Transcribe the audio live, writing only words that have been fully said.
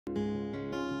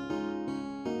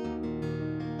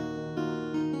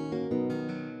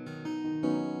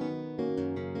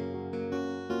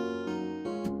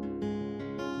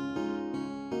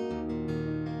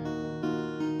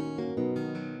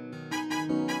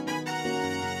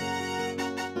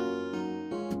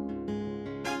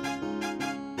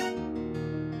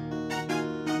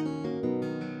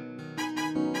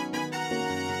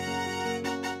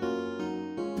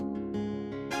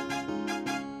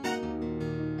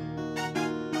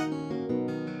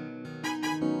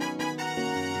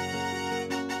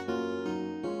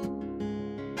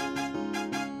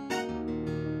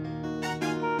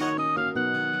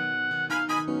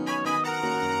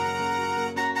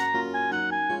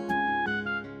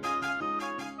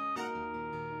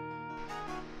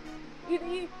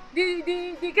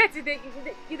the gate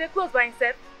is closed by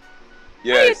himself?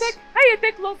 Yes. How you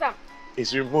take closer?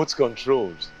 It's remote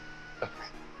controlled.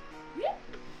 Yeah?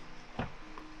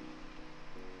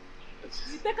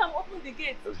 You take and open the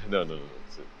gate? No.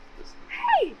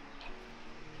 Hey!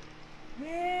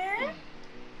 Yeah?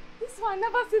 This one, I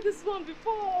never seen this one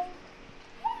before.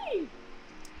 Hey!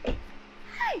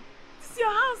 Hey! This is your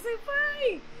house, it's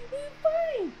fine! It's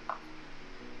fine!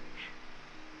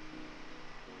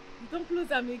 You don't close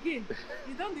them again.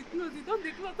 You don't close.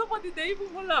 Nobody they even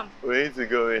hold them. We need to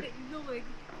go in. No way.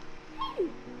 Hey!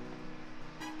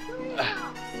 Go in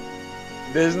now.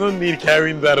 There's no need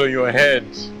carrying that on your head.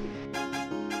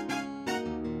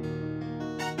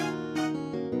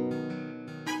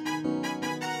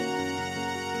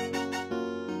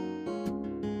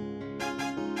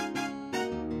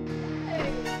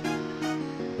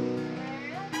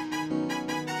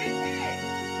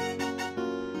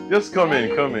 Just come in.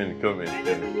 Hey!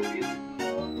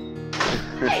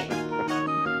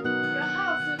 Your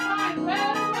house is fine,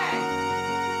 well.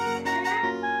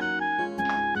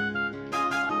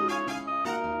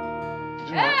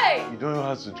 Hey! You don't know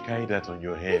how to carry that on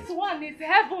your head. This one is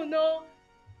heaven, no?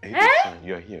 Hey, Eh?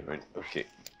 you're here, right? Okay.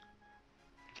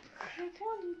 They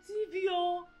call you TV,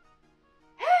 oh.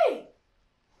 Hey!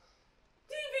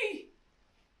 TV!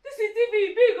 This is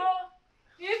TV, big, oh.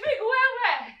 You big,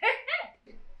 where?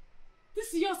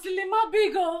 This is your cinema,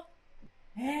 big, oh.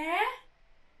 Eh?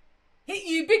 Hey,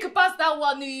 you big past that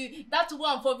one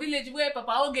for village where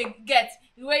Papa Oge get,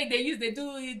 where they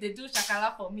do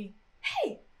shakala for me.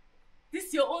 Hey! This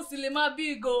is your own cinema,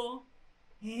 big, oh.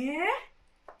 Eh?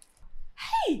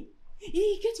 Hey!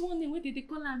 You get one name, what did they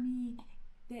call me?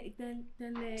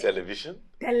 Television?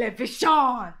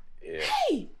 Television! Yeah.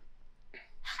 Hey!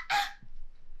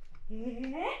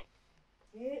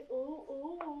 Oh.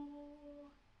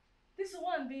 This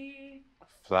one be...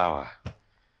 Flower.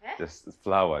 Eh? Just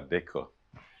flower decor.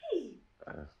 Hey!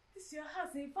 This is your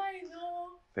house, ain't fine,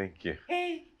 no? Thank you.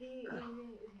 Hey.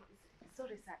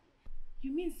 Sorry, sir.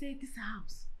 You mean say this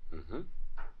house? Mm-hmm.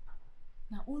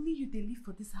 Now only you they live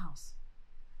for this house?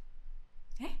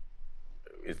 Eh?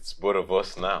 It's both of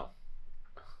us now.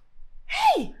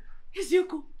 Hey! It's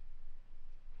Yuko.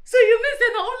 So you mean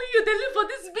say not only you they live for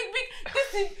this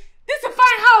this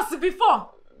fine house before?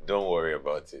 Don't worry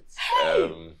about it.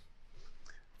 Hey!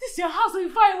 This your house will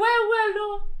fine well,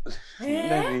 no?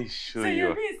 Let me show so you. So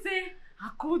you mean say,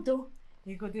 Akudo,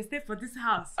 you go to stay for this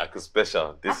house? Aku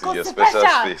special. This Aku is your special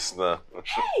space now.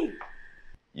 Hey!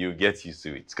 You get used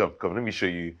to it. Come, let me show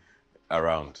you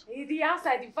around. The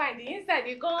outside you fine, the inside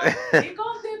you come, hey!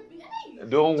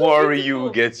 Don't worry, you will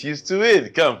get used to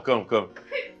it. Come.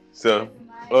 So,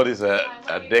 all these are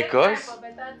decors.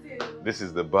 This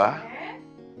is the bar.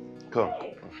 Come.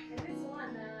 Hey, and this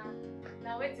one,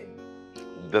 now waiting.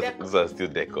 These are still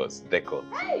decors. Decor.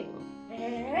 Hey!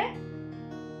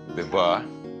 The bar.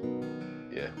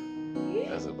 Yeah.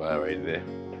 That's the bar right there.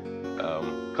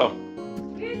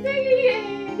 Come. This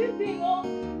thing, oh.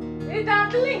 It's a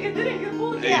drink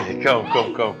food. Hey, come.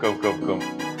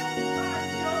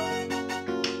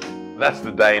 That's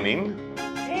the dining.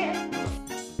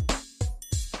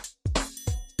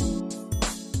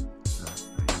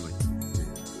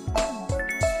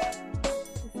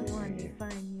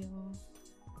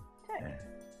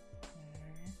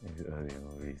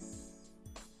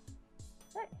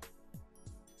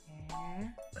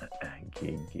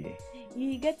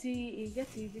 You get to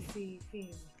this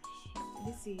film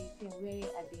where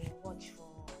I been watch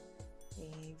for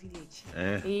village.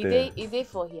 Is they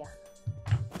for here?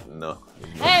 No.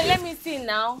 Hey, let me see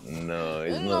now. No,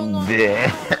 it's not there.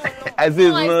 No. I say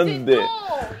it's not there.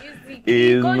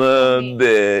 It's not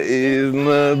there.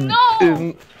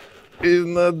 It's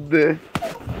not there.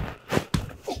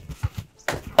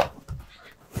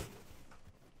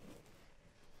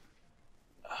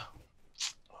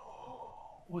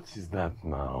 What is that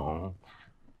now?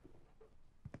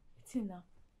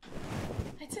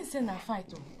 I think say na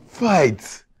fight.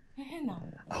 Fight?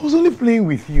 I was only playing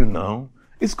with you now.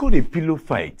 It's called a pillow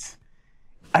fight.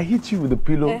 I hit you with a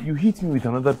pillow, you hit me with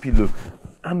another pillow,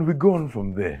 and we go on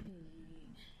from there.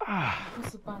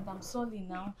 I'm sorry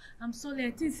now. I'm sorry.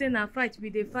 I think say na fight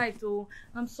with the fight. Oh,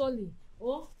 I'm sorry.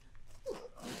 Oh,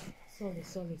 sorry.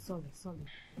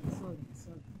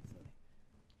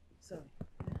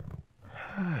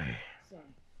 Hi. Sorry.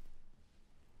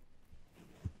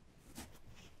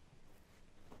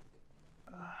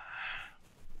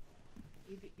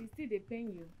 It still dey pain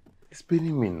you? It's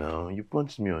paining me now. You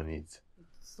punched me on it.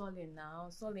 Sorry now.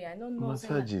 Sorry, I don't know.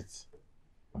 Massage it.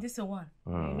 This one.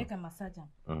 You make a massage.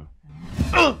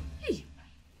 Hey!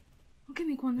 Okay,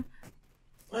 Nikwana.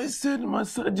 I said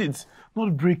massage it,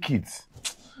 not break it.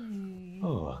 Hey.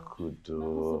 Oh, I could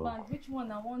do. Which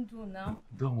one I won't do now?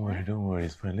 Don't worry,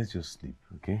 it's fine. Let's just sleep,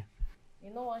 okay?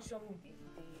 You know what? Show me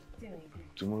the thing again.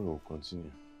 Tomorrow we'll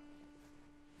continue.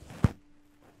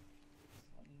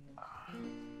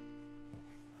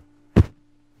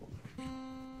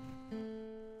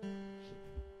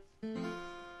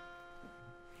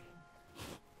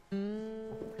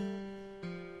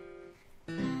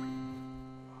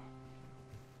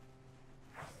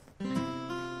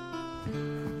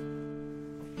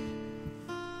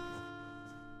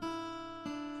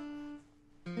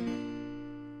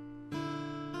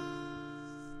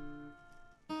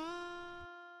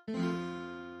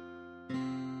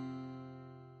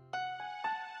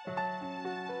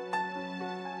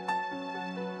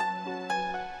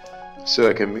 So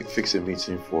I can fix a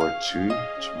meeting for 2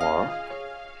 tomorrow.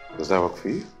 Does that work for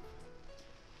you?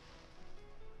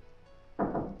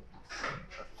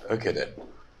 Okay then.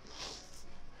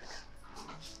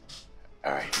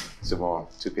 Alright, tomorrow,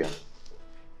 2 p.m.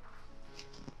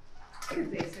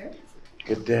 Good day, sir.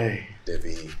 Good day,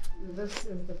 Debbie. This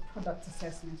is the product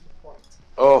assessment report.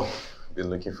 Oh, been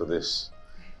looking for this.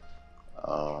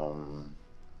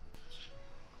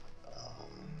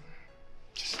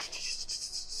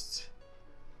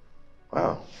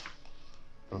 Wow,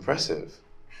 impressive.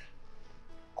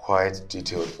 Quite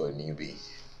detailed for a newbie.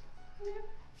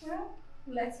 Yeah, well,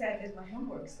 let's say I did my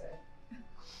homework, sir.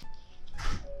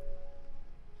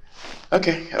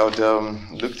 Okay, I'll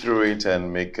look through it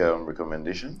and make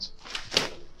recommendations.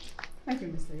 Thank you,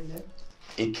 Mr. Ide.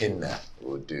 Ikenna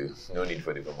will do. No need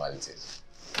for the formalities.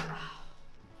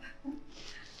 All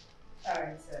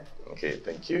right, sir. Okay,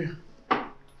 thank you.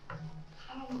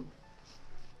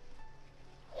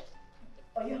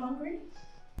 Are you hungry?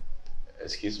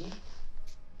 Excuse me?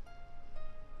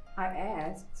 I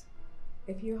asked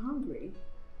if you're hungry.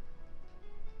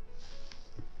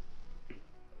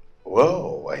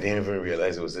 Whoa, I didn't even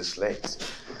realize it was this late.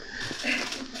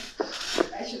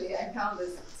 Actually, I found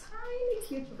this tiny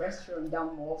cute restaurant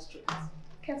down Wall Street.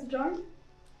 Care to join?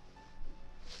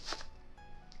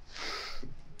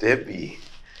 Debbie,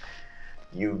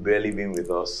 you've barely been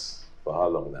with us for how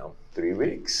long now? 3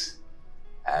 weeks?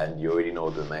 And you already know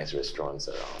the nice restaurants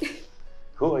around.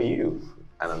 Who are you?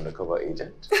 An undercover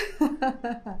agent?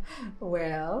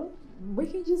 Well, we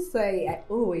can just say I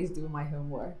always do my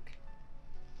homework.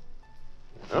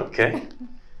 Okay.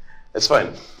 That's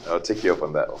fine. I'll take you up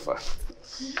on that offer.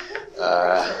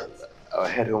 I'll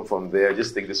head home from there.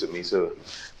 Just take this with me so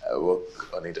I'll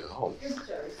work on it at home. Good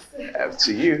choice. Up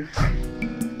to you.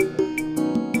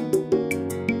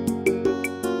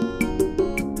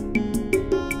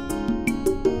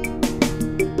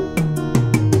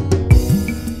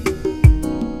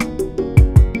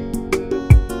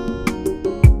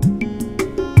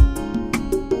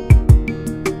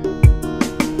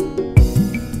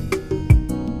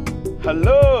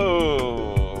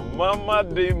 Hello, Mama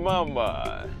de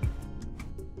Mama.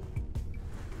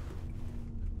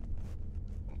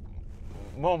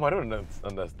 Mom, I don't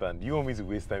understand. You want me to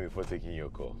waste time before taking your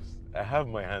calls? I have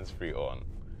my hands-free on.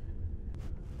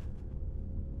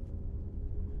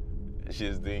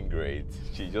 She's doing great.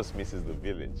 She just misses the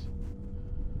village.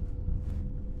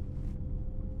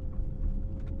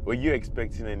 Were you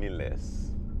expecting any less?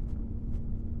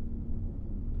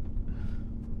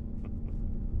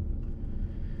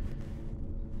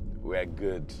 We're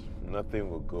good. Nothing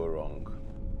will go wrong.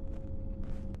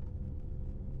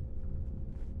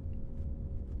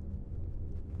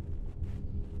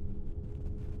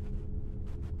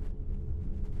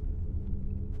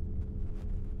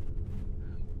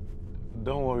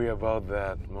 Don't worry about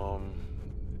that, Mom.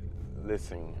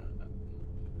 Listen,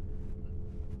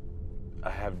 I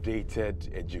have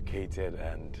dated, educated,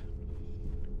 and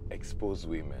exposed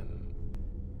women.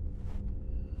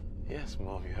 Yes,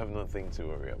 Mom, you have nothing to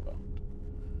worry about.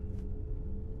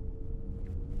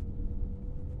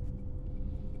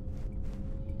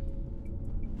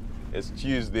 It's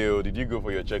Tuesday. Oh, did you go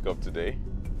for your checkup today?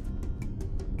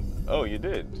 Oh, you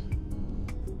did?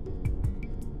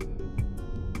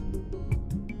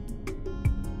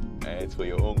 It's for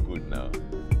your own good now.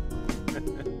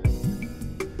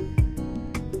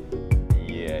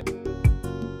 Yeah.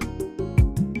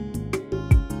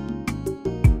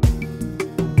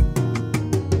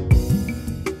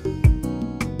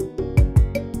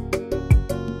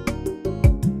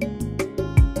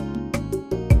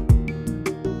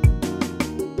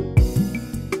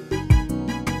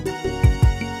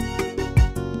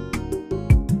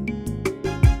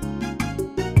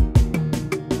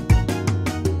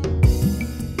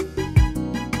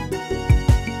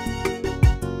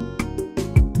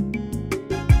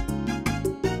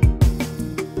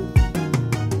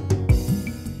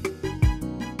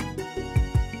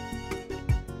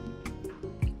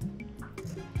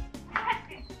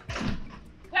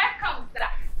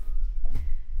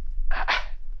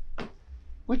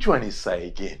 Which one is Sai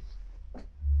again?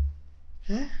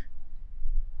 Huh?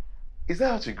 Is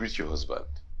that how to greet your husband?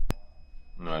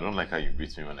 No, I don't like how you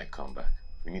greet me when I come back.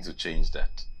 We need to change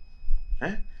that.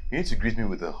 Huh? You need to greet me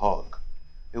with a hug.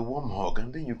 A warm hug,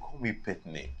 and then you call me pet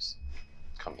names.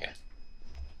 Come here.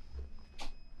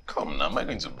 Come now, am I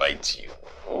going to bite you?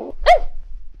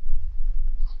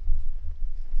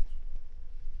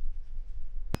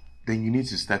 Then you need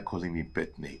to start calling me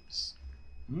pet names.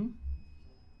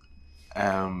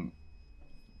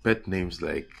 Pet names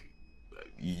like,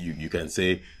 you can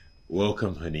say,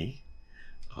 welcome honey,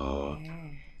 or,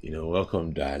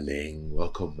 welcome darling,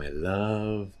 welcome my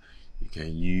love. You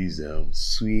can use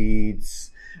sweets,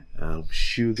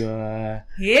 sugar.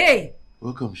 Hey!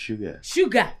 Welcome sugar.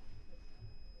 Sugar?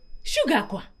 Sugar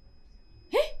quoi?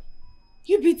 Hey?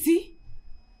 You BT?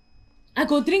 I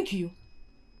go drink you.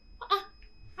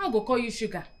 I'll go call you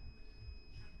sugar.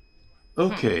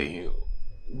 Okay.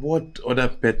 What other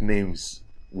pet names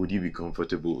would you be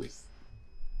comfortable with?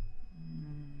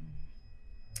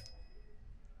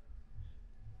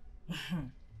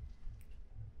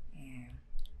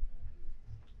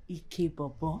 Ike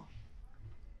Bobo.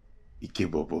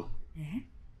 Ike Bobo?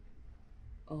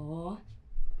 Or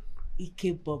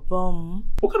Ike Bobom.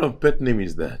 What kind of pet name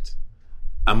is that?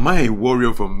 Am I a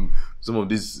warrior from some of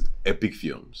these epic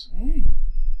films?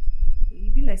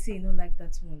 You be like say you don't like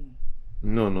that one.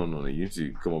 No. You need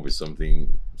to come up with something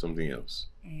else.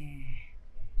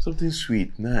 Something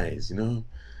sweet, nice, Hey!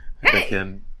 I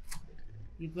can.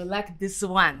 You go like this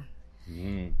one.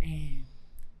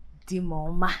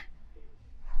 Dimoma.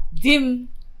 Dim.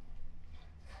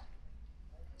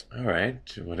 All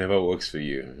right, whatever works for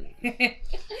you.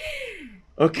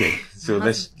 Okay, so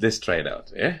let's try it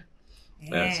out, yeah?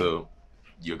 So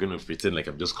you're gonna pretend like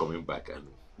I'm just coming back, and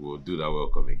we'll do that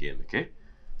welcome again, okay?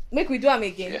 Make we do them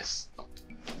again. Yes.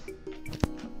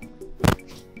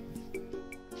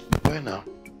 Where now?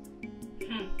 I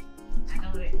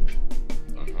don't ready.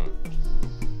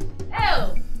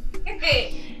 Oh,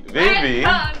 hey, baby. You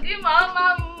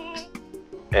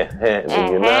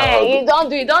don't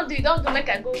do. Make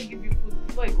I go give you food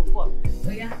before you go fall.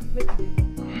 So yeah, make it.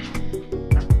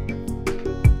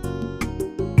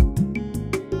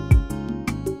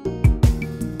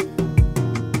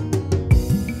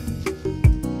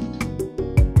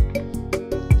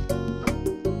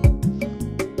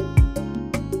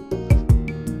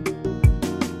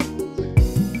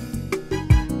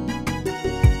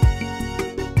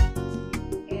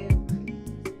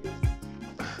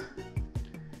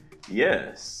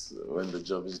 Yes, when the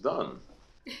job is done.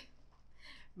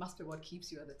 Must be what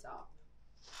keeps you at the top.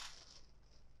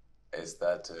 Is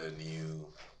that a new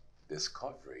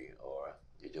discovery, or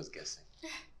you're just guessing?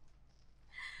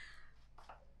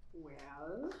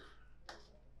 Well...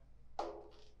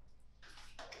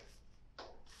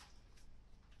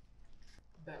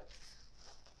 But...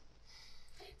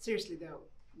 seriously though,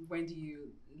 when do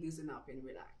you loosen up and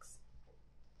relax?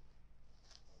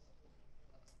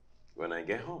 When I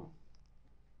get home.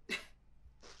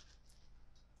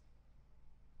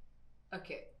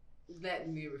 Okay, let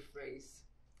me rephrase.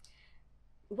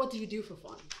 What do you do for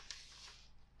fun?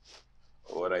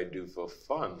 What I do for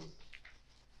fun?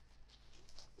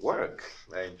 Work.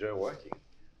 I enjoy working.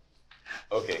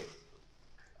 Okay.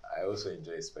 I also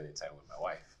enjoy spending time with my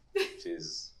wife.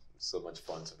 She's so much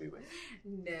fun to be with.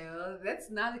 No, that's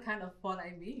not the kind of fun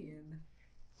I mean.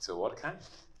 So what kind?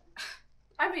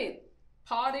 I mean,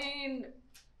 partying,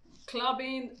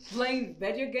 clubbing, playing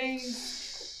video games,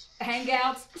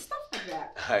 hangouts, stuff like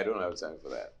that. I don't have time for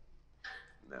that.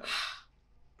 No.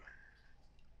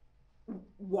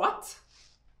 What?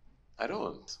 I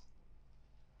don't.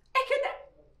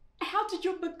 How did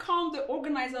you become the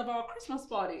organizer of our Christmas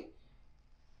party?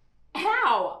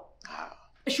 How?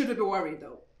 Should we be worried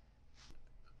though?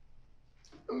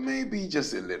 Maybe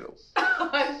just a little.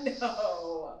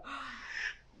 No.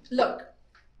 Look,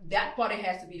 that party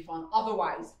has to be fun,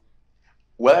 otherwise.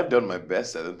 Well, I've done my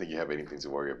best. I don't think you have anything to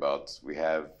worry about. We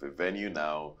have a venue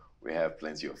now. We have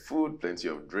plenty of food, plenty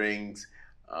of drinks.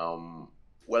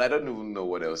 Well, I don't even know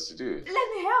what else to do. Let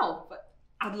me help.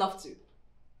 I'd love to.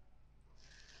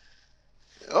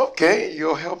 Okay,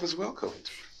 your help is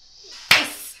welcomed.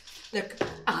 Yes. Look,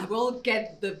 I will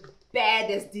get the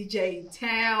baddest DJ in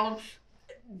town,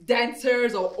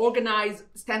 dancers or organize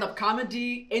stand-up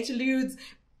comedy, interludes.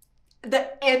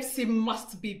 The MC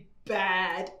must be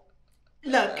bad.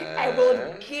 Look, I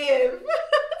will give.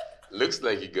 Looks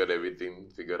like you got everything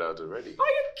figured out already.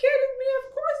 Are you kidding me? Of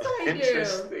course I do.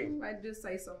 Interesting. I do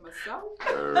say so myself.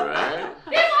 All right.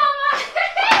 Hey, Mama!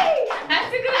 Hey!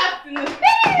 Auntie, good afternoon.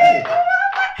 Hey,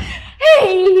 Mama!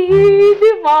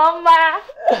 Hey, Mama!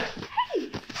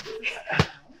 Hey!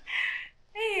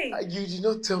 You did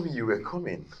not tell me you were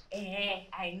coming.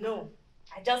 I know.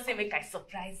 I just say make I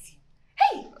surprise you.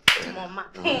 Hey, Mama.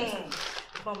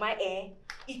 Mama,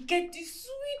 you get this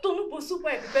sweet onubo soup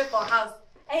I prepare for house.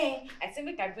 I say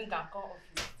make I bring and come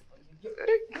office. Your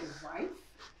wife?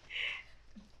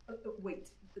 Wait,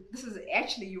 this is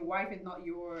actually your wife and not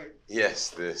your... Yes,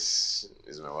 this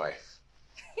is my wife.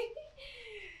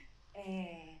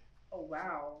 Oh,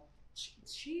 wow.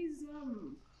 She's,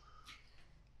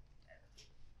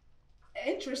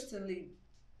 interestingly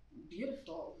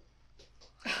beautiful.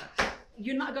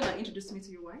 You're not gonna introduce me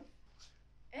to your wife?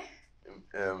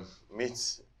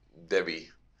 Meet Debbie,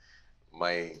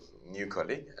 my new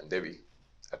colleague, and Debbie,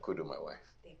 Akudo, my wife.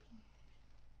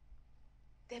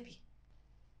 Debbie.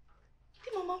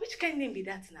 Hey, Mama, which kind of name be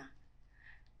that now?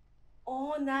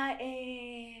 Oh, na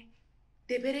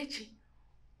Deberechi.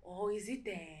 Or is it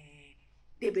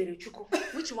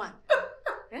Deberechuku? Which one?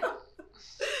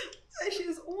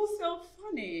 She's also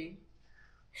funny.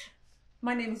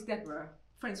 My name is Deborah.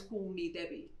 Friends call me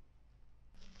Debbie.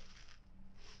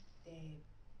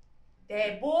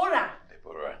 Deborah.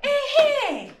 Deborah.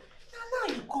 Hey, now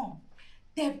you come.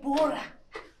 Deborah.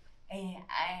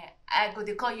 I go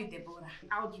to call you Deborah.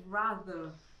 I would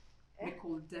rather be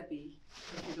called Debbie,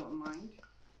 if you don't mind.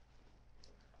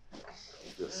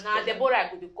 Nah, Deborah, I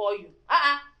go to call you.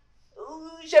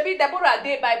 Should be Deborah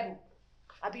day Bible.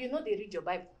 Abi, you know they read your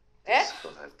Bible. Just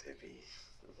call her Debbie.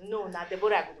 No, nah,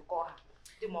 Deborah, I go to call her.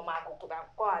 The mama, I go to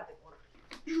call her Deborah.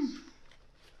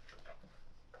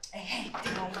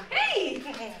 The mama. Hey,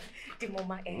 the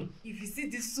mama. If you see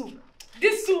this soup,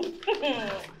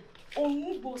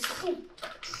 onubo soup.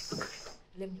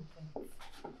 Let me open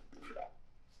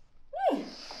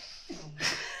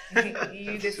it.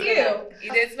 You the smell?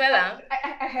 You the smell, huh?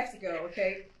 I have to go,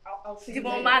 okay? I'll see you The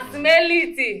later. mama smell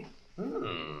it.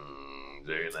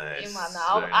 Very nice.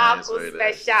 Aku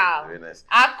special. Very nice.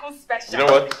 Aku special. You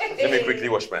know what? Let me quickly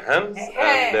wash my hands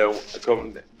and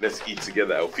come. Let's eat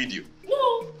together. I'll feed you.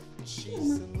 No. I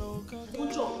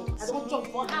don't jump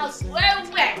for house. Well.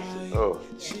 Oh.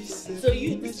 So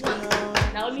you, this one.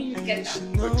 Now only you get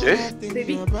that. Okay.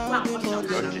 Baby, wow.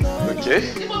 Okay.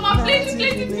 The mama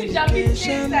plenty fish and meat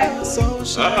inside.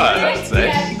 That's nice.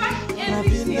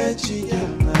 Everything.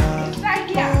 Right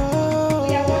here.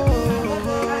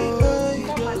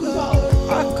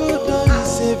 Akudo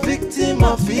is a victim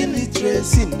of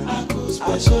illiteracy.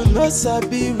 I should not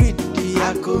sabi read the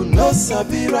I could not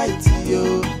sabi write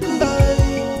yo.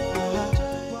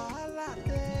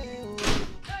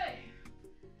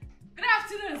 Good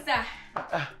afternoon, sir.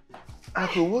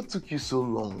 Ako, what took you so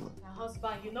long? My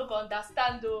husband, you no go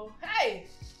understand though. Hey,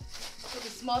 no be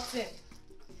small thing.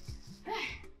 Hey,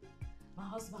 my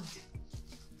husband,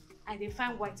 I dey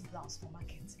find white blouse for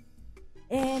market.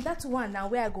 And that one now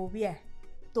where I go wear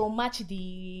to match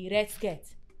the red skirt.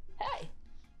 Hey,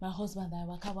 my husband, I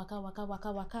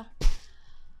waka.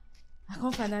 I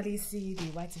can finally see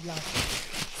the white blouse.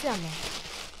 See am now.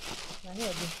 Now here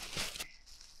go.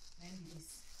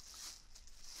 This.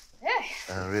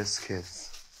 Hey. And red skirts.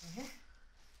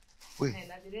 Wait,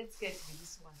 And the red skirt be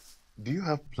this one. do you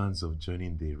have plans of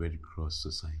joining the Red Cross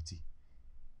Society?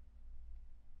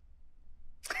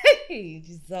 Hey,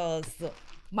 Jesus.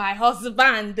 My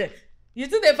husband. You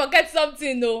think they forget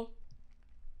something, no?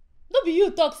 No be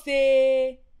you talk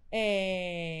say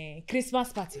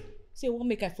Christmas party. Say won't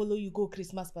make I follow you go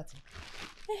Christmas party.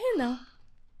 Hey now.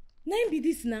 Now be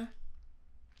this now.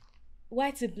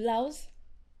 White blouse,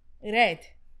 red,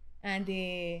 and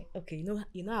okay,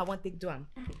 you know I want to take do am.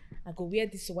 I go wear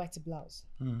this white blouse.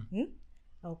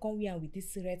 I'll come wear with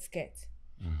this red skirt.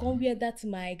 Come wear that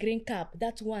my green cap.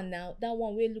 That one now, that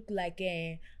one will look like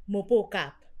a mopo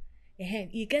cap.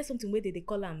 You get something where they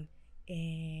call them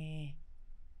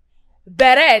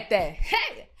beret.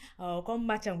 Hey, I'll come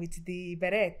match them with the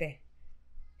beret.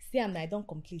 See, I don't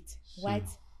complete. White,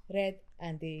 red,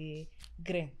 and the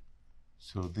green.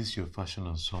 So this your fashion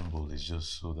ensemble is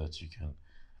just so that you can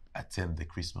attend the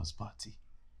Christmas party?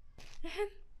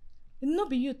 No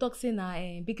be you talk say na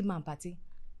big man party.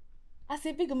 As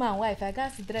a big man wife, I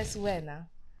got to dress well now.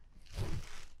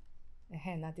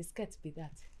 Now the skirt be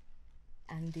that.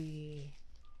 And the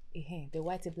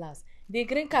white blouse. The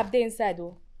green cap there inside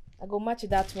though. I go match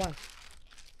that one.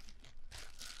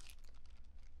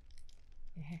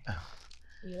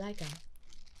 You like it?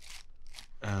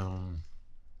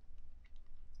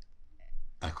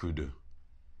 Akudo.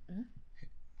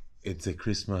 It's a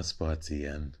Christmas party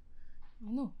and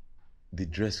I know. the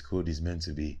dress code is meant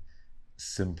to be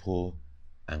simple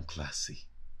and classy.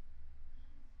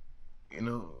 You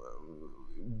know,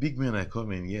 big men are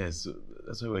coming, yes. So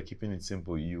that's why we're keeping it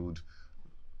simple. You would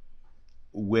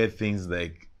wear things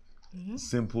like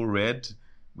Simple red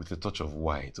with a touch of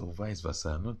white, or vice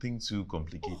versa. Nothing too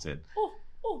complicated.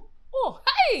 Oh,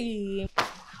 hey!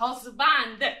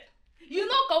 Husband! You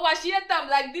know Kawashie time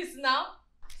like this now?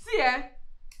 See, I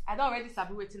don't already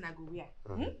sabi wetin I go wear.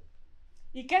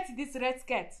 You get this red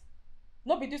skirt.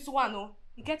 No be this one, no.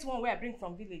 You get one where I bring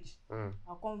from village.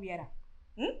 I'll come wear her.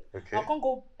 Okay. I'll come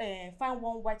go find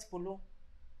one white polo.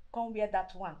 Come wear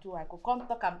that one too. I go come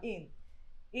tuck am in.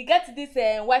 You get this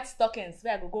white stockings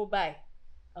where I go buy.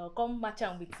 I'll come match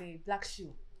them with a black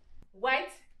shoe.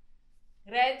 White,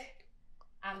 red,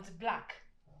 and black.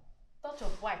 Touch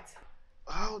of white.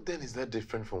 How then is that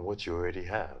different from what you already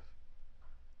have?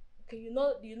 Okay, you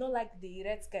know like the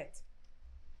red skirt.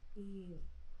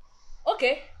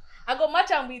 Okay, I go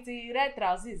match am with the red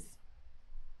trousers.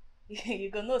 You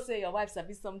go know say your wife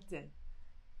sabi something.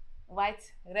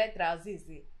 White, red trousers,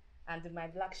 and my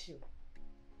black shoe.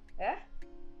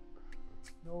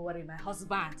 Don't worry, my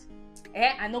husband.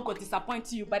 I no go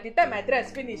disappoint you. By the time my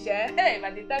dress finish, hey,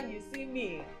 by the time you see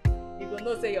me, you go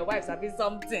know say your wife sabi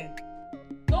something.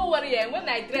 Don't worry, when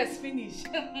I dress finish.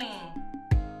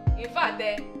 In fact,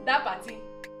 that party,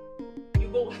 you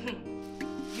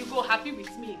go happy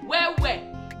with me. Well,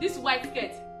 this white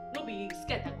skirt, no be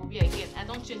skirt I go wear again. I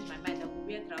don't change my mind. I go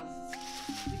wear trousers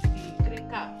with the grey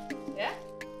cap. Yeah,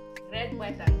 red,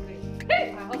 white, and grey.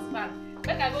 Hey, my husband,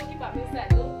 make I go keep am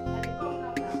inside. Oh, I dey come now.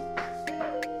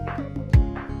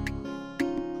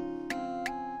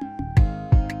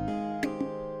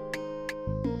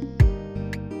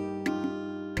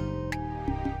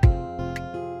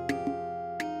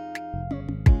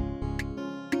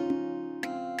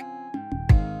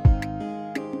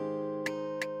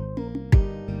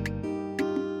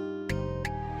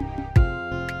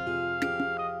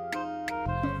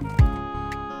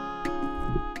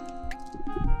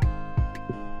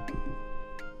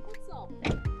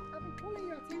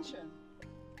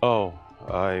 Oh,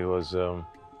 I was a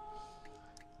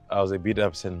bit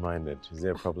absent-minded. Is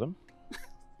there a problem?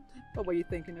 What were you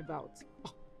thinking about?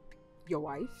 Oh, your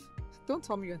wife? Don't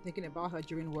tell me you're thinking about her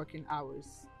during working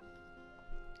hours.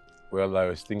 Well, I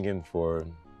was thinking for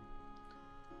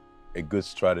a good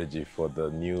strategy for the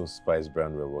new spice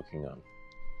brand we're working on.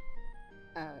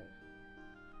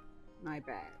 My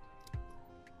bad.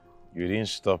 You didn't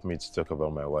stop me to talk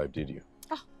about my wife, did you?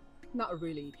 Oh, not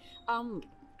really.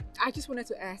 I just wanted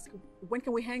to ask, when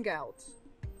can we hang out?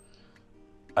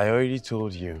 I already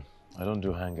told you, I don't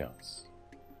do hangouts.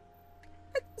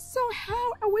 So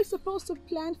how are we supposed to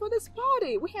plan for this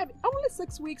party? We have only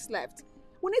 6 weeks left.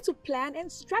 We need to plan and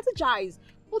strategize.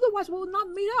 Otherwise, we will not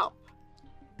meet up.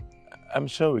 I'm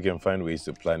sure we can find ways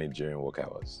to plan it during work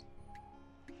hours.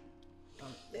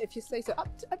 If you say so.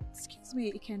 Excuse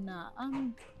me, Ikenna.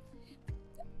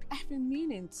 I've been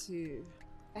meaning to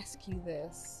ask you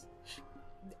this.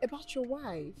 About your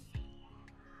wife.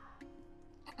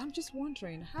 I'm just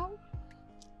wondering, how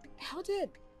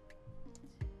did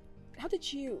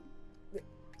you,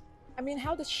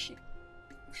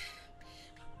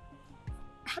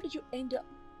 how did you end up,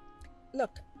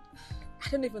 look, I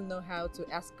don't even know how to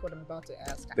ask what I'm about to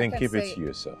ask. Then keep it to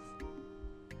yourself.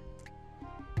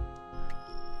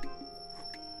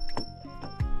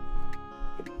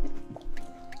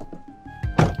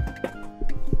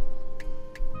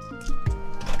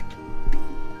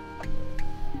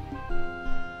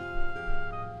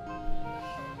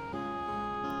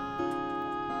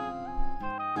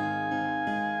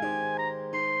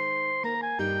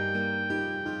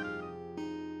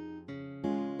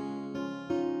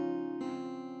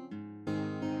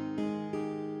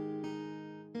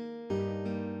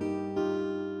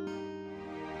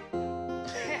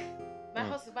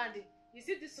 You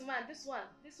see this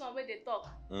one where they talk.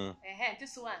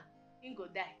 This one, he go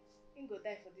die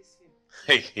for this film.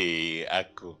 Hey,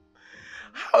 Akko.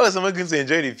 How else am I going to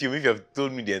enjoy the film if you have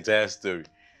told me the entire story?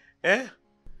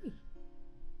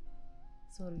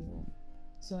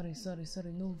 Sorry,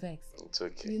 no vex. It's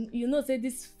okay. You know, say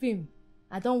this film,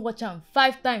 I don't watch them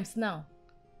 5 times now.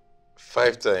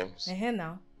 5 times?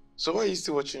 Now. So why are you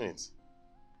still watching it?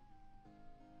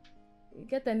 You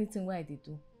get anything where they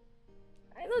do?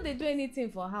 I know they do anything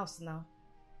for house now.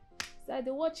 So I dey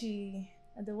watch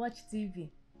TV.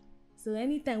 So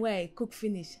anytime where I cook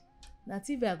finish, na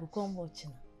TV I go come watch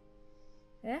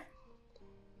now.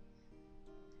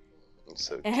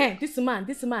 It's okay. This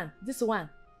one.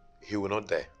 He will not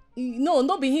die.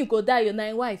 No be him go die, your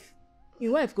nine wife.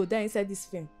 Your wife go die inside this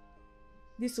film.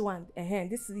 This one,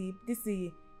 this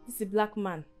is black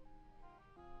man.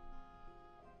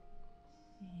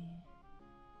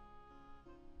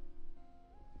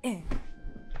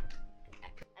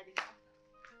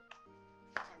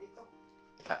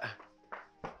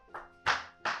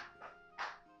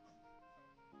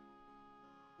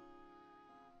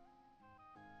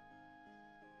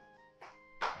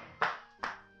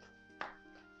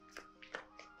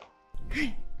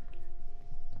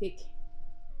 Take.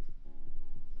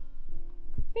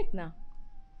 Take now.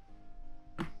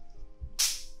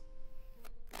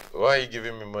 Why are you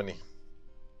giving me money?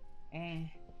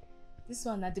 This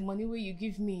one na the money wey you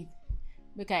give me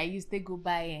make I use take go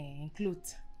buy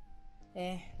cloth.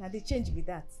 Na the change be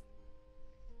that.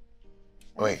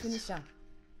 Wait. Finish am.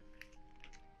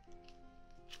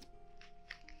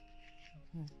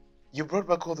 You brought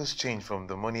back all this change from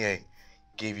the money I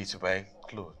gave you to buy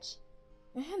clothes.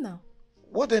 Now.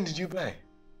 What then did you buy?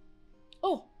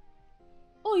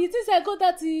 Oh, you think I go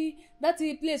that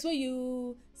place where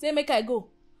you say make I go?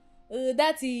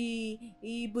 That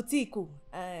boutique.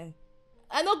 I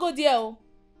no go there. Oh.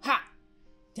 Ha!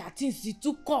 That things it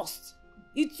too cost.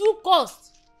 It too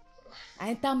cost. I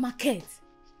enter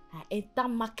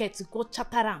market to go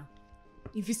chat around.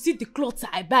 If you see the clothes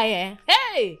I buy,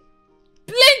 hey!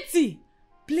 Plenty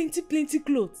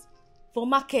clothes for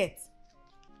market.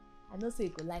 I know say you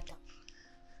go like them.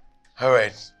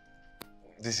 Alright.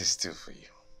 This is still for you.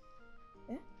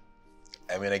 Yeah?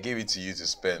 I mean, I gave it to you to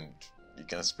spend. You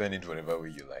can spend it whatever way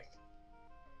you like.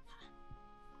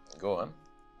 Go on.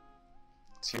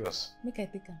 It's yours. Make I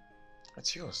take them.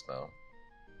 It's yours now.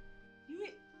 You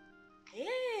mean,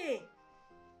 hey!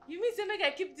 You mean say make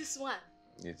I keep this one?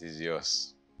 It is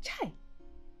yours. Chai!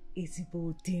 Easy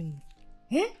boating.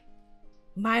 Eh?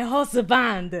 My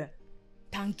husband.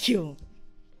 Thank you.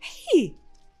 Hey!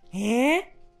 Eh?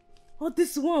 What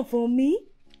this one for me?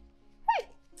 Hey!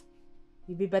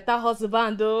 You be better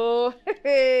husband though.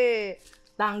 Hey!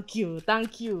 Thank you.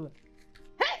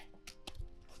 Hey!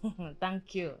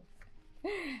 Thank you.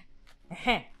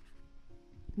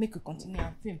 Make you continue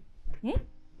our film.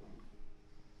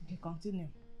 Okay, continue.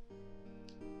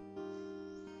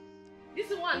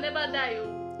 This one never die, oh.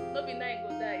 No be now you go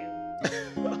die, oh.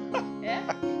 Yeah?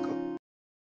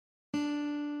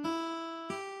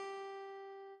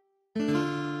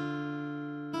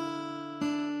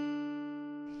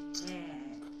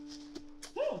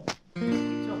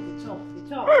 The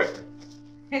chop.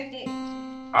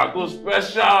 I go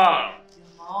special.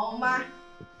 Mama.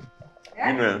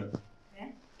 You know,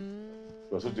 Yeah?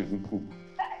 you're such a good cook.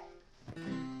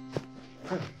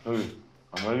 Hey,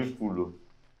 I'm very full though.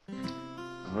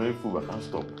 I'm very full, I can't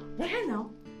stop. Yeah, now.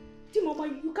 Mama,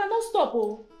 you cannot stop,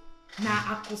 oh. Nah,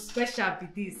 I go special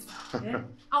with this. Yeah?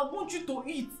 I want you to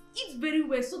eat. Eat very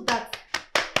well so that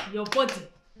your body,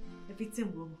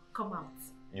 everything will come out.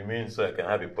 You mean so I can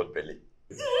have a pot belly?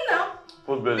 No.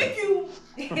 Pot belly? Thank you.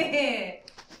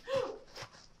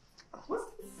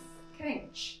 What's this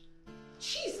stench?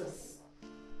 Jesus.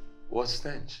 What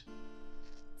stench?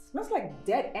 Smells like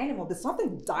dead animal. There's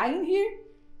something dying here?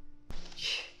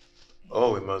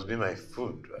 Oh, it must be my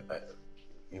food.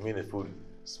 You mean the food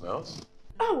smells?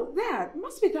 Oh, that.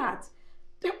 Must be that.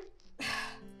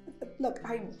 Look,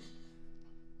 I'm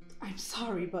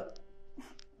sorry, but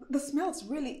the smell's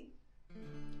really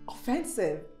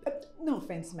offensive. No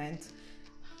offense meant.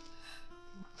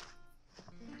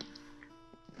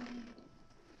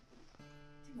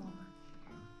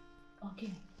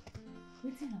 Okay.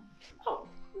 Waiting up. Oh,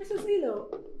 Mrs. Lilo.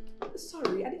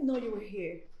 Sorry, I didn't know you were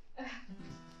here.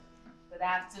 Good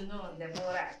afternoon,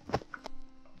 Deborah.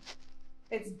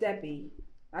 It's Debbie.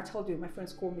 I told you, my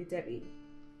friends call me Debbie.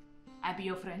 I be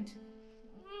your friend?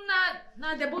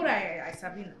 Nah, Deborah, I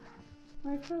Sabina.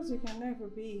 My friends, you can never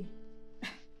be.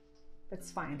 That's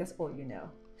fine, that's all you know.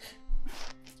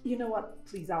 You know what?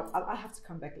 Please, I'll have to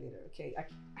come back later, okay? I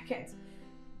can't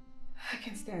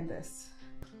stand this.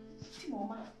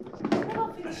 Mama,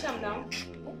 never finish them now.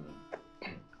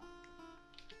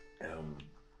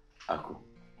 Aku.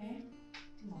 Eh?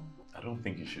 I don't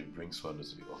think you should bring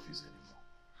swallows to the office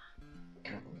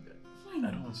anymore. Fine.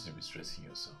 I don't want you to be stressing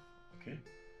yourself, okay?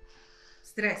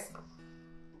 Stress.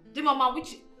 Mama, no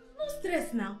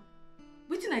stress now.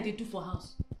 What thing I did do for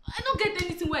house? I don't get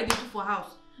anything where I did do for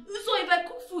house. So if I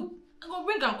cook food, I go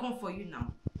bring and come for you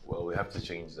now. Well, we have to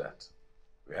change that.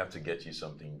 We have to get you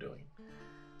something doing.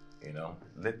 You know,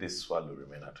 let this swallow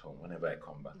remain at home. Whenever I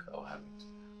come back, I'll have it.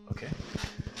 Okay?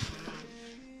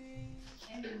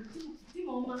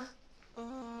 Mama, you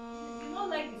don't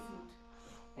like the food.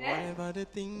 Whatever they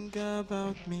think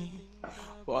about me,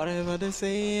 whatever they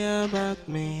say about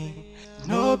me,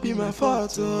 no be my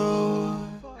fault, oh.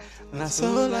 That's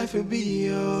so life will be,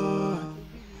 oh.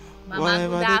 Mama,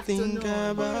 Whatever good they think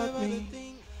afternoon. about me,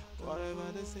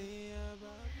 whatever they say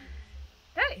about me.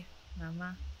 Hey,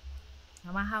 Mama.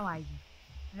 Mama, how are you?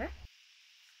 Eh?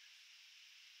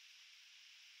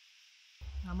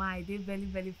 Mama, I did very,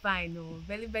 very fine, oh.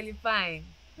 Very, very fine.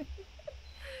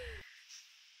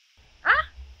 Ah,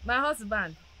 my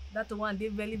husband. That one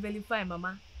did very, very fine,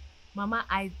 Mama. Mama,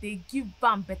 I dey give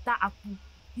am better apple.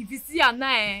 If you see am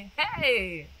now,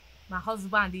 hey, my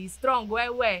husband is strong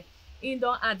well well. He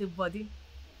don add the body.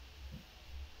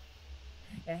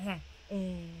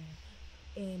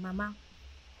 Mama,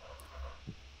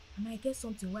 I get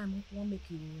something wey I wan make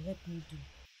you help me do.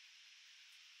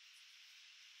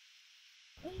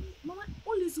 Mama,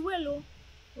 all is well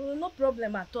no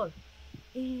problem at all.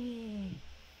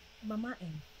 Mama,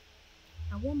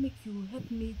 I wan make you help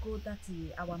me go that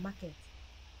our market.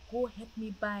 Go help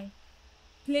me buy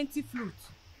plenty fruit.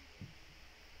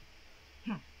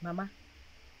 Mama,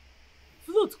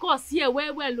 fruit cost here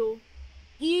well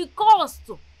e cost.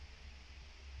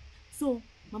 So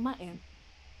Mama,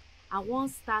 I wan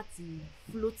start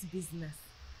float business.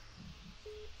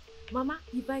 Mama,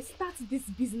 if I start this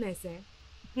business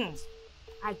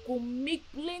I go make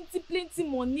plenty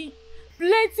money.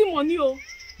 Plenty money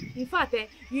in fact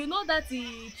you know that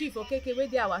chief Okeke wey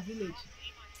dey our village,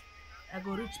 I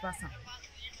go reach pass am.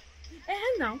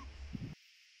 Now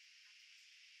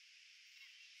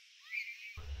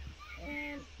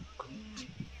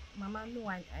Mama, no,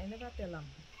 I never tell am.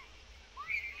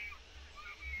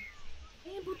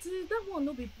 But that one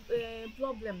no be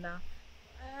problem now.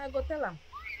 I go tell am.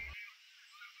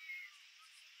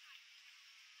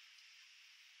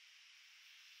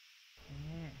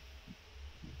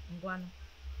 Ngwan,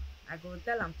 I go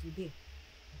tell am today,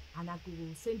 and I go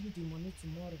send you the money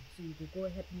tomorrow, so you go go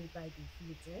help me buy the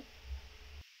fruit.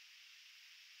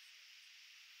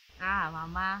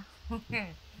 Mama,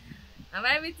 Mama,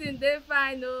 everything dey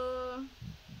fine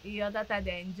your daughter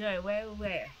dey enjoy well.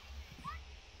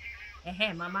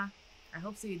 Mama, I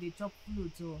hope so you dey chop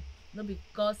fruit no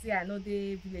because say I no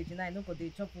dey village now, I no go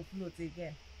dey chop fruit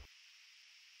again.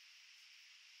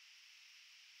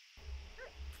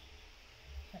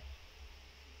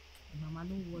 Mama,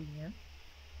 no worry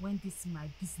when this my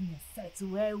business set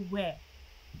well,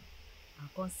 I'll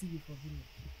come see you for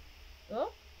village.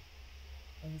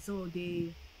 And so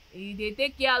they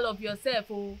take care of yourself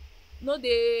no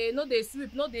dey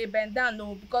sweep, no dey bend down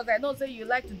because I know say you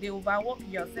like to dey overwork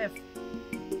yourself.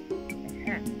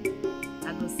 I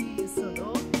go see you soon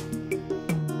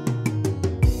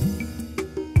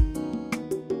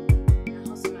My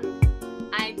husband,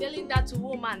 I telling that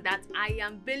woman that I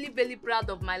am very proud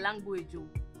of my language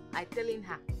I telling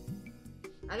her,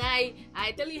 and I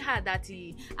telling her that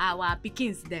our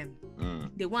pikins them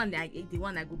the one I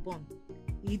go born,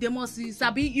 they must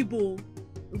sabi Igbo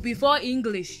before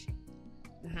English.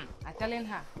 I telling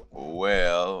her.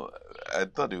 Well, I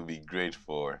thought it would be great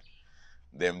for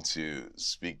them to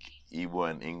speak Igbo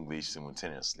and English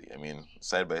simultaneously. I mean,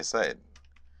 side by side.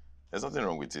 There's nothing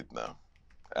wrong with it now.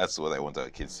 That's what I want our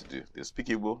kids to do. They'll speak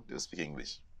Igbo, they'll speak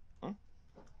English.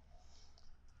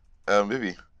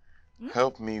 Baby,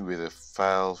 help me with a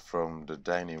file from the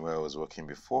dining where I was working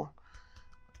before.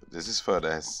 There's this file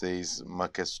that says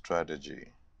market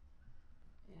strategy.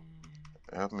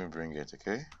 Help me bring it,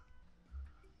 okay?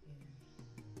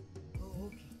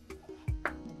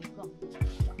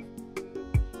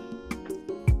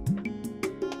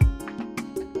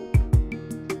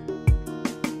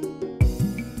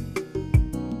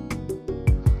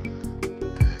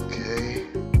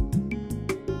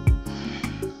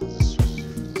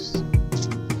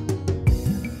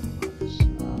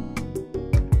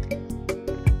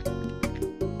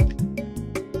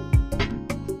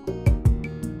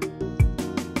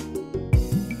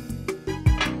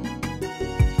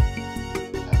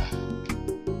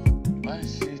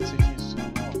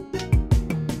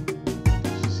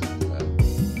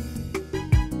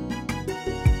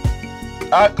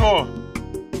 Ako!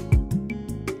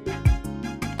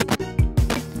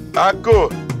 Ako! I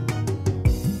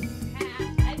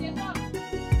dey come.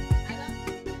 I don't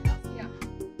see am.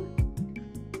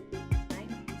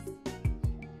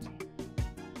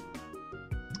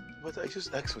 But I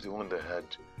just asked for the one that had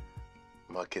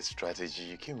market strategy.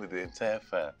 You came with the entire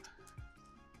file.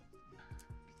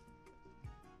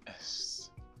 Yes.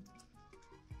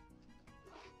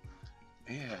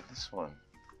 Yeah, this one.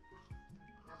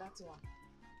 That one.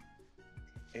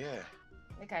 Yeah.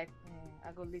 Make I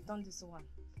go return this one.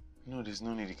 No, there's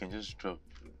no need. You can just drop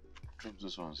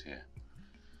those ones here.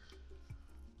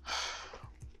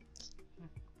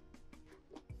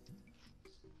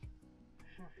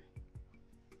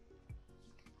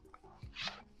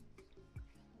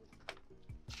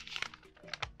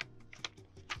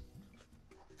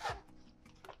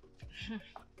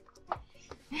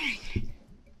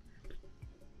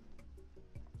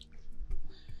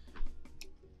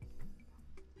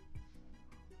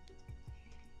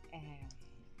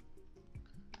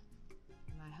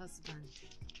 My husband.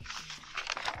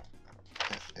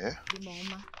 Yeah? The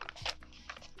mama.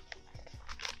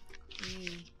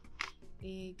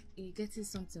 he getting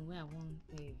something where I want.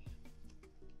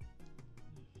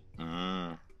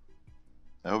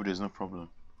 I hope there's no problem.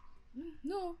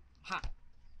 No.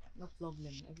 No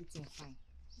problem. Everything fine.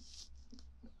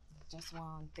 Just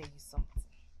want to tell you something.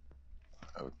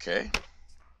 Okay.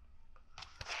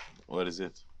 What is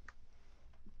it?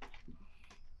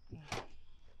 My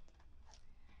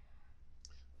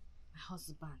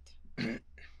husband.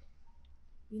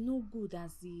 You know good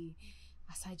as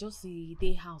I just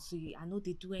dey house, I know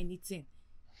they do anything.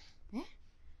 Eh?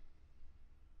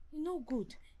 You know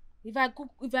good. If I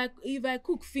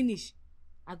cook finish,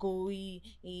 I go we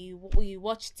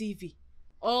watch TV.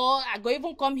 Or I go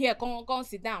even come here, come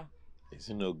sit down. Is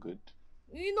it no good?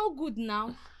 You know good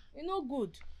now. You know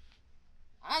good.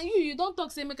 And you don't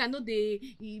talk say make I know they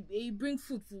bring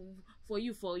food for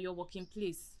you for your working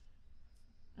place.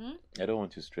 I don't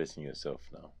want you stressing yourself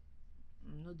now.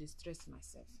 I'm not distress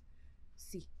myself.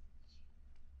 See,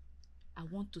 I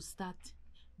want to start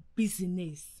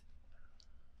business.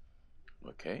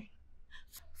 Okay.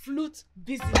 Flute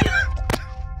business.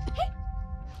 Hey,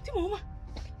 Timoma.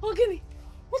 Ogini,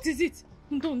 what is it?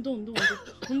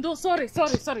 Ndo, sorry.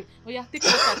 Oh yeah, take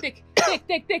water, take.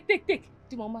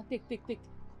 Timoma, take.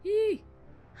 Hey.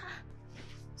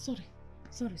 Sorry.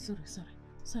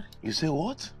 You say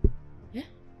what? Yeah?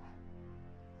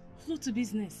 Flute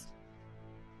business.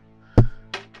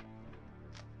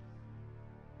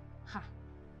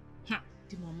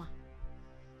 Timoma.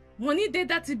 Money dey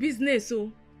that business,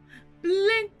 oh.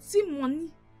 Plenty money.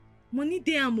 Money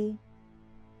dey am.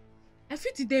 I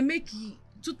fit they make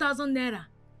 2,000 naira.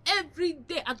 Every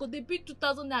day I go dey pay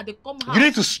 2,000 naira, they come house. You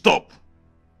need to stop.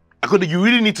 You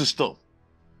really need to stop.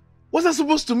 What's that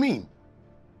supposed to mean?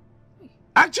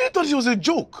 I actually thought it was a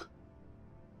joke.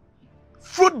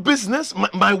 Fruit business?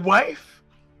 My wife?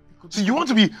 So you want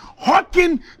to be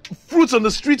hawking fruits on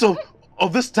the streets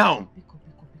of this town?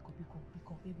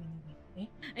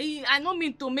 I don't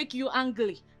mean to make you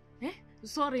angry.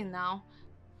 Sorry now.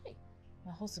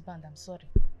 My husband, I'm sorry.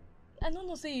 I don't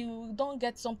know say you don't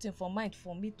get something for mind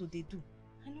for me to do.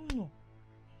 I don't know.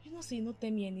 You know say you don't tell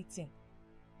me anything.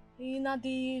 In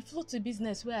the floaty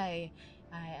business where I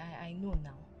know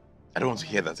now. I don't want to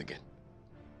hear that again.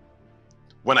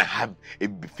 When I have a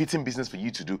fitting business for you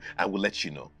to do, I will let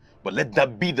you know. But let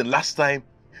that be the last time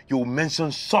you will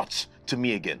mention such to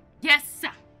me again. Yes,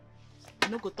 sir. I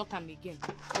no go talk am again.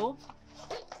 Oh,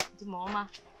 the mama.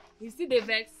 You see the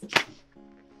vex?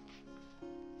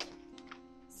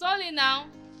 Sorry now.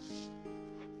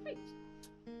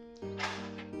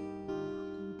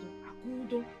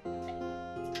 Akudo.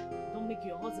 Don't make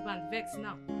your husband vex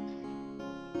now.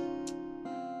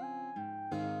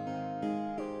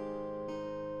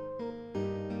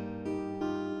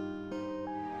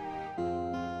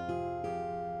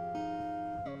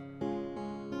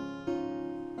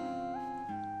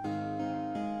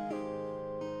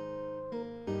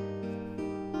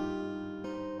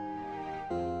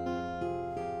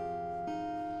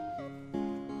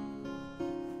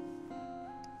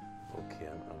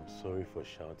 Sorry for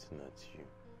shouting at you.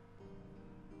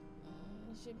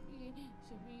 Shebi,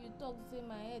 you talk say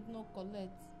my head no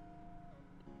collect.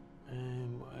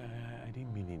 I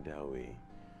didn't mean it that way.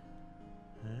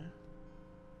 Huh?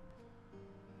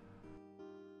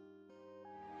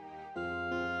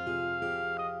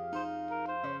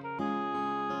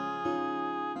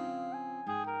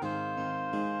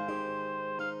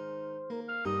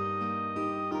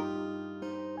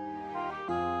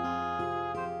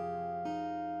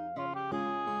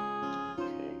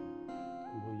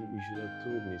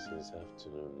 Told me since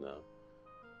afternoon now.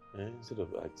 Instead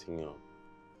of acting up,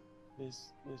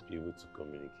 let's be able to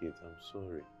communicate. I'm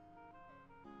sorry.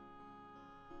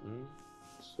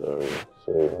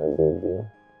 Sorry, my baby.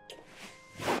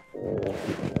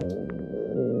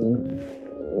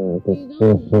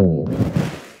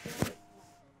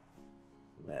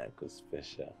 Marco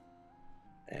special.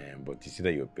 But you see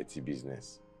that you're petty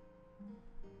business.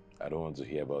 I don't want to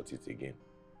hear about it again.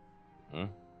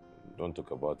 Don't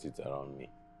talk about it around me.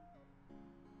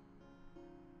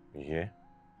 You hear?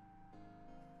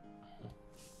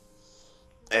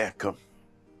 Come.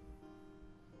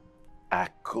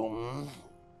 Come.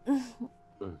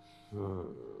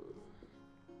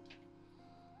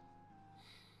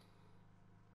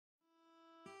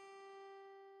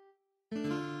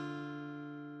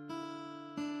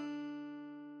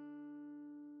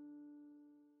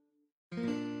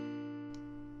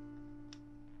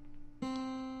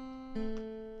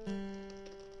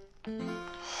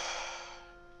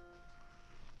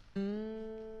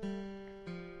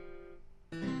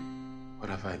 What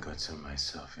have I gotten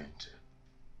myself into?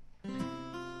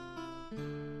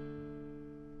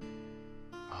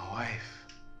 wife.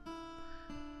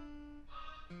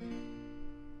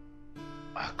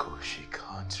 Akko, she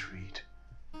can't read.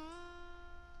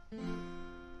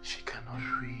 She cannot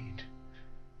read.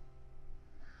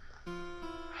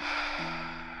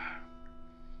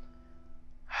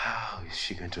 How is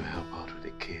she going to help out with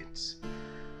the kids?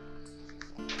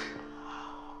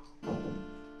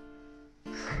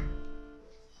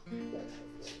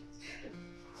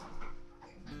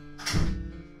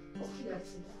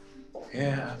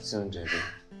 Yeah, afternoon, Debbie.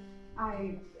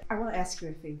 I want to ask you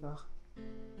a favor.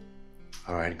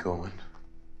 All right, go on.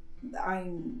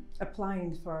 I'm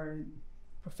applying for a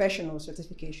professional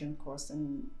certification course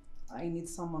and I need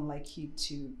someone like you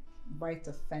to write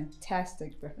a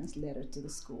fantastic reference letter to the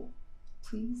school.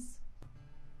 Please?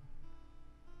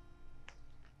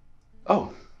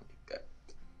 Oh,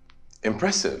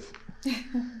 impressive.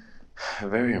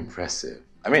 Very impressive.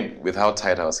 I mean, with how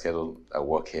tight our schedule at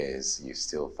work here is, you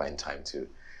still find time to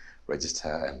register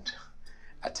and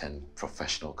attend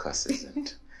professional courses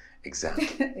and exams.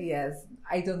 Yes,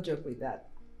 I don't joke with that.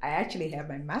 I actually have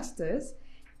my master's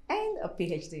and a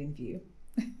PhD in view.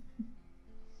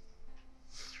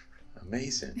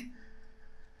 Amazing.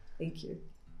 Thank you.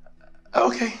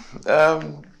 Okay.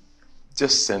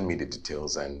 Just send me the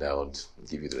details and I'll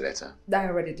give you the letter. I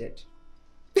already did.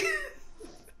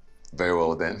 Very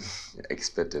well then.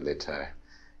 Expect the letter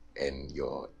in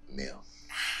your mail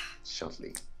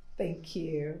shortly. Thank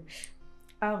you.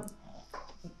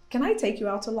 Can I take you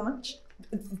out to lunch?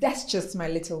 That's just my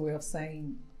little way of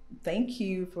saying thank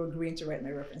you for agreeing to write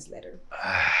my reference letter.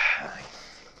 I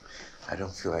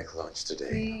don't feel like lunch today.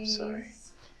 Please. I'm sorry.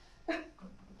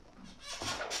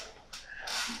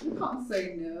 You can't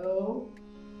say no.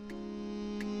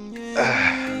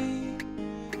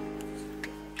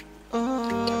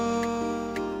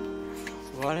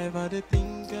 Whatever they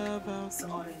think about It's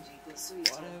me, orange, you go sweet.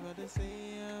 whatever they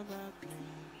say about me,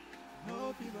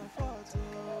 no be my fault.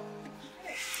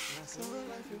 That's all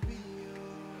life will be.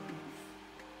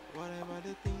 Whatever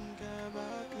they think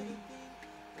about me,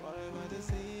 whatever they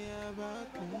say about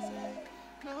me,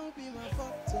 no be my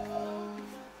fault.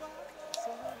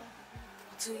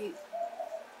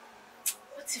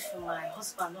 What if my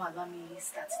husband no allow me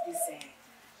start this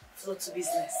float to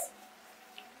business?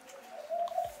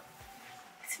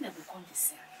 I think I will come this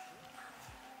year.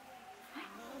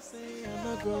 Say I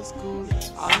no go school,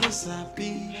 I no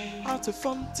sabi how to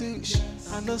form tuish,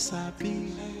 I no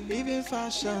sabi even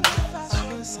fashion, I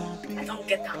no sabi. I don't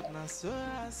get But that. now so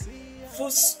I see.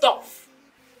 Food stuff.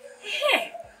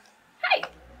 Hey, hey.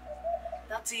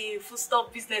 That food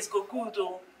stuff business go good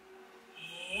though.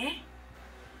 Eh?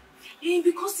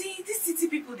 Because these city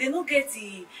people, they don't get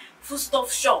the food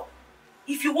stuff shop.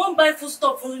 If you want buy food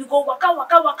stuff, you go waka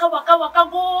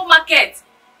go market.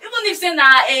 Even if say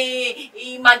na a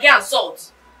Maggi and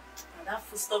salt. Na that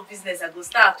food stuff business I go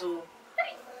start to.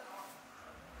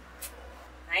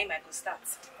 Na him I go start.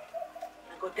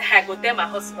 I go tell my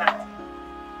husband.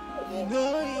 Who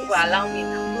will allow me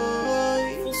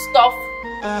now? Food stuff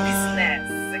business.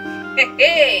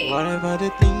 Hey. Whatever they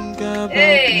think about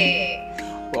Hey. me,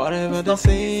 whatever they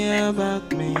say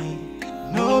about me,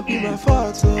 no be my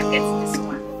fault. Get this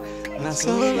one. Now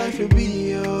so life will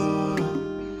be.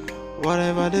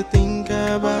 Whatever they think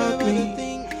about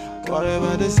me,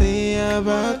 whatever they say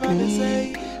about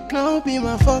me, no be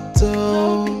my fault.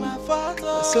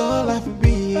 That's all life will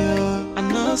be. I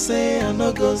know say I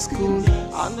no go school,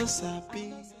 I no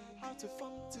sabi how to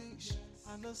form tuition,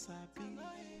 I no sabi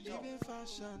even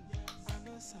fashion, I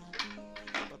no sabi.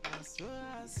 But that's what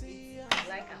I see.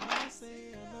 Like I know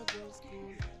say I no go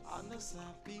school, I no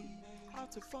sabi how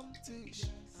to form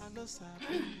tuition, I no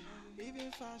sabi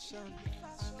even fashion, I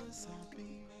no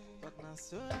sabi. But now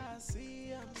so I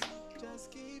see. Just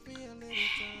give me a little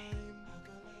time.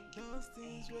 Those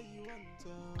things where you want to.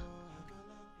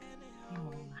 Hey,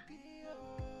 Mama.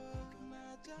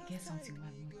 I get something I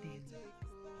want to tell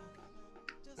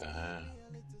you.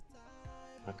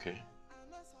 Okay.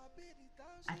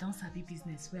 I don't sabi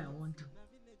business where I want to.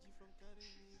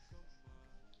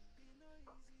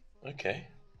 Okay.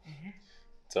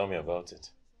 Tell me about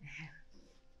it.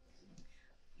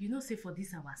 You know, say for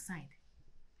this our side,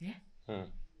 Hmm.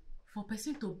 for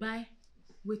person to buy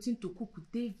waiting to cook,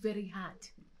 they very hard.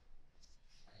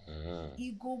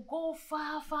 He go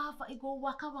far, he go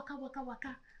waka.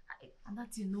 And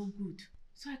that's no good.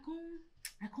 So I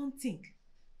can't think.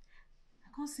 I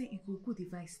can't say it go good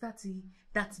if I start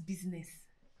that business.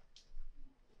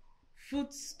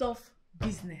 Food stuff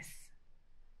business.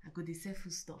 I go dey sell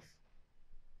food stuff.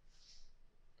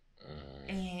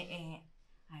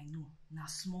 I know, now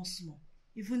small.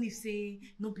 Even if say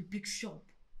no be big shop,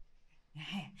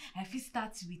 I fit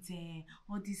start with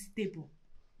all this table.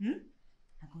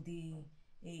 I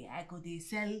go dey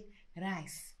sell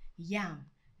rice, yam,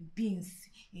 beans,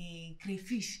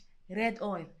 crayfish, red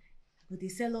oil. I go dey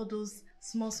sell all those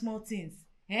small things.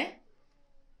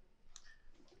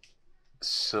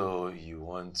 So you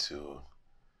want to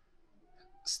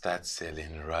start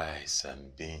selling rice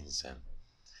and beans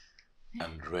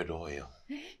and red oil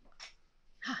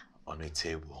on a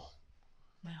table?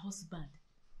 My husband,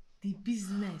 the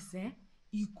business,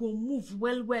 you go move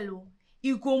well.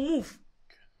 You go move.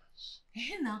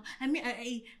 Now, I mean,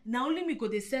 now only me go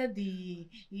dey sell the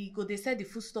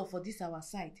food stuff for this our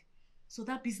side, so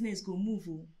that business go move.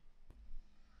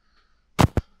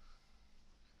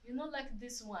 You not like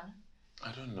this one?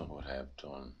 I don't know what I have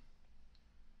done.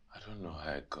 I don't know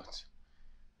how I got.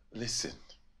 Listen,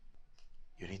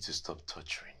 you need to stop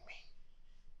torturing me.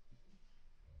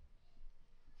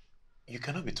 You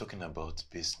cannot be talking about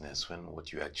business when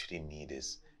what you actually need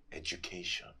is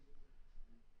education.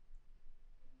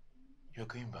 You're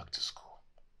going back to school.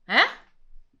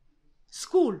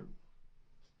 School?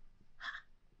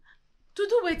 To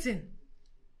do wetin?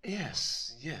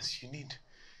 Yes,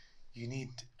 you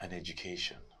need an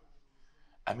education.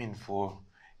 I mean, for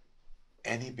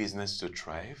any business to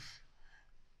thrive,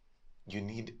 you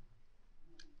need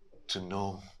to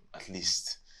know at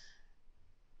least,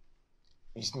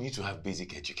 you need to have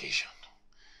basic education.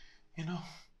 You know,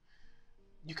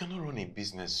 you cannot run a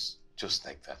business just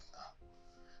like that now.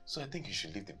 So I think you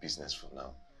should leave the business for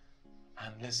now.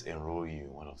 And let's enroll you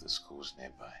in one of the schools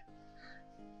nearby.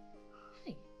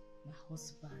 Hey, my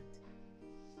husband.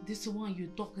 This one you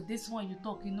talk,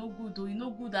 you no good though, you no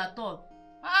good at all.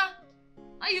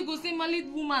 How you go say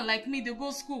married woman like me, they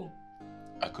go school?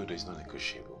 Akodo is not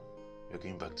negotiable. You're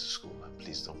going back to school, and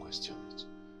please don't question it.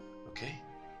 Okay?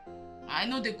 I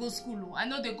know they go school.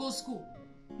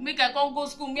 Make I come go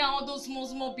school. Me and all those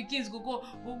small pikins go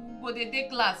they take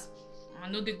class. I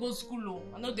know they go school.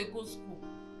 I know they go school.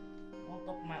 I want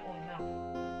talk my own now.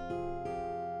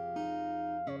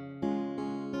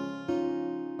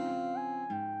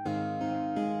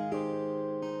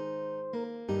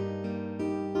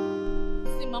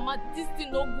 Mama, this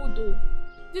thing no good though.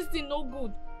 This thing no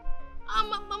good.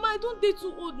 Mama, I don't dey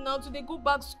too old now to dey go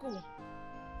back school.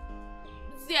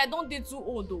 See, I don't dey too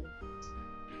old though.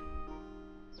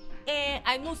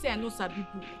 I know say I no sabi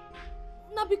book.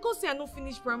 Na because say I no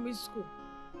finish primary school.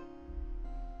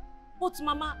 But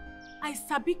mama, I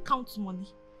sabi count money.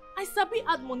 I sabi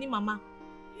add money, mama.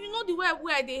 You know the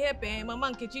way I dey help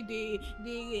Mama Nkechi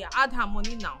they add her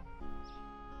money now.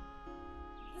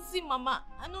 See, mama,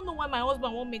 I don't know why my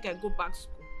husband won't make I go back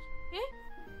school.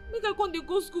 Make I come dey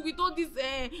go school with all these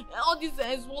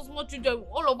small children.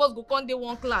 All of us go come dey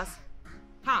one class.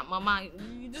 Mama,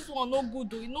 this one no good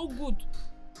though. It no good.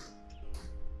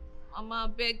 Mama,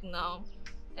 beg now.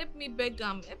 Help me beg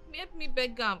am. Help me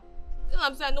beg am. Tell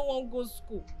am say I no wan go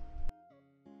school.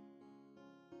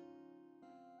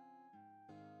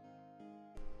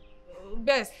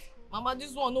 Best, mama,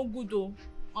 this one no good though.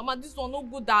 Mama, this one no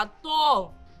good at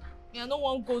all. Me, I no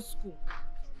wan go school.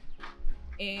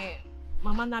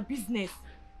 Mama, na business.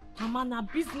 Mama, na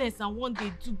business I wan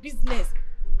dey do business.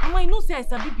 Mama, you know say I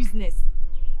sabi business.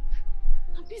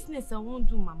 Na business I wan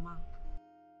do, mama.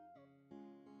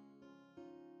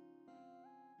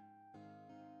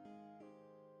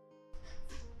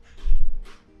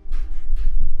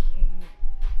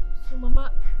 So,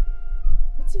 mama,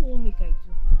 wetin you wan make I do?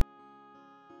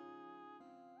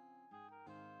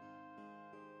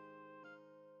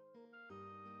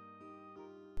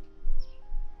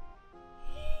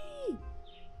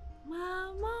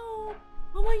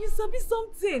 Mama, you sabi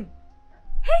something.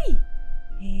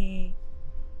 Hey.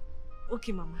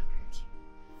 Okay, mama. Okay.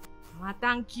 Mama,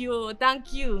 thank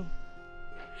you.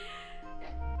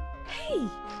 Hey.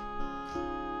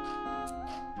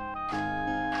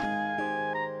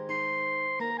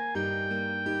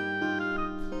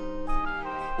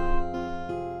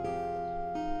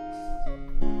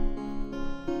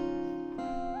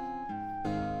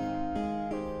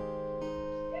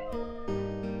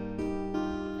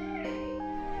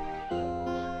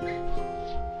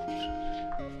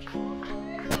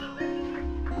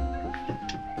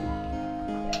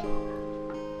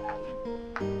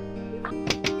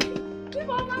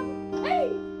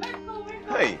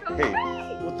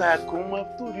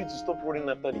 I've told you to stop running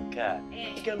after the car.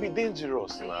 It can be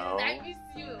dangerous now. I miss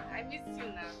you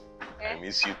now. I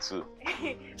miss you too.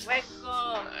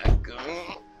 Welcome.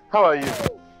 How are you?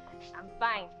 I'm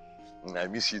fine. I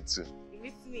miss you too. You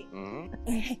miss me?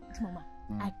 Mm-hmm. Mama,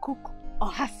 I cook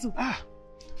oha soup.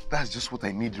 That's just what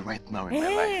I need right now in my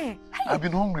life. I've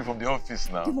been hungry from the office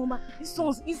now. Mama, this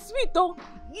song is sweet though.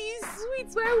 It's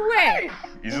sweet very well.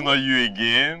 Is it not you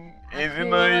again? Is it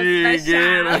not you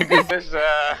again?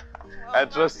 I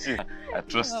trust you. I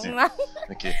trust you.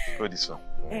 Okay, hold this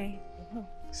one.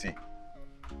 See,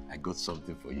 I got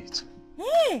something for you too.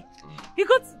 Hey, you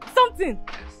got something?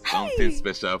 Something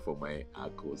special for my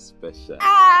uncle. Special.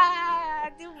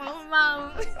 The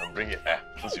mama. I'll bring it.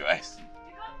 Close your eyes.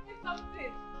 You got me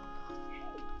something.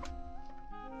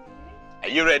 Are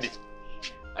you ready?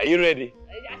 Are you ready?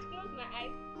 I just close my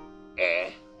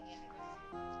eyes.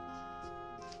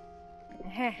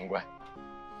 Ngwa.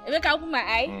 Make I open my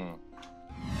eye.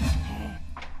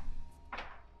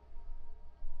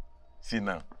 See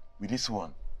now, with this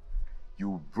one,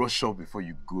 you brush up before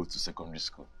you go to secondary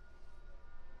school.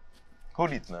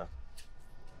 Hold it now.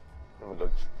 Let me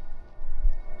look.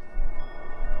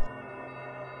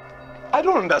 I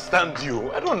don't understand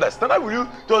you. I don't understand. How will you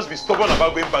just be stubborn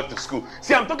about going back to school?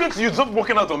 See, I'm talking to you. Stop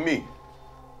working out on me.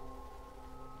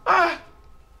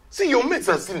 See, your mates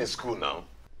are still in school now.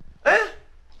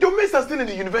 Your mates are still in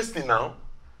the university now.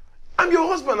 I'm your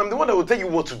husband. I'm the one that will tell you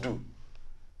what to do.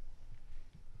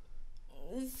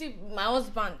 See, my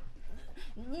husband,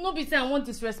 no be say I want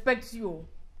disrespect you.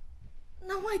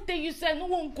 Now why tell you say I no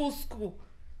want go school?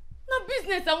 Now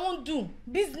business I won't do.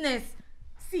 Business.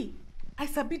 See, I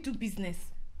sabi do business.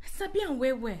 I sabi and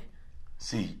where.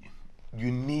 See,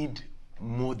 you need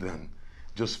more than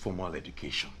just formal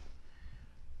education.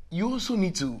 You also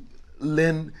need to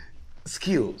learn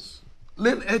skills,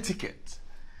 learn etiquette.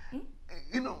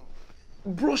 You know,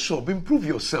 brush up, improve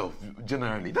yourself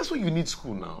generally. That's why you need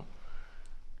school now.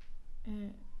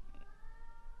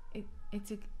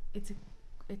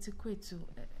 Etiquette too.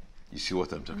 You see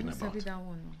what I'm talking about? That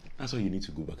one. That's why you need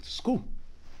to go back to school.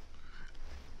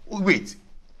 Wait,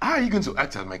 how are you going to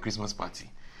act at my Christmas party?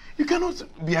 You cannot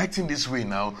be acting this way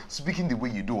now, speaking the way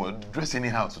you do, or dress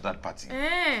anyhow to that party.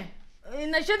 I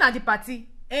share at the party.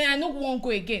 I no won't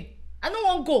go again. I no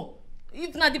won't go.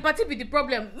 If not the party be the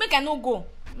problem, make I no go.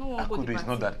 No one go. Akudo, it's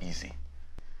not that easy.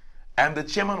 I am the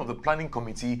chairman of the planning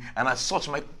committee, and as such,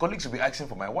 my colleagues will be asking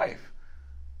for my wife.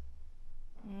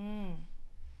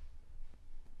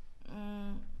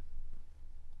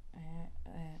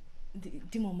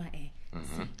 The mama,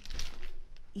 see,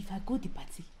 if I go the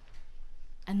party,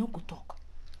 I no go talk.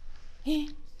 I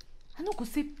no go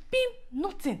say pim,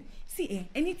 nothing. See,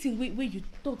 anything where you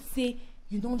talk, say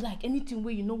you don't like, anything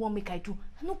where you know what make I do,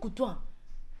 I no go do.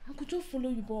 I could just follow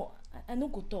you, but I no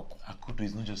go talk. Akudo,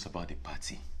 it's not just about the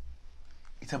party.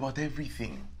 It's about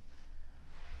everything.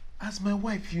 As my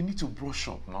wife, you need to brush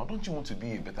up now. Don't you want to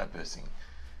be a better person?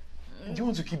 Do you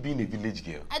want to keep being a village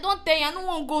girl? I don't tell you, I don't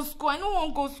want to go school. I don't want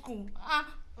to go school.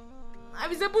 I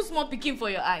was able small picking for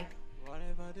your eye.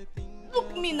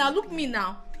 Look me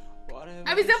now.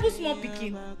 I was able small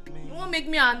picking. You want to make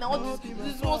me and all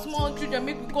these small children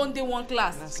make me go in one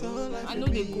class. I know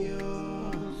they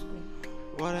go.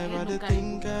 Whatever they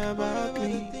think about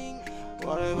me,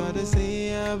 whatever they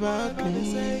say about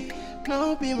me,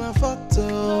 no be my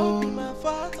photo.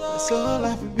 That's all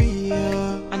I be.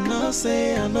 I know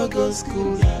say I no go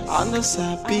school. I know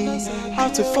sabi how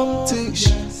to form touch.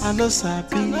 I know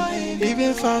sabi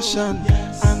even fashion.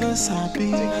 I know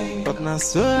sabi, but now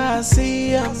so I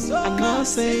see I know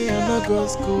say I no go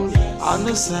school. I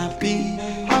know sabi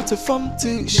how to form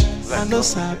touch. I know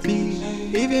sabi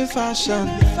even fashion.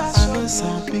 I know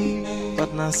sabi,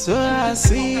 but now so I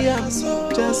see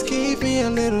just give me a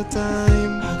little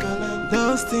time.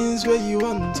 Those things where you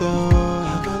want to,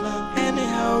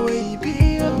 anyhow where you be.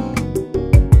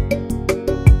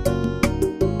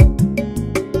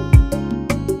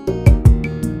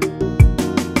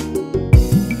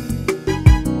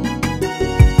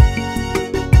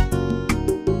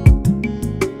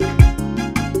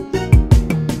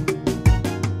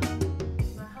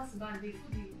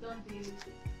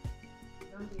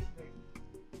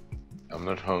 I'm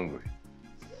not hungry.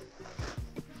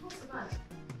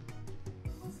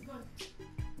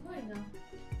 Why now?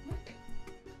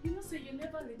 You know say you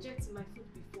never reject my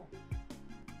food before.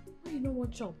 Why you know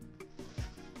what job?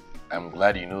 I'm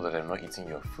glad you know that I'm not eating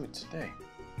your food today.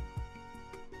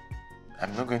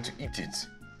 I'm not going to eat it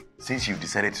since you've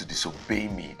decided to disobey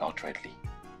me outrightly.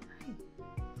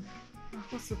 My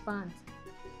husband,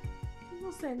 you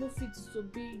know say I no fit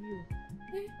disobey you.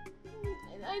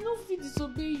 I no fit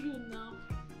disobey you now.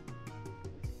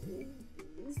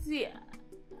 See,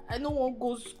 I no want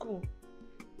go school.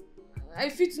 I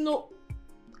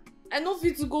no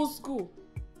fit to go school.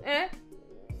 My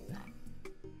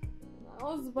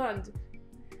husband,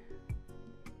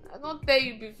 I don't tell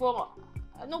you before.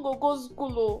 I no go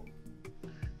school.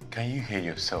 Can you hear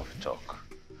yourself talk?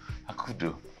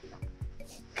 Akudo,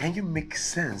 can you make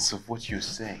sense of what you're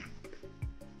saying?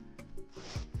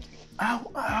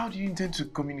 How do you intend to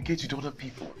communicate with other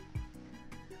people?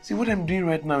 See, what I'm doing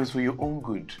right now is for your own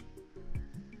good.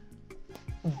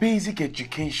 Basic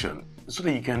education, so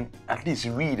that you can at least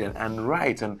read and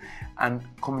write and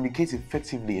communicate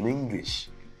effectively in English.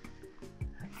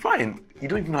 Fine, you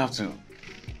don't even have to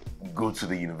go to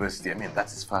the university. I mean, that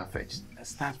is far-fetched.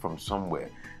 Let's start from somewhere.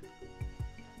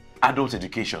 Adult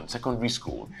education, secondary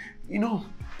school, you know.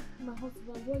 My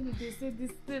husband, why you they say this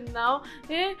thing now?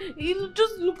 Eh? You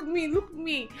just look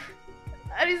me.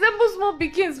 I resemble small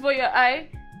pickings for your eye.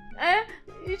 Eh?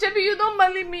 Chebi, you don't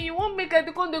marry me. You won't make I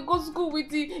go school with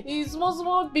the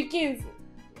small pickings.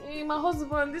 Eh, my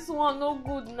husband, this one no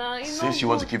good now. Since you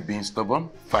want to keep being stubborn,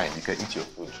 fine, you can eat your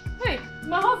food. Hey,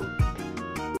 my husband.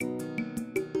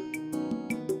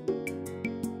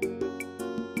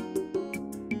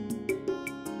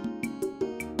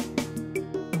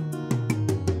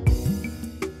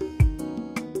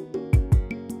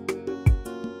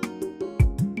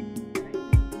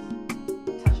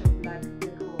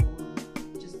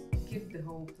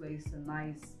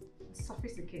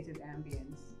 Sophisticated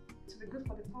ambience to be good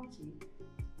for the party.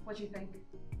 What do you think?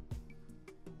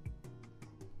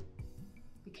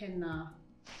 We can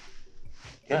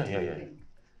Yeah.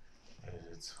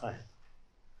 It's fine.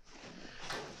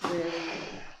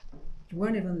 You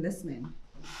weren't even listening.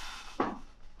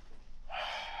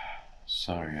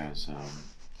 Sorry, I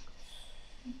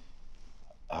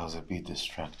was a bit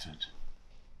distracted.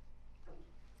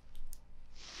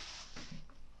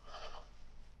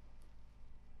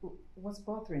 What's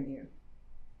bothering you?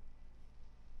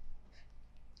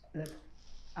 Look,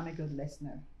 I'm a good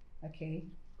listener, okay?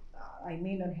 I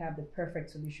may not have the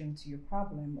perfect solution to your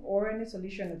problem or any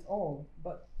solution at all,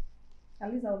 but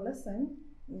at least I'll listen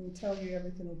and tell you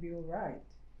everything will be all right.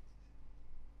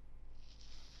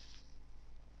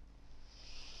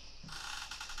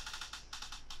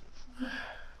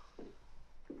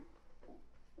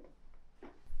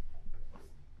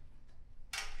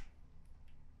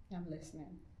 I'm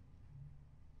listening.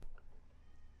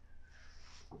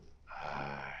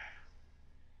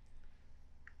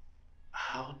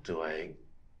 How do I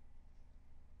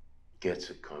get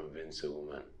to convince a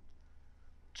woman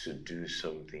to do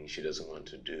something she doesn't want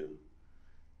to do,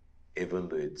 even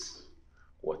though it's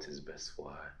what is best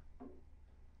for her?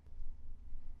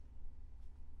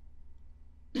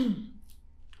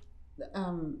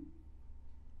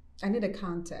 I need a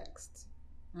context,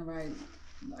 all right?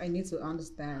 I need to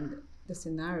understand the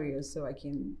scenario so I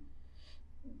can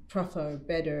prefer a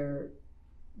better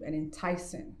and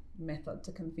enticing method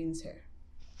to convince her.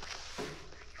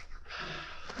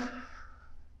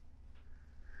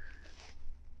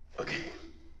 Okay,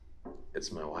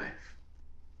 it's my wife.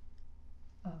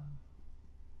 Oh.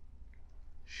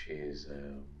 She's,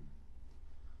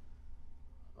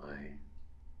 I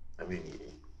mean,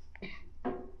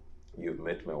 you've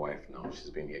met my wife now.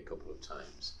 She's been here a couple of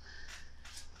times.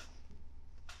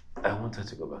 I want her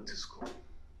to go back to school.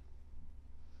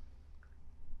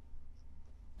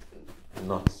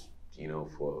 Not, you know,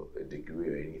 for a degree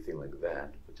or anything like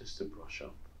that, but just to brush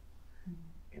up.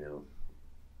 You know,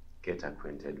 get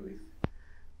acquainted with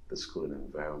the school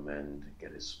environment,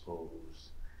 get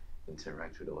exposed,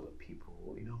 interact with other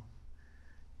people, you know,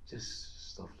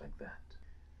 just stuff like that.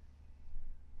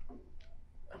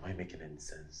 Am I making any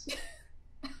sense?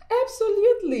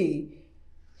 Absolutely.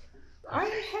 I'm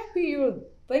happy you're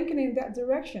thinking in that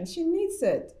direction. She needs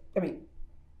it. I mean,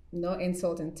 no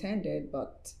insult intended,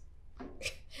 but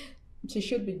she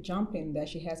should be jumping that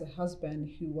she has a husband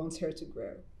who wants her to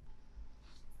grow.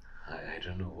 I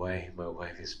don't know why my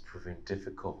wife is proving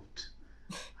difficult.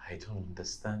 I don't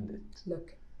understand it.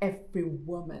 Look, every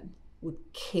woman would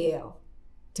kill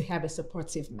to have a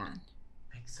supportive man.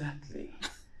 Exactly.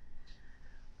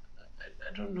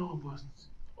 I don't know, but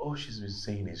all she's been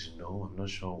saying is no. I'm not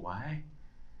sure why.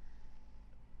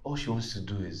 All she wants to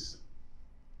do is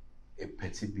a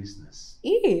petty business.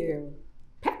 Ew,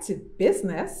 petty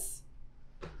business?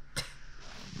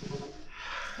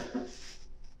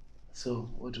 So,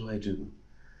 what do I do?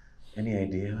 Any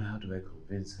idea? How do I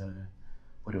convince her?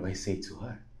 What do I say to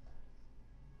her?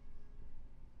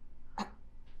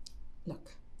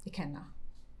 Look, Ikenna,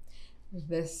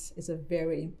 this is a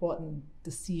very important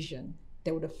decision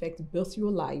that would affect both your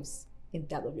lives and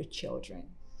that of your children.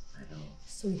 I know.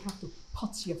 So you have to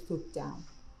put your foot down.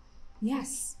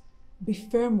 Yes, be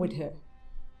firm with her,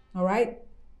 all right?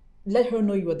 Let her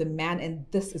know you are the man and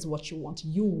this is what you want.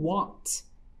 You want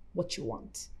what you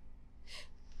want.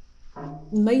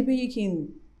 Maybe you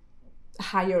can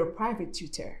hire a private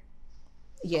tutor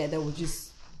yeah, that would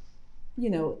just,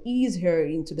 ease her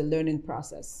into the learning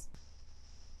process.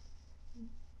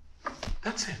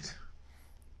 That's it.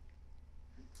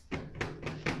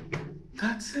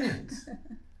 That's it.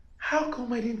 How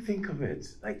come I didn't think of it?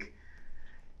 Like,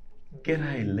 get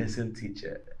her a lesson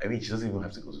teacher. I mean, she doesn't even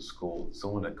have to go to school.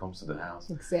 Someone that comes to the house.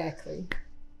 Exactly.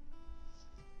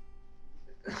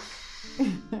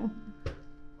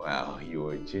 Wow, you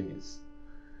are a genius.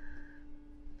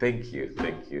 Thank you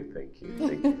for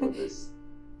this.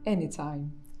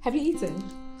 Anytime. Have you eaten?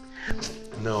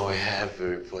 No, I have a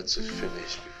report to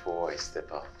finish before I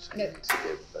step out. I need to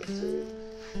get back to it.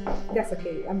 That's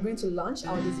okay. I'm going to lunch.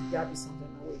 I'll just grab you something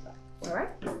on my way back. All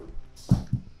right?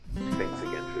 Thanks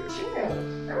again for your Sure.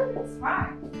 It's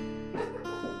fine.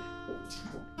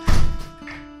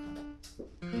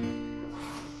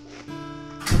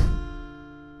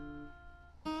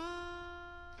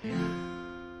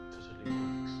 Totally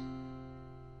works.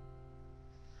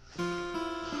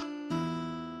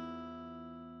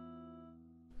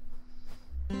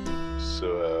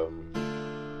 So,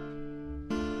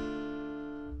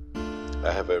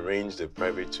 I have arranged a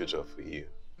private tutor for you.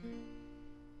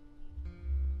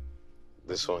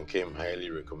 This one came highly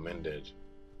recommended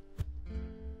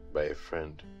by a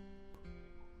friend.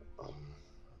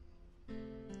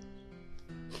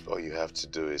 All you have to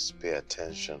do is pay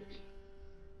attention,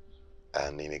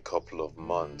 and in a couple of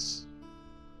months,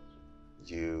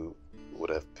 you would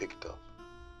have picked up.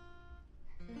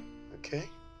 Okay?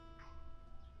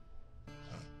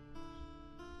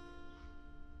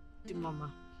 The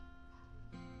mama,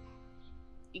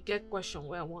 you get question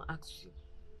where I want to ask you.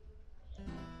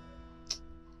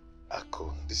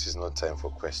 Ako, this is not time for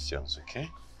questions, okay?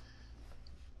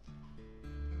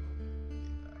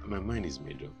 My mind is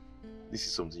made up. This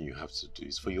is something you have to do.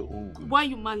 It's for your own good. Why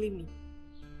you marry me?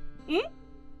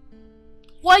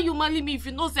 Why you marry me if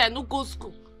you know say I no go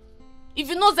school? If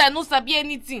you know say I no sabi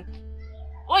anything?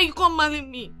 Why you come marry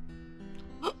me?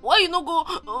 Why you no go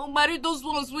marry those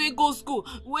ones where go school,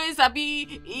 where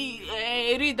sabi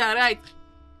read and write?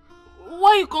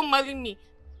 Why you come marry me?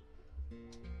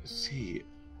 See,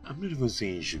 I'm not even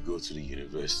saying you should go to the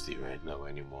university right now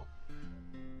anymore.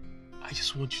 I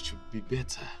just want you to be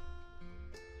better.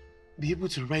 Be able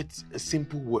to write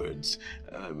simple words.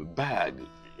 Bag,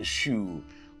 shoe,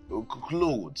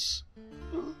 clothes.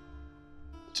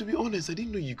 To be honest, I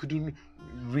didn't know you couldn't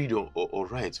read or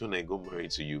write when I got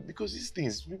married to you. Because these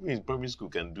things, people in primary school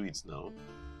can do it now.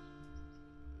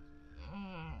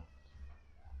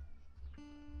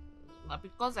 But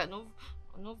because I no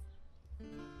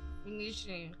finish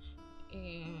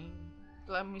in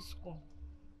primary school.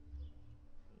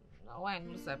 Now why I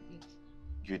no sabi?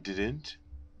 You didn't?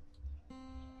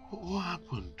 What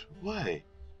happened? Why?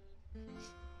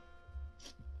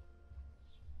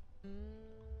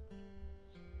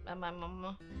 My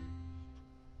mama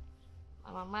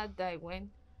died when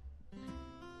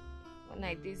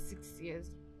I did 6 years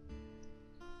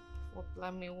for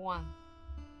primary 1.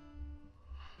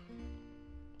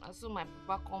 And so my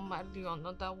papa come marry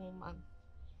another woman.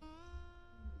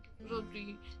 So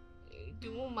the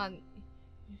woman,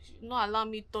 she not allow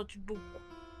me touch book.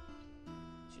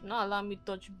 She not allow me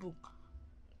touch book.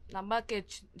 Na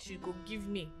market she go give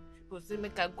me. She go say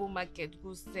make I go market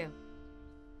go sell.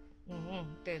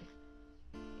 Then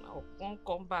I won't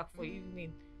come back for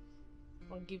evening.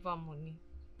 Won't give her money.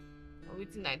 Na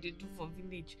wetin I dey do for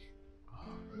village.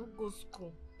 No go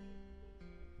school.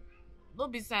 No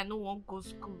be say I no wan go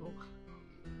school.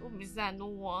 No be say I no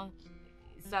wan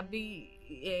sabi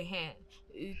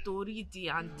to read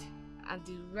and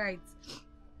the write.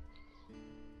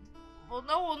 But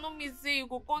that one no mean say you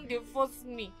go come dey force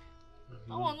me.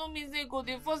 That one no mean say you go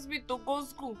dey force me to go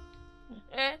school.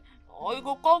 Or you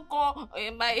go come call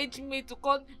my age mate to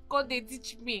come dey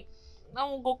teach me. That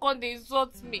one go come dey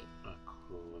insult me.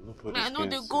 I know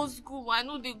they go school. I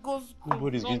know they go school.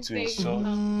 Nobody's going to insult.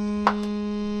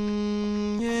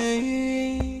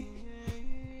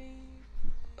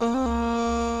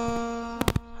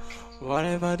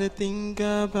 Whatever they think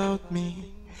about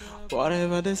me,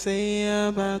 whatever they say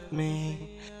about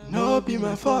me, no be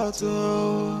my fault,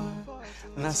 oh.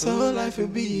 Now so life will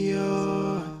be,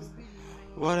 oh.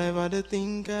 Whatever they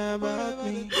think about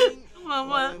me.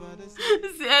 Mama,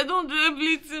 see, I don't do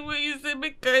everything when you say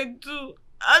make I do.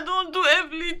 I don't do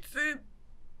everything.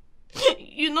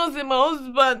 You know, say my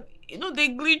husband, you know, they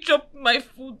glitch up my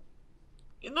food.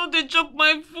 You know, they chop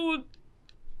my food.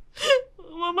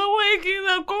 Mama, why can't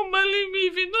I come marry me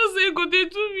if you know say go they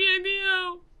do me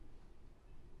anyhow?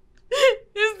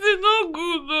 It's not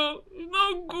good though. It's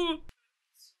not good.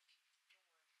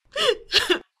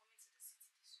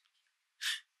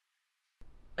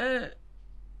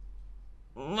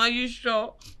 Are you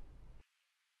sure?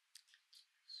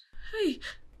 Hey.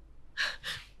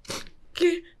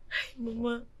 Okay. Hey,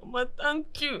 Mama,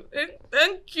 thank you.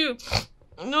 Thank you.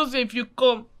 I know say if you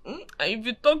come, and if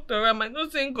you talk to Ram, I know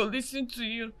say he go listen to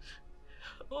you.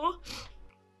 Oh.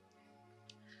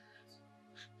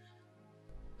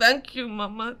 Thank you,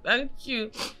 Mama. Thank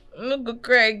you. I'm not gonna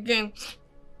cry again.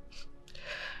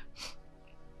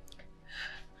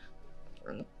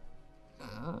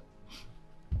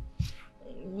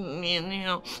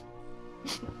 Anyhow.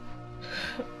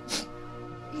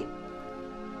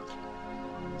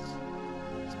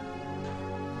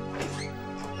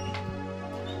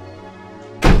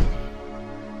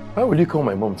 Why will you call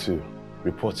my mom to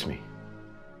report me?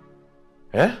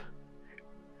 Eh?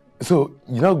 So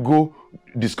you now go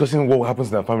discussing what happens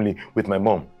in our family with my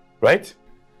mom, right?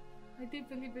 I did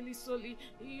very, very sorry.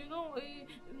 You know,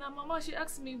 now Mama, she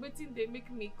asked me waiting they make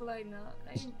me cry now.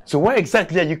 So why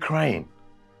exactly are you crying?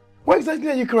 Why exactly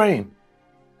are you crying?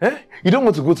 Eh? You don't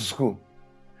want to go to school.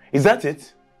 Is that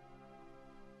it?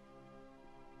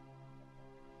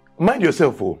 Mind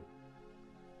yourself, oh.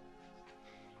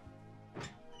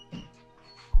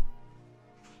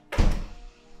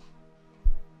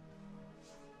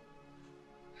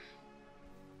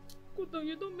 Kudo,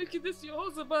 you don't make it this your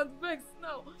husband vex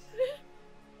now.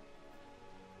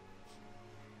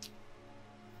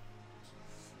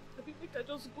 I think I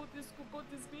just go to school, go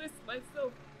disgrace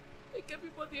myself. Make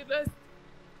everybody rest.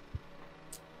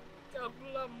 I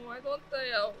don't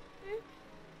tire.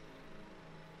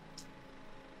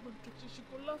 Mankechi, she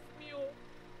go laugh me, oh.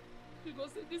 She go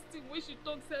say this thing when she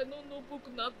talks, say I don't know book,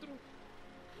 not true.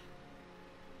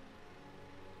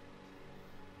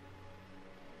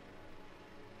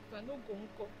 If I no go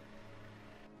uncle.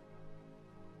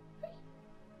 Hey.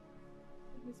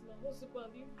 Miss my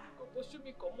husband, he go pursue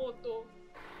me come out though.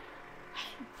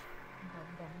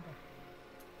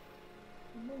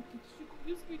 Mankechi, she go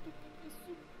use me to cook the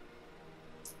soup.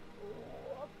 Oh,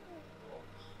 I don't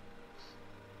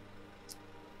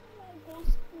want to go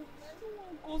school. I don't want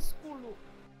to go school.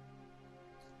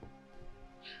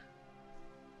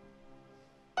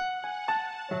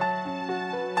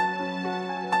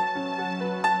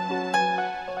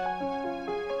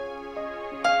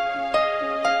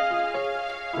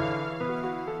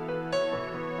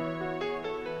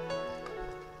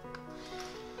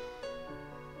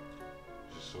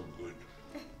 So good.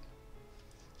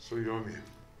 So yummy.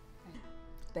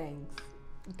 Thanks.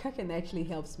 Cooking actually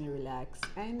helps me relax,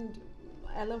 and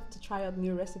I love to try out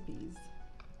new recipes.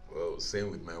 Well, same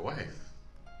with my wife.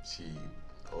 She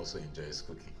also enjoys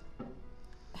cooking.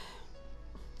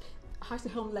 How's the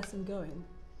home lesson going?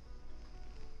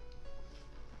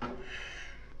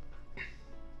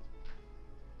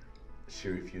 She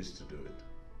refused to do it.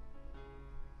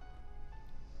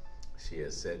 She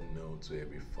has said no to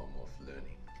every form of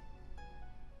learning.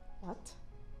 What?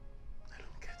 I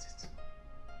don't get it.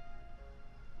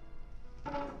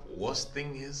 Worst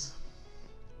thing is,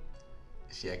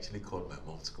 she actually called my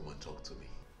mom to come and talk to me.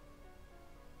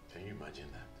 Can you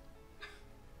imagine that?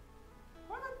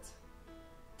 What?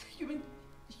 You mean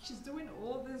she's doing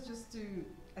all this just to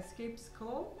escape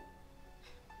school?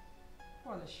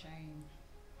 What a shame.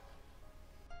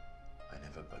 I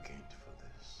never bargained for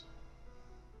this.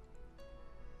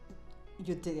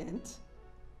 You didn't?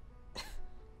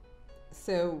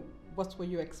 So, what were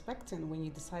you expecting when you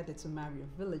decided to marry a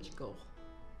village girl?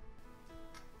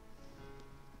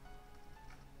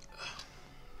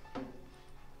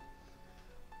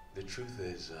 The truth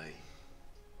is,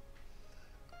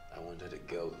 I wanted a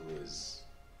girl who was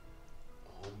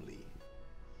homely.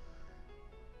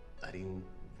 I didn't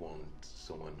want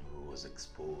someone who was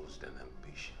exposed and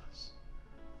ambitious.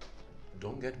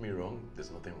 Don't get me wrong,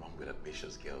 there's nothing wrong with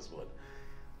ambitious girls, but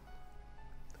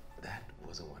that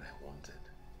wasn't what I wanted.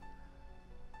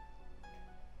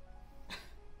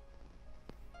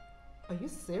 Are you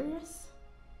serious?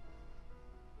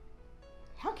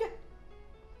 How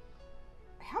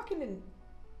can an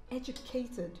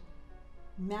educated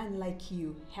man like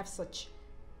you have such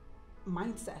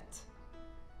mindset?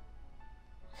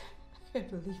 I can't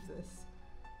believe this.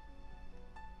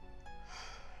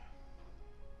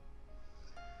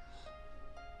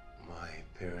 My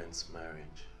parents'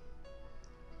 marriage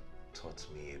taught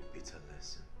me a bitter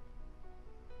lesson.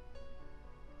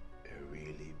 A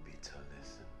really bitter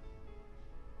lesson.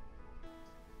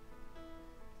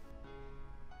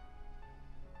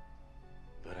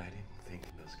 But I didn't think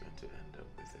I was going to end up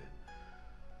with it.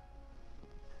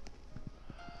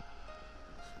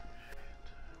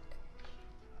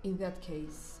 In that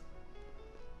case,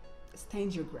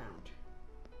 stand your ground.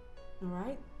 All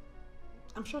right?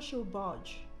 I'm sure she'll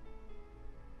budge.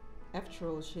 After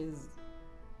all, she's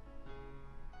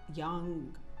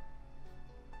young,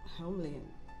 homely,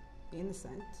 and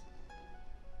innocent.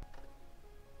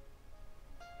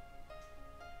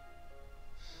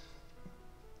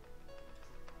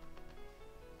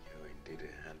 You're indeed a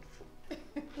handful.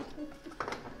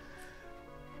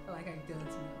 Like I don't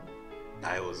know.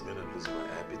 I was gonna lose my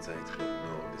appetite, but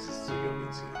no, this is too yummy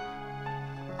too.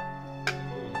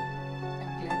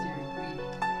 I'm glad you agree.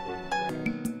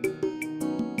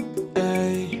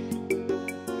 Ay,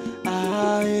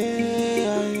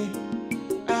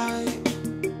 ay.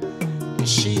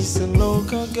 She's a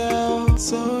local girl,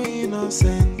 so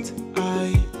innocent.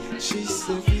 Ay, she's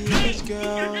a village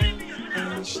girl,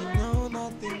 and she know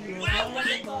nothing about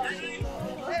it.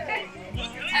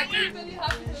 I'm really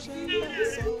happy to see you.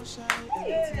 So shy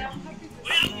and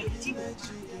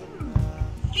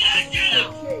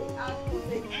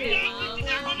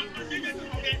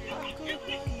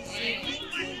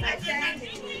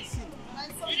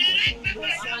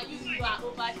Mama, you are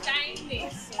overshining.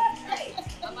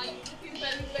 Mama, you looking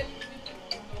very, very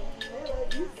beautiful.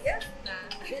 Yes,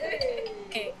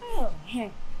 Hey,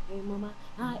 Mama,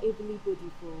 how everybody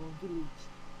for village?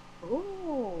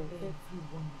 Oh,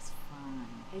 everyone is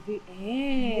fine.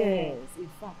 Yes. In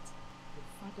fact, the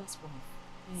father's wife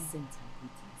sent her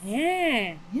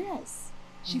greetings. Yes.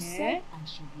 She said I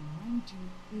should remind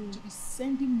you to be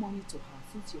sending money to her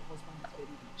since your husband is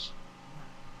very rich.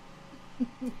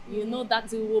 You know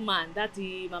that woman, that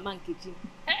Mama Nkechi.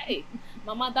 Hey,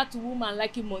 Mama, that woman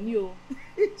like money. Oh.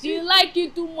 She like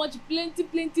you too much,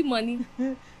 plenty money.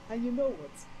 And you know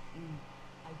what?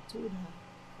 I told her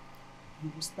you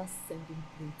will start sending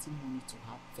plenty money to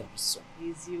her very soon.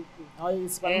 Is you good? Oh,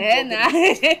 it's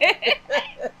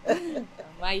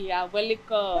Mama, you are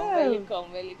welcome.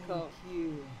 Thank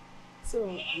you. So,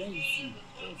 where is he?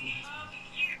 Where is your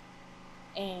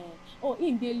husband? Oh,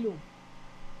 in the room.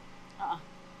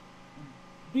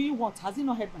 Do you want? Has he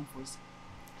not heard my voice?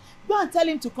 Go and tell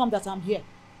him to come that I'm here.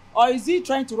 Or is he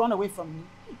trying to run away from me?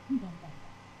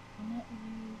 Mama,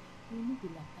 you will be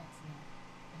like that now.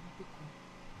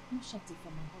 No shouting for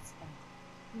my husband.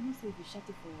 You know, say if you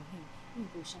shouting for him, he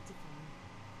will shouting for me.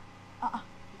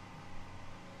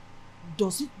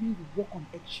 Does it mean you walk on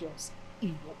eggshells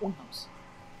in your own house?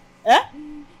 Mama,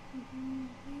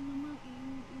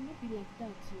 you not be like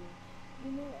that.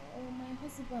 You know, my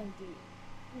husband,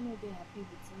 they happy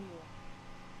with me.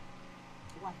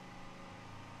 Why?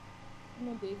 You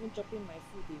know, they even chopping my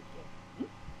food again.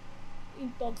 He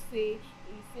talk say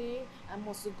I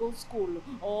must go school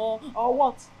or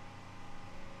what?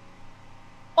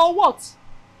 Or what?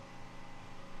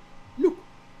 Look,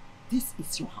 this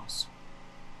is your house.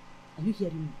 Are you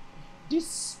hearing me?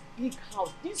 This big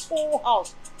house, this whole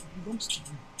house belongs to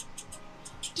you.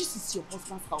 This is your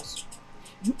husband's house.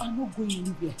 You are not going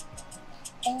anywhere.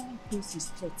 All those his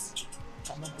threats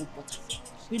cannot go better.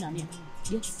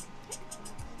 Yes.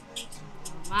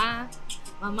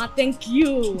 Mama, thank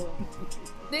you.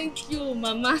 Thank you,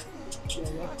 Mama. You're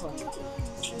welcome.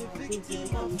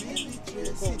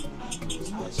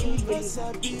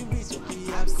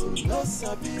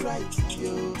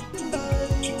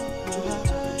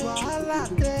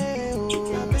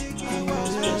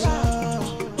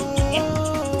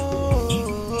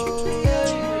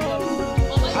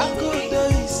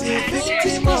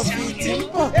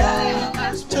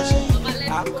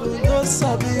 I could not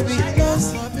sabi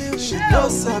she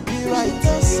knows sabi right,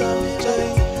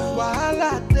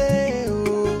 wahala dey oh.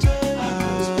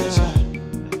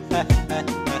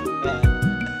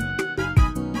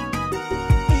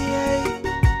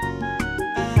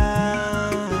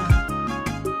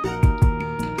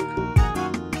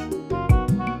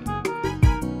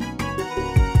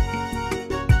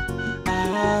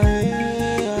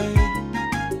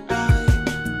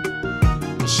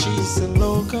 She's a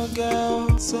local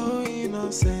girl, so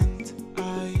innocent.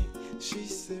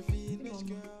 She's a village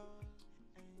girl.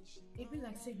 It be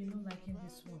like say you don't like him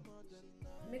this one.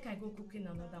 Make I go cooking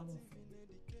another one for you.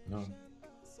 No.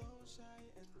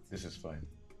 This is fine.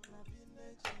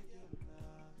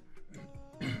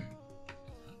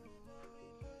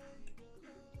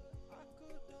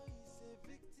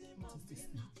 What is this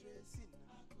now?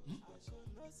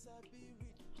 What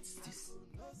is this?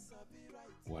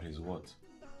 What is what?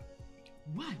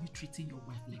 Why are you treating your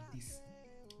wife like this?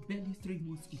 Barely 3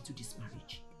 months into this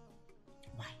marriage.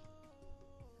 Why?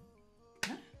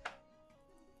 Huh?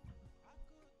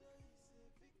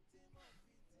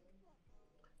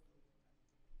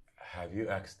 Have you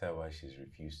asked her why she's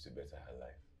refused to better her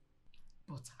life?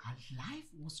 But her life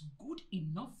was good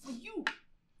enough for you.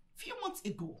 Few months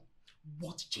ago,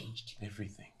 what changed?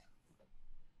 Everything.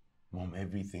 Mom,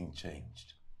 everything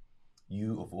changed.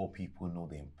 You, of all people, know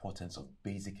the importance of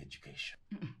basic education.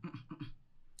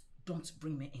 Don't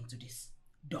bring me into this.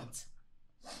 Don't.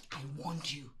 I warned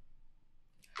you.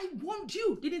 I warned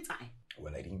you, didn't I?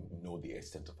 Well, I didn't know the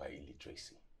extent of her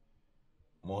illiteracy.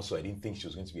 More so, I didn't think she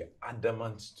was going to be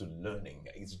adamant to learning.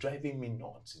 It's driving me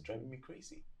nuts. It's driving me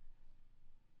crazy.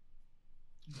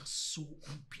 You're so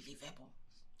unbelievable,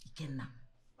 Ikenna.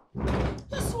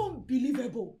 You're so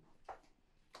unbelievable.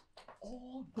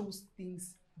 All those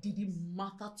things didn't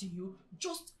matter to you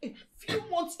just a few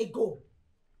months ago.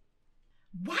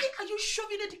 Why are you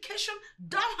shoving education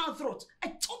down her throat? I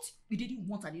thought you didn't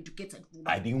want an educated woman.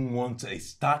 I didn't want a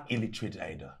stark illiterate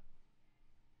either.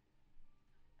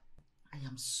 I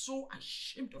am so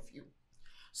ashamed of you.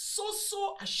 So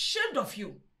ashamed of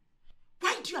you.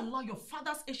 Why do you allow your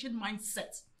father's Asian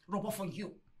mindset rub off on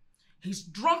you? His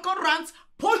drunken rants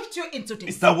pushed you into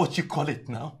this. Is that what you call it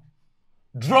now?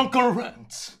 Drunken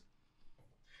rants?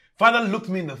 Father looked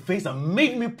me in the face and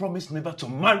made me promise never to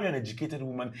marry an educated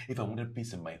woman if I wanted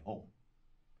peace in my home.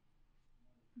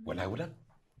 Well, I would have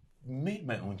made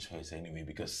my own choice anyway,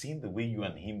 because seeing the way you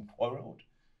and him quarreled,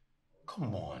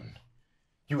 come on.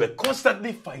 You were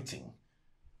constantly fighting.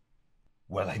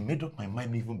 Well, I made up my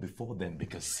mind even before then,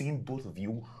 because seeing both of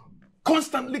you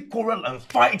constantly quarrel and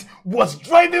fight was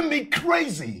driving me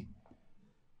crazy.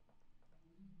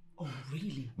 Oh,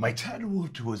 really? My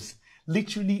childhood was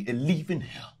literally a living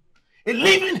hell. A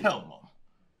living hell, Mom.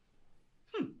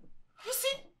 You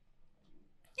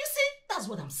see, that's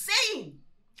what I'm saying.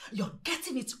 You're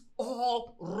getting it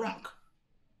all wrong.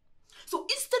 So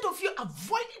instead of you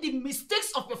avoiding the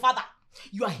mistakes of your father,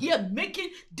 you are here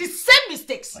making the same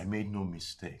mistakes. I made no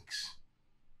mistakes.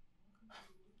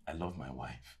 I love my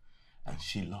wife, and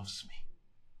she loves me.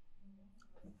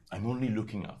 I'm only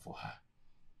looking out for her.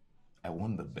 I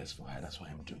want the best for her. That's why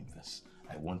I'm doing this.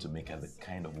 I want to make her the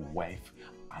kind of wife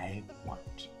I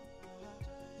want.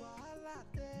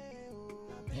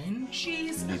 And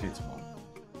she's... Leave it, Mom.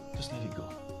 Just let it go.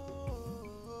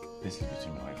 This is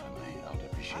between my wife and I. I would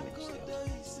appreciate it to stay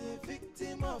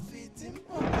out.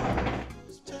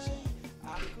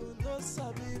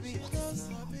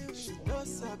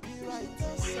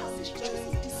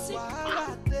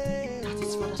 That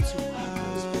is for us to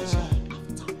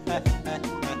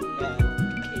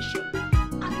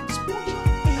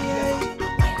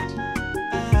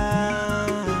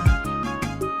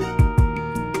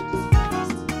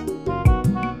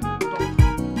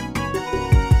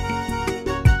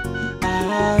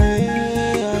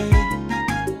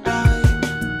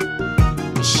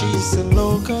She's a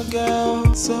local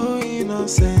girl, so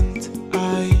innocent.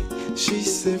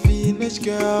 She's a village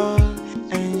girl,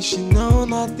 and she know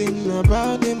nothing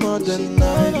about the modern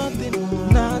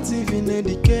life. Not even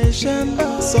education,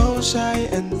 so shy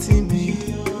and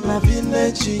timid. La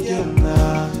village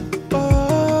girl.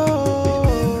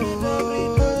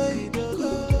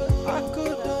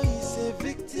 Akodo is a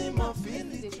victim of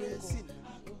illiteracy.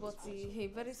 But hey,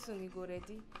 very soon you go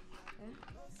ready.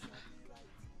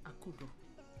 Akudo,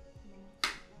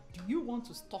 do you want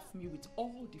to stuff me with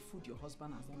all the food your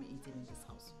husband has not eaten in this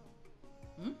house?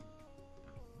 Don't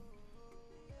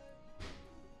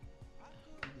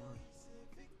worry.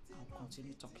 I'll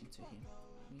continue talking to him.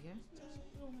 Yeah?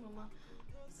 No, Mama.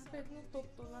 I beg not talk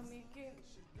to him again.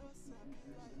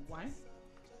 Why?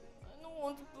 I don't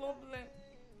want problem.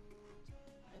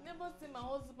 I never seen my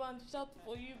husband shout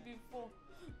for you before.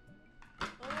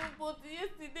 But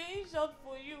yesterday he shout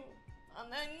for you.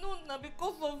 And I know now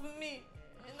because of me.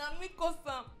 And I me cause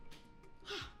him.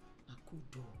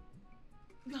 Akudo,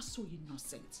 you are so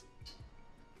innocent.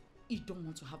 You don't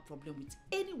want to have problem with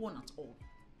anyone at all.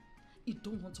 You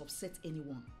don't want to upset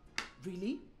anyone.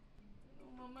 Really? No,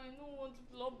 Mama, I don't want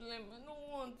problem. I don't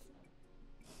want.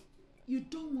 You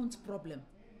don't want problem.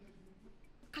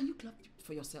 Can you clap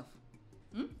for yourself?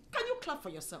 Can you clap for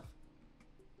yourself?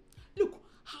 Look,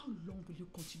 how long will you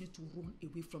continue to run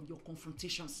away from your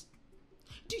confrontations?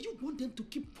 Do you want them to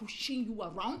keep pushing you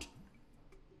around?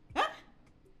 Huh?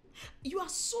 You are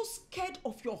so scared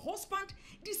of your husband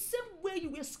the same way you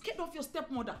were scared of your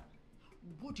stepmother.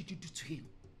 What did you do to him?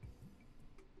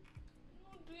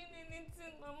 I'm not doing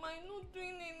anything, Mama. I'm not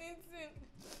doing anything.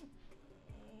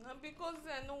 Because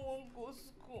I don't want to go to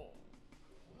school.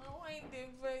 Now I dey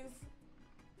vex.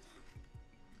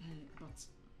 But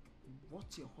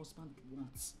what your husband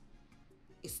wants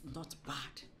is not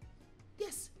bad.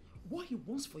 Yes, what he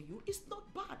wants for you is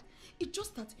not bad. It's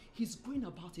just that he's going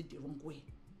about it the wrong way.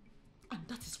 And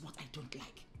that is what I don't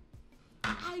like.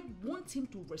 I want him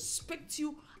to respect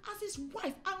you as his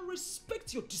wife and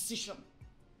respect your decision.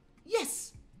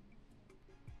 Yes.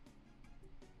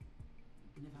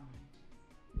 Never mind.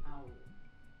 I'll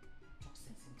talk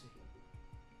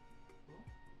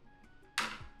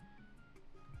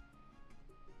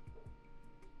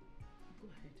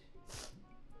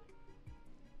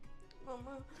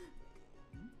Mama,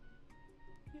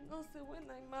 you know, say when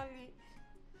I marry,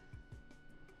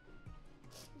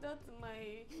 that's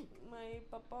my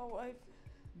papa wife.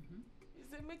 He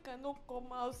said make I no come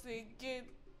house again.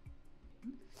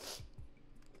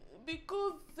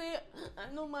 Because say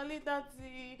I normally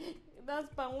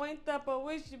that's palm wine tapa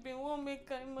where she been want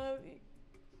make I marry.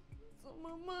 So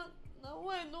Mama, now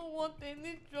why I don't want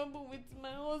any trouble with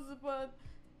my husband.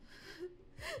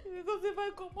 Because if I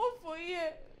come out for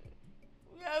here,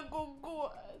 where I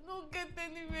go, I don't get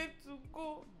anywhere to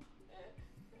go.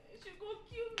 She go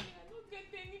kill me. I don't get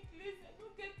any place. I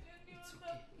don't get any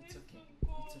other place to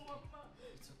go, Mama.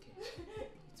 It's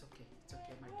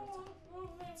okay, my daughter.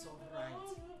 It's alright.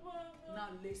 Now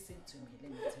listen to me,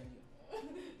 let me tell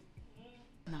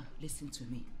you. Now listen to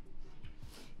me.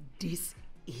 This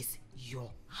is your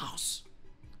house.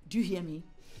 Do you hear me?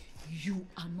 You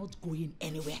are not going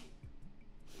anywhere.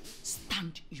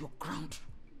 Stand your ground.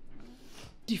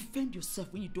 Defend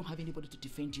yourself when you don't have anybody to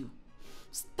defend you.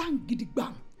 Stand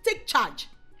gidigbam. Take charge.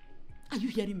 Are you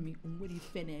hearing me?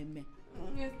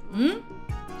 Yes,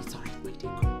 It's alright, my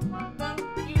dear.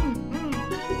 thank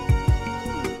you.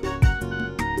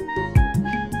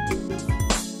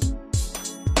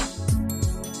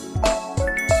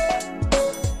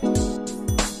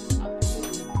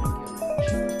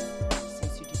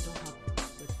 Since you did not have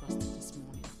breakfast this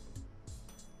morning.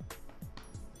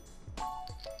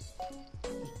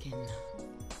 Ikenna,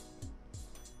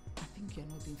 I think you're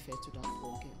not being fair to that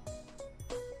poor girl.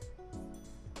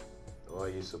 Why are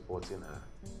you supporting her?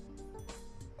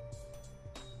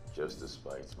 Just to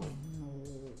spite me?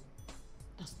 No,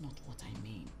 that's not what I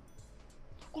mean.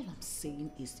 All I'm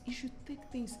saying is you should take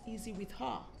things easy with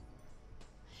her.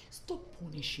 Stop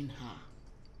punishing her.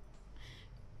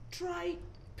 Try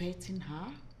petting her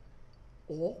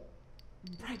or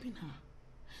bribing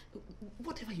her.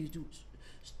 Whatever you do,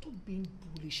 stop being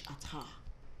bullish at her.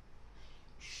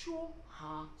 Show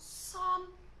her some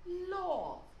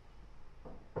love.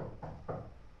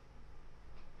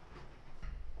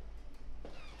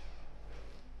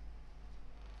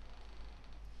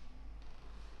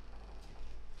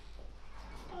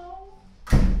 Oh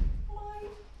my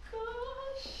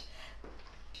gosh!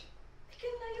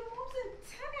 Ikenna, your mom's in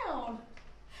town.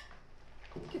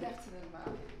 Good afternoon,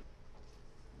 ma'am.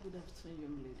 Good afternoon,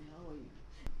 young lady. How are you?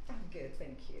 I'm good,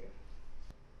 thank you.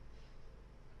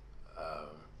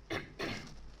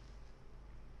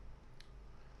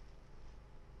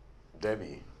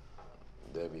 Debbie,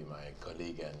 my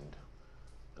colleague and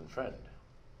friend.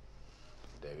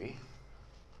 Debbie,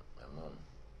 my mom.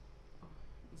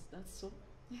 Is that so?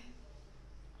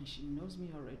 And she knows me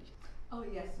already. Oh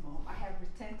yes, Mom. I have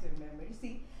returned to remember. You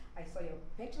see, I saw your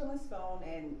picture on his phone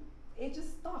and it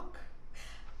just stuck.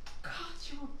 God,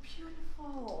 you're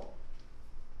beautiful.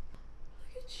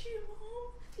 Look at you,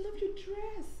 Mom. I love your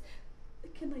dress.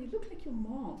 Ikenna, you look like your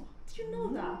mom. Did you know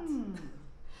that?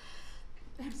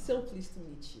 I'm so pleased to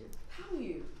meet you. How are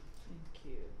you? Thank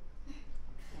you.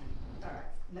 Alright,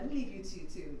 let me leave you two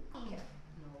too. Oh, Okay.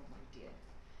 no, my dear.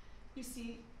 You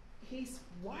see, his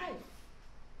wife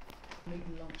made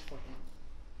lunch for him.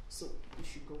 So you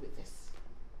should go with this.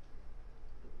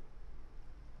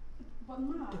 But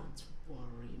Mom. Don't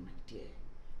worry, my dear.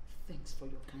 Thanks for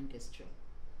your kind gesture.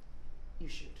 You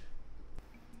should.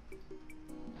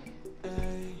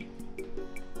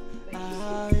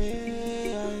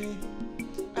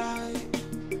 Ay,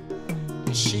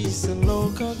 she's a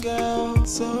local girl,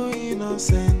 so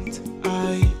innocent.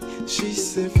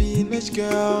 She's a village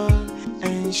girl,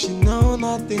 and she know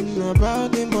nothing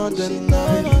about the modern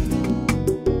life.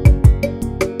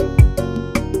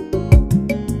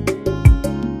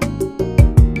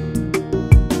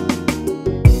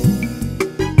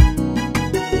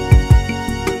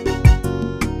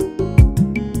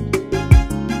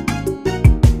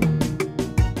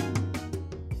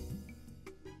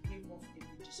 Give off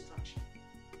every distraction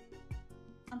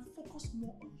and focus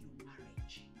more on your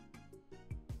marriage.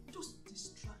 Those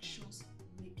distractions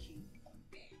make you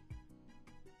unfair.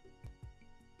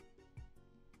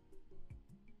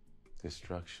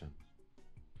 Distractions?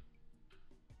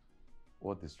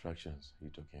 What distractions are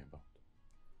you talking about?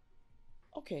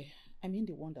 Okay, I mean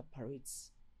the one that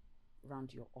parades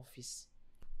around your office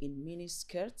in mini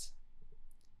skirts,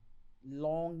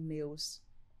 long nails,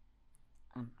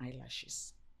 and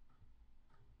eyelashes.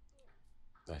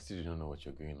 I still don't know what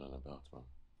you're going on about, Mom.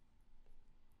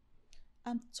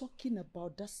 I'm talking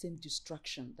about that same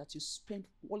distraction that you spend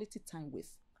quality time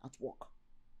with at work.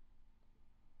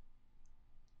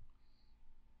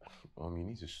 Mom, you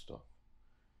need to stop.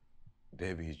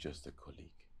 Debbie is just a colleague.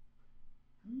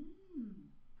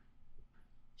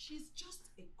 She's just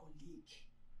a colleague.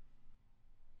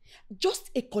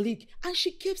 Just a colleague, and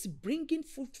she keeps bringing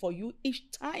food for you each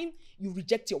time you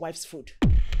reject your wife's food.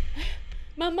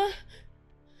 Mama.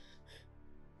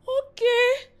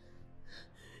 Okay.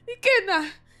 Ikena.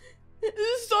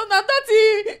 So now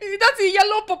that's a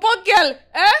yellow papa girl,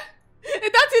 eh?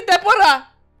 That's Deborah.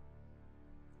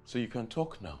 So you can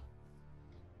talk now.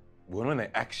 But when I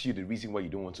ask you the reason why you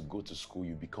don't want to go to school,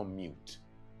 you become mute.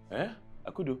 Eh?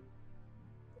 Akudo.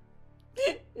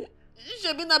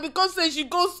 Shebi because say she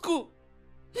go school.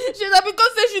 Shebi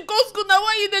because say she go school. Now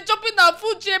why you dey chopping her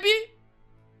food, Shebi?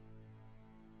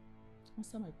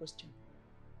 Answer my question.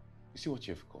 You see what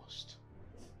you've caused?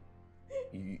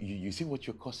 You see what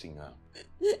you're causing now?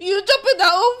 You chopping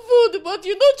her own food, but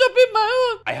you not chopping my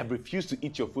own. I have refused to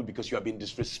eat your food because you have been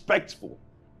disrespectful.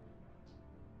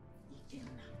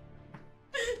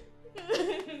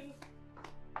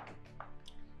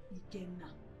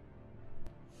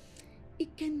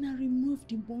 Ikenna, remove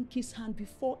the monkey's hand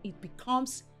before it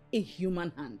becomes a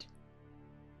human hand.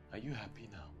 Are you happy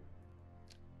now?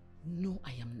 No,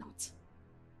 I am not.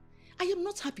 I am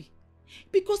not happy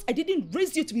because I didn't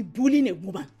raise you to be bullying a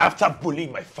woman. After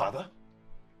bullying my father?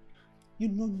 You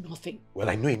know nothing. Well,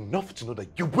 I know enough to know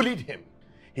that you bullied him.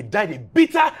 He died a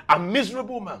bitter and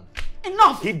miserable man.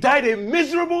 Enough! He died a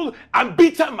miserable and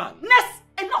bitter man. Yes,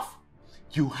 enough!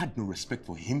 You had no respect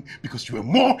for him because you were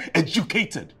more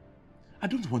educated. I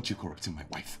don't want you corrupting my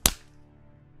wife.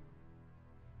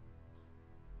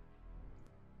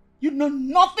 You know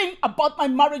nothing about my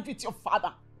marriage with your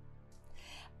father.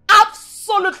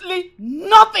 Absolutely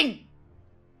nothing.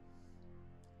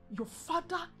 Your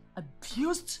father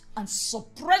abused and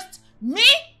suppressed me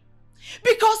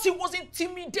because he was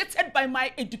intimidated by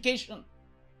my education.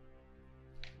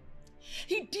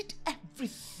 He did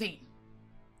everything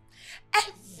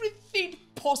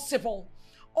possible,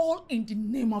 all in the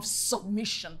name of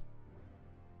submission.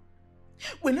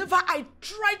 Whenever I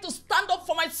tried to stand up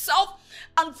for myself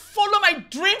and follow my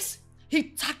dreams, he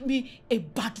tagged me a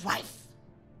bad wife.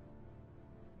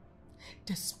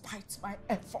 Despite my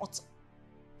efforts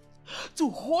to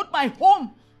hold my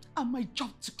home and my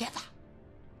job together.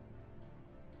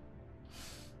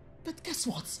 But guess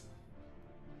what?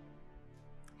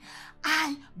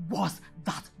 I was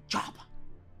that job.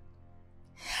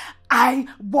 I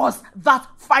was that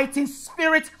fighting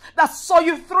spirit that saw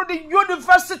you through the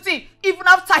university even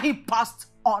after he passed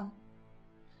on.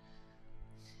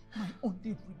 My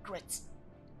only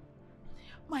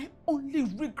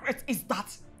regret is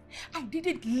that I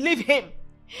didn't leave him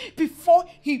before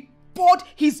he poured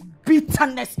his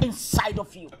bitterness inside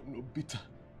of you. I'm not bitter.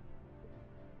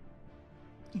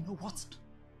 You know what?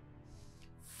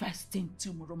 First thing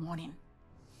tomorrow morning,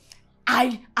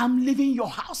 I am leaving your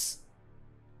house.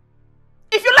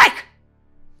 If you like,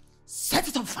 set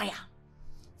it on fire.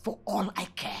 For all I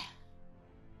care.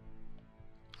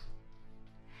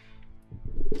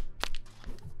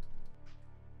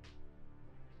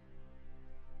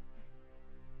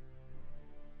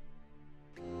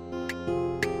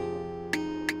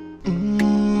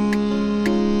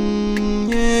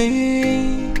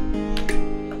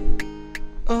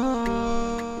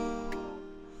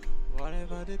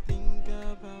 Whatever they think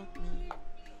about me,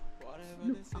 whatever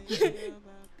they say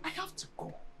I have to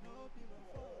go.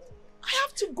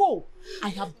 I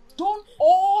have done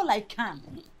all I can.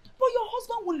 But your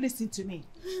husband won't listen to me.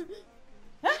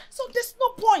 So there's no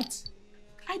point.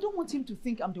 I don't want him to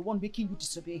think I'm the one making you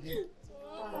disobey him.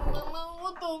 Mama,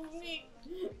 what of me?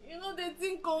 You know they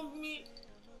think of me.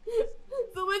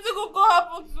 So what's going to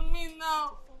happen to me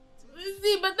now? You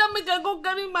see, better make I go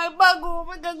carry my bag or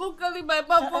make I go carry my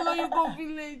bag follow you go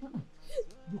village.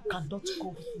 You cannot go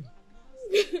with me.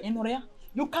 Enoria,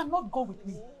 you cannot go with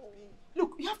me.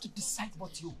 Look, you have to decide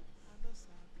what you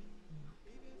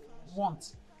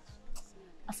want.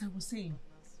 As I was saying,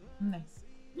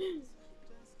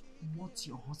 what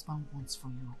your husband wants for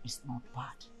you is not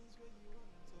bad.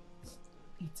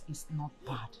 It is not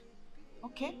bad.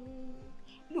 Okay?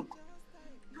 Look,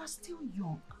 you are still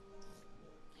young.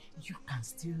 You can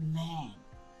still learn.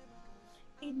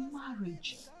 In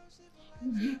marriage,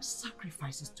 you make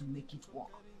sacrifices to make it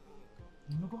work.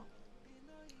 You know what?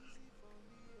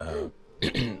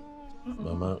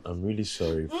 Mama, I'm really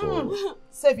sorry for...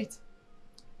 Save it.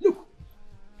 Look,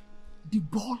 the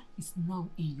ball is now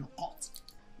in your court.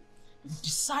 You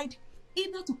decide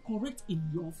either to correct in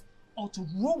love or to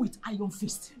roll with iron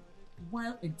fist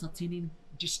while entertaining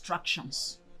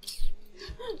distractions.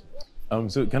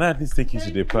 So can I at least take you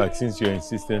to the park since you're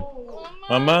insistent?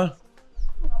 Mama?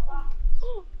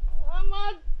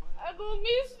 Mama, I go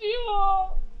miss you.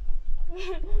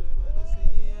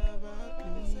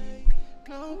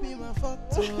 Now be my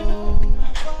photo.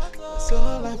 So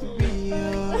life will be I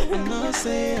know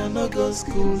say I know go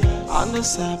school. I know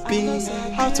sabi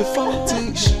how to form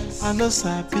touch. I know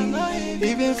sabi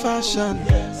even fashion.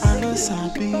 I know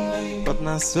sabi, but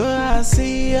now so I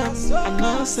see I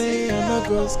know say I know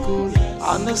go school.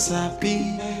 I know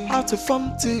sabi how to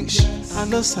form touch. I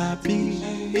know sabi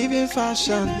even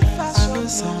fashion. I know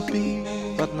sabi,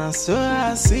 but now so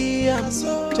I see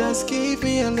just give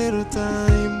me a little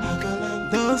time.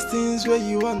 Those things where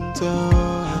you want to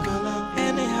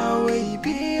anyhow where you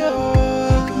be,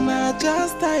 now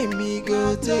just time me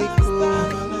go take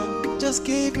just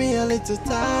give me a little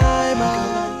time.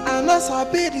 And that's how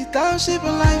be the township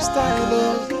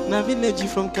lifestyle. Now village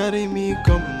from carry me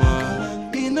come on.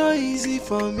 It no easy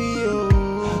for me,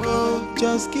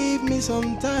 just give me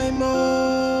some time,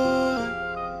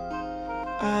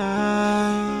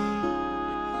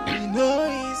 it no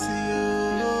easy,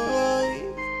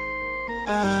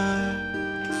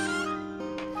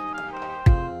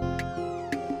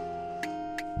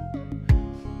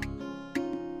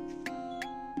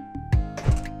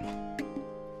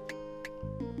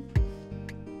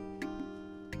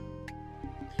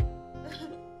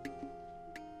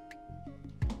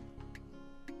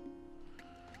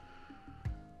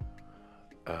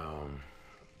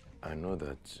 I know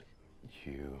that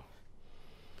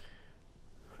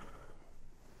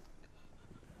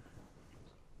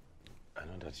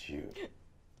you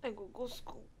I go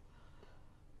school.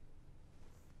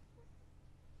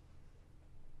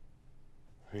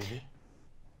 Really?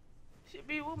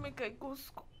 Shebi, you won't make I go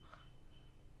school.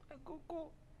 I go.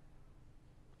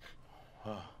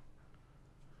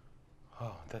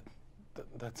 Oh,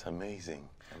 that's amazing.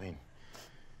 I mean,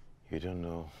 you don't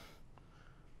know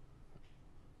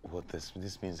what this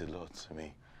means a lot. I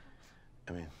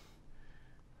mean,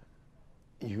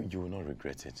 you will not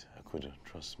regret it. I couldn't,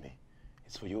 trust me.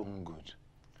 It's for your own good,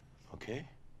 okay?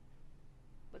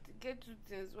 But to get two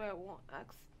things where I won't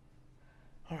ask.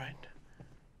 All right.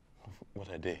 What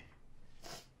are they?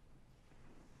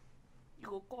 You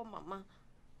go call Mama.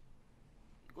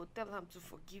 You go tell him to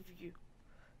forgive you.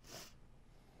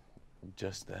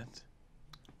 Just that?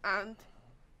 And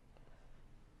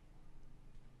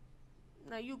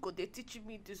now you go they teach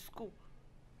me the school.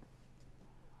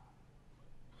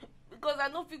 Because I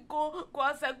know if you go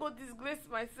outside, go disgrace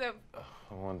myself.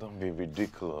 Oh, don't be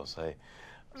ridiculous.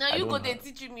 Now you go they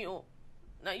teaching me,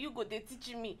 Now you go they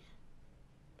teaching me.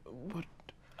 But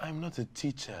I'm not a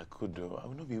teacher, Kudo. I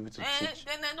will not be able to teach.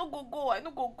 Then I no go. I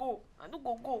no go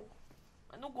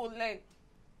learn.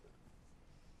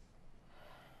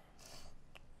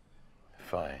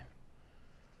 Fine.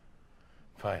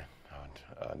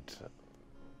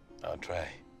 I'll try.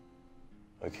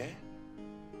 Okay?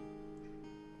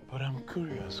 But I'm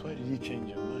curious, why did you change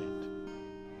your mind?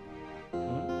 I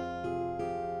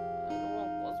don't want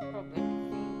to cause problem between you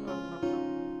and Mama.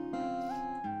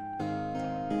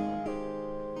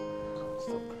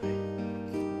 Stop crying.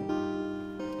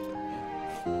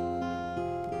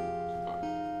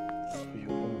 For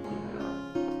your own good.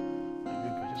 Maybe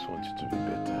I just want you to be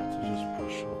better, to just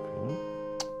brush up,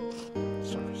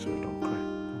 Sorry, don't cry.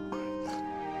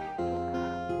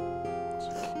 It's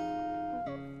okay.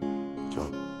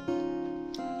 John.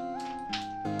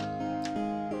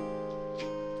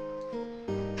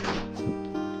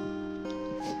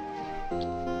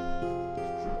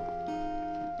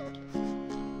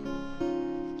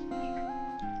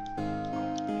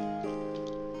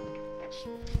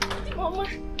 Mama,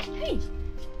 hey,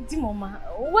 Mama,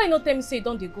 why not tell me say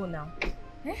don't they go now?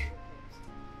 Eh?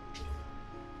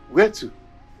 Where to?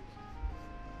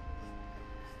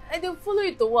 They'll follow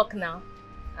you to work now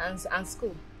and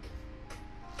school.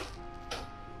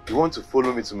 You want to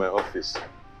follow me to my office?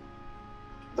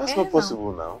 That's not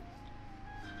possible now.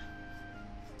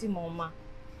 Mama,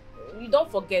 you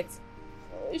don't forget.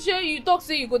 Sure, you talk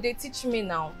so you go they teach me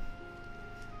now.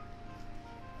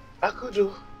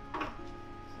 Akudo,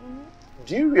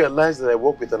 do you realize that I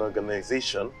work with an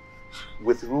organization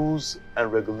with rules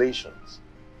and regulations?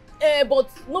 But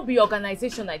no be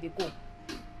organization I they go.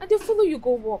 And they follow you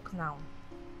go work now.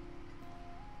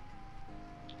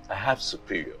 I have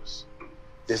superiors.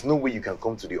 There's no way you can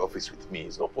come to the office with me.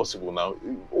 It's not possible now.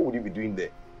 What would you be doing there?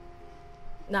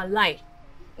 Now lie.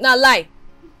 I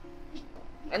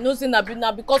know say now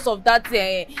because of that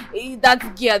girl,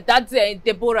 that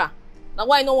Deborah. Now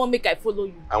why no one make I follow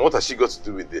you? And what has she got to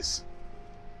do with this?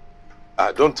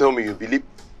 Don't tell me you believe.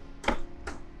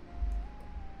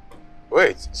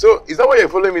 Wait, so is that why you're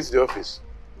following me to the office?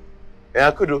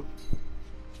 Akudo.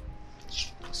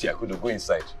 See, Akudo, go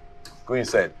inside. Go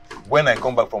inside. When I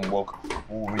come back from work,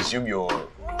 we'll resume your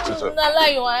tutor. Nah,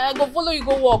 lie, I go follow you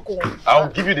go walk. I'll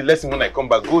give you the lesson when I come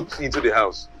back. Go into the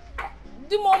house.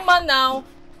 The mama now.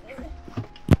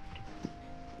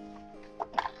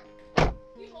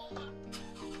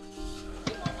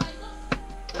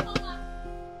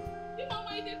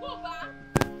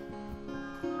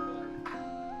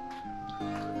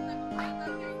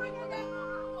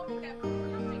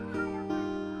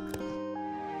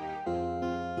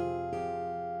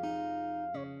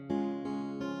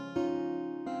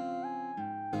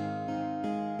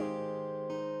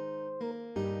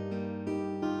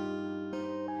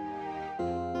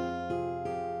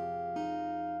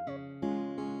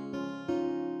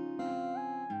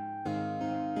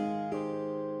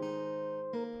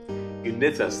 You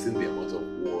need to have seen the amount of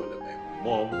war that my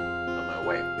mom and my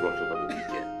wife brought over the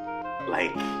weekend.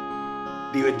 Like,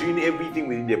 they were doing everything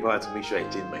within their power to make sure I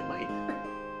changed my mind.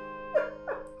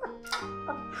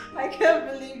 I can't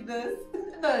believe this.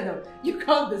 No, you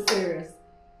can't be serious.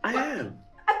 I am.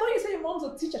 I thought you said your mom's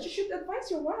a teacher. She should advise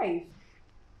your wife.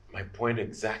 My point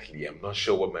exactly. I'm not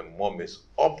sure what my mom is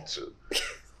up to.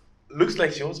 Looks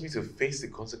like she wants me to face the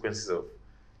consequences of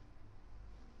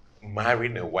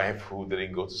marrying a wife who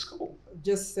didn't go to school.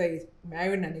 Just say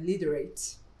marrying an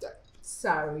illiterate.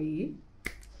 Sorry.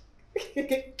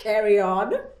 Carry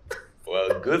on.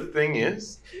 Well, good thing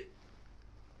is,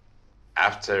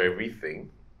 after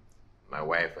everything, my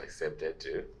wife accepted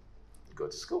to go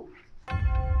to school.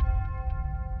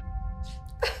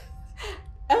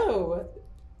 Oh,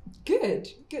 good.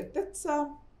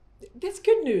 That's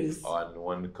good news. On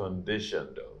one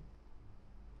condition, though.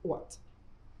 What?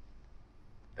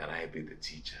 That I be the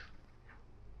teacher.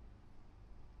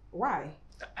 Why?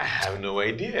 I have no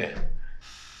idea.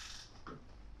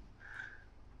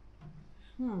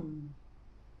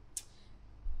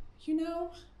 You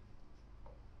know,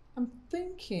 I'm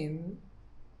thinking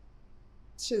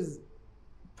she's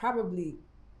probably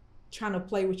trying to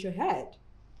play with your head.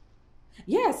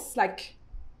 Yes, like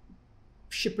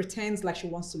she pretends like she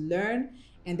wants to learn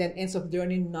and then ends up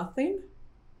learning nothing.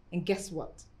 And guess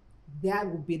what? That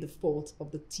will be the fault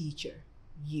of the teacher,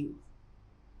 you.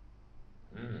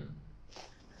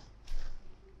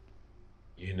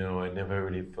 You know, I never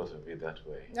really thought of it that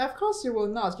way. Of course you will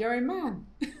not. You're a man.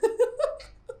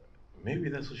 Maybe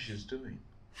that's what she's doing.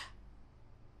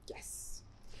 Yes.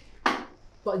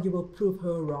 But you will prove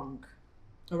her wrong.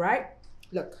 All right?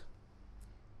 Look,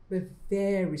 we're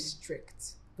very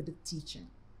strict with the teaching,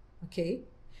 okay?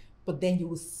 But then you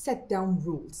will set down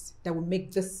rules that will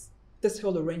make this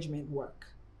whole arrangement work.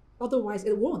 Otherwise,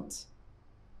 it won't.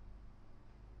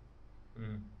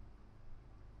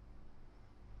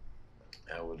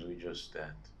 I will do just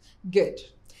that. Good.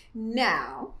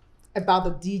 Now, about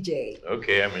the DJ.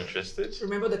 Okay, I'm interested.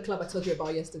 Remember the club I told you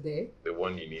about yesterday? The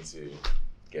one you need to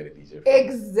get a DJ from.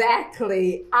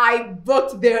 Exactly. I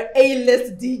booked their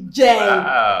A-list DJ.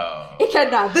 Wow.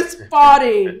 Ikena, this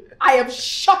party, I am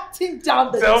shutting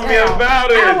down the Tell town. me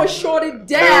about it. I will shut it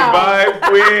down. Bye,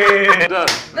 queen.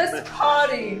 This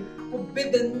party will be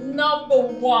the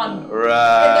 #1.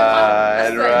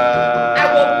 Right. I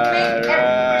will make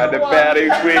everyone. The party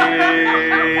queen.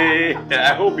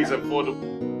 I hope it's affordable.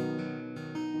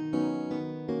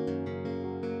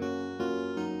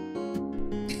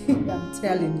 I'm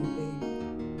telling you,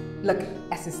 babe. Look,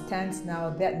 as it stands now,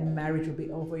 that marriage will be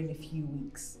over in a few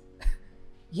weeks.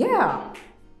 Yeah,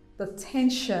 the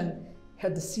tension her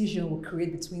decision will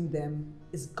create between them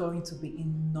is going to be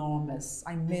enormous.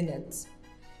 I mean it.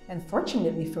 And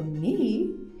fortunately for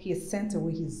me, he has sent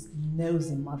away his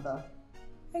nosy mother.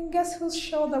 And guess whose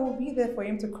shoulder will be there for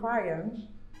him to cry on?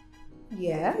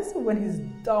 Yes, when his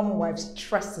dumb wife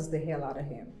stresses the hell out of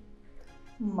him.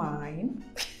 Mine.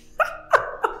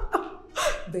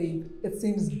 Babe, it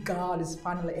seems God is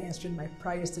finally answering my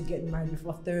prayers to get married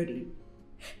before 30.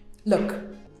 Look,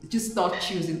 just start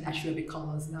choosing Ashwebi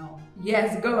colors now.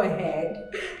 Yes, go ahead.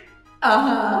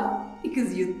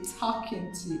 Because you're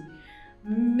talking to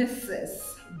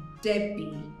Mrs.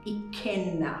 Debbie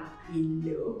Ikena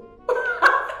Ilo.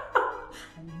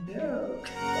 I know.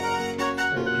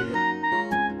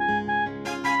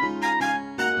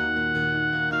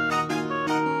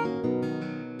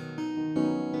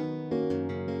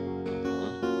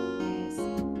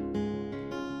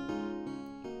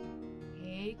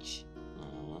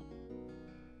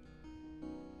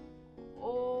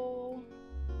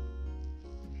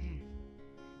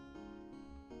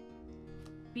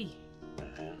 B.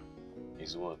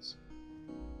 Is what?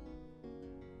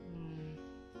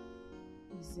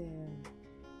 Is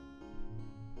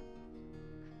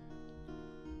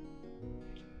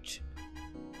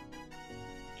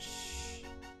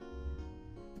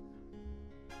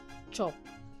Chop.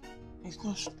 It's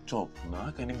not chop now.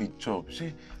 How can it be chop? This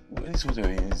is what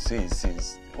I say. It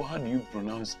says. Well, how do you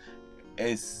pronounce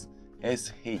SH?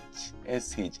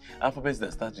 Alphabets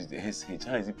that start with the SH.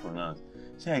 How is it pronounced?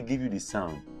 Shall I give you the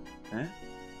sound? Eh?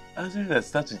 Alphabet that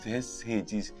starts with SH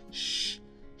is sh.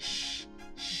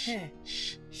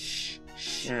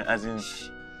 Yeah, as in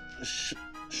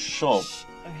shop.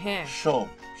 Shop,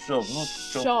 not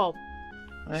chop.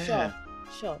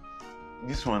 Shop.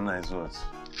 This one is what?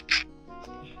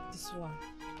 This one.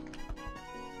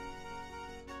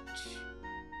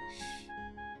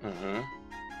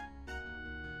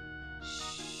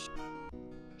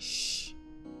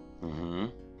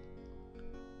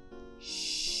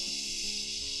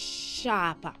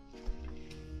 Sharper.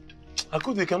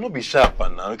 It cannot be sharper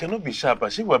now. It cannot be sharper.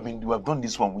 We have done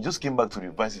this one. We just came back to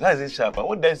revise it. How is it sharper?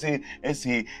 What did I say?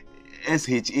 SHAPE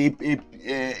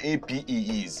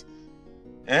is.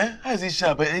 Eh? How is it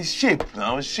sharper? It's shape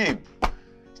now. Shape.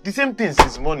 The same thing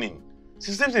since morning. It's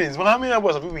the same thing. How many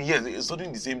hours have we been here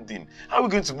studying the same thing? How are we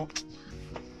going to move?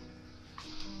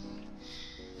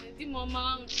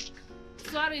 Mama,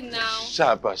 sorry now.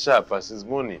 Sharper since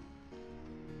morning.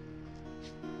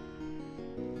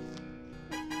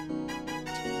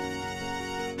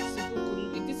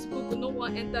 This book, no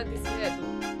one enter this head.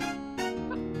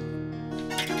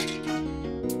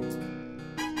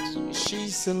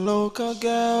 She's a local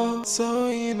girl, so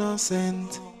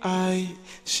innocent.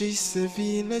 She's a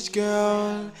village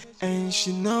girl, and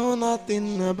she know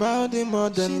nothing about the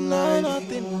modern life.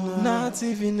 Not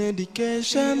even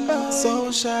education,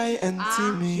 so shy and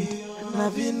timid. A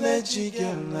village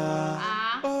girl.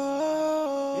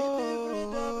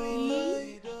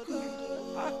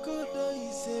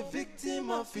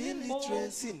 Of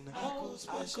illiteracy,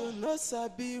 I could not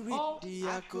sabi read the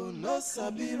I could not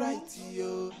sabi write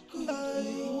yo.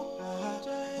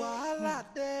 Wahala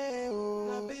de o,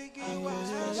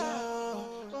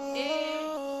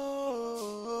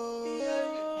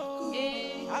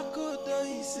 I could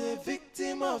is a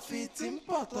victim of it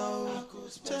importer.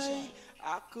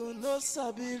 I could not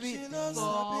sabi read,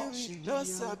 she not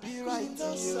sabi write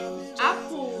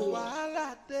Apple.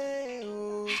 Wahala de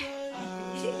o.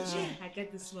 I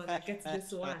get this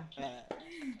one.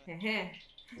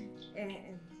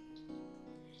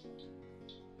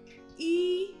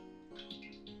 E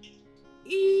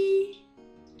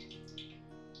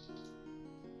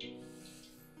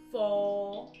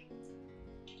for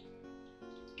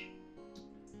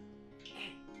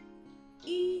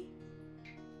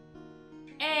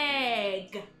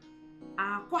egg.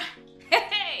 Aqua.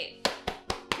 Hey,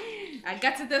 I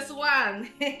got to this one.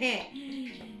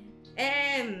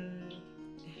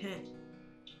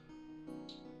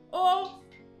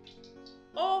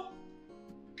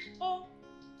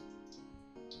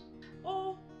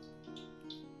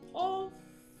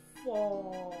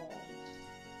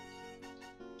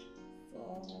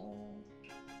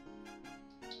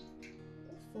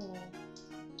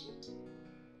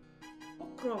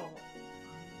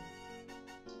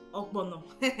 Ogbono.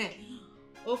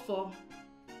 O for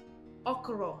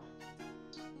okro.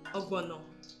 Ogbono.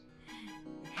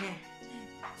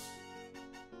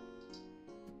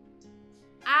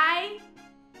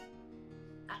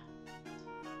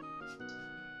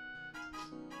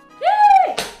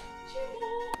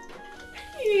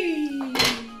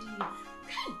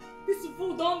 This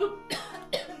food don't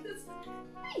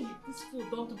this food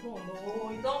don't burn. No,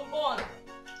 it don't burn.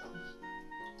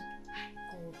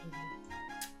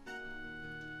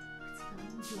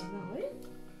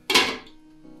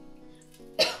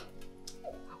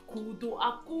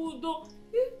 Akudo.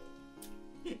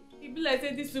 It be like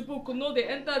say this book no they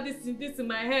enter this in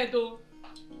my head oh.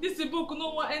 This book no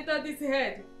one enter this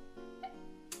head.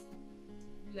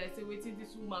 It be like say waiting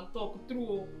this woman talk through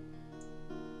oh.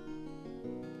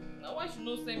 Now why she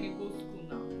no send me go school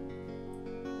now?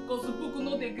 Because the book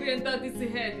no they gree enter this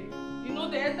head. You know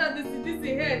they enter this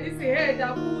head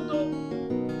Akudo.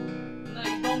 Now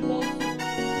you don't want to.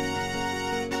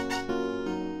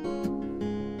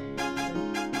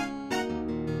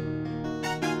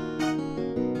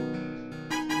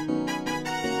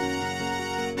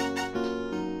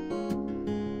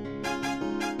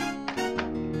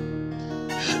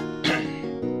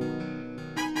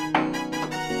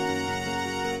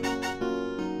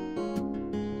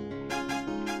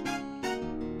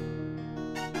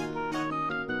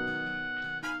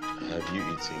 Have you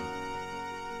eaten?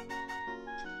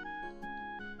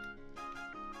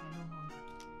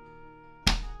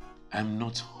 I'm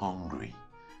not hungry.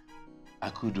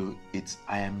 Akudo,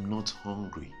 I am not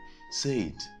hungry. Say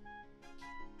it.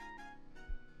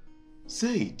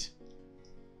 Say it.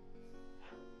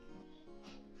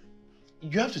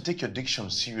 You have to take your diction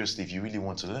seriously if you really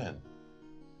want to learn.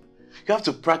 You have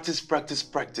to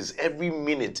practice every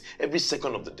minute, every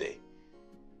second of the day.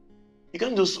 You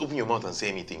can't just open your mouth and say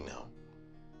anything now.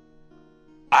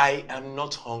 I am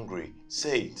not hungry.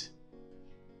 Say it.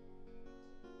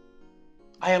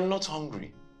 I am not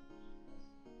hungry.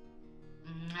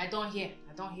 I don't hear.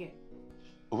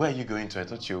 Where are you going to? I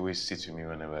thought you always sit with me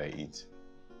whenever I eat.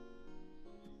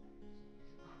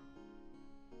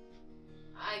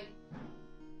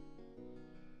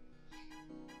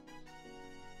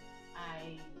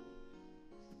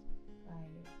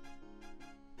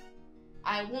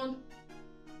 I want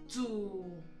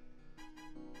to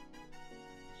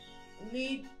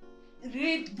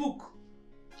read book.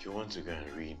 You want to go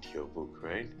and read your book,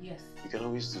 right? Yes. You can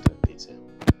always do that later.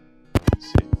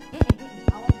 Sit.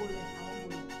 I won't go there.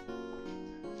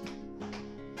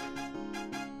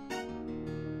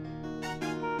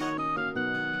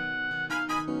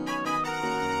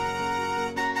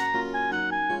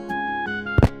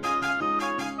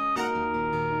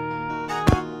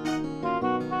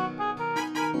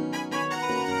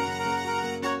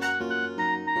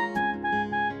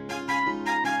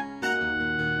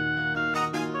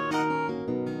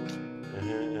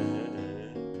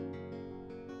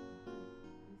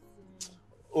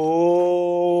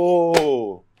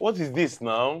 Oh, what is this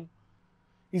now?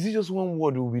 Is it just one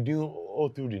word we'll be doing all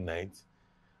through the night?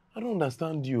 I don't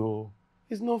understand you.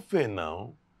 It's not fair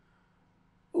now.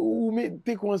 We'll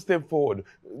take one step forward.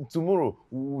 Tomorrow,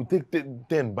 we'll take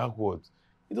 10 backwards.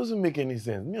 It doesn't make any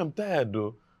sense. Me, I'm tired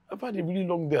though. I've had a really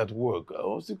long day at work.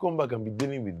 I'll still come back and be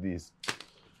dealing with this.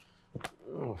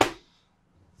 Oh.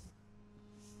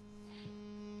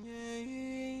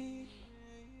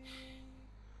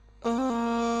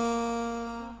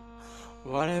 Oh,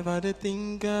 whatever they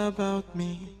think about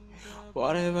me,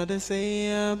 whatever they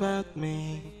say about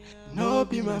me, no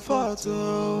be my fault,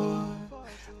 oh.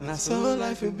 Now so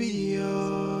life will be,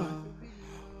 oh.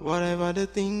 Whatever they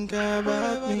think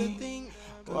about me,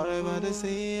 whatever they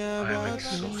say about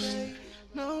me,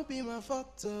 no be my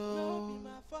fault, oh.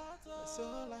 So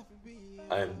life will be,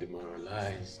 I am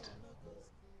demoralized.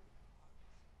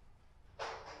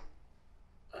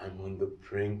 I'm on the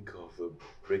brink of a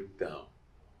breakdown.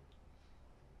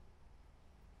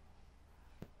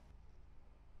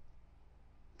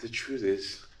 The truth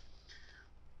is,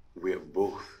 we're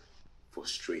both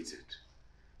frustrated.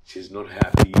 She's not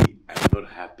happy, I'm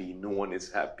not happy, no one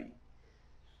is happy.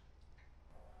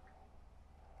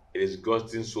 It has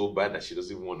gotten so bad that she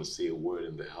doesn't even want to say a word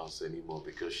in the house anymore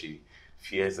because she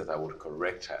fears that I would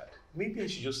correct her. Maybe I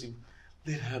should just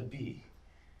let her be.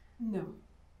 No.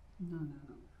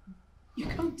 You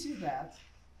can't do that.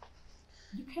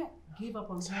 You can't give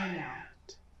up on her now.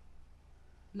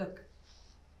 Look,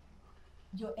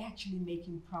 you're actually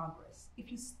making progress.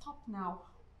 If you stop now,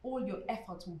 all your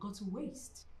efforts will go to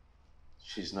waste.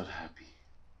 She's not happy.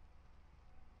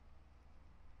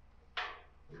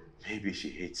 Maybe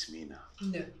she hates me now.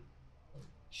 No.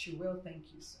 She will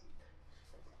thank you soon.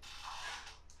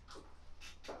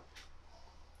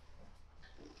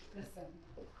 Listen,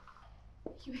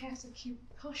 you have to keep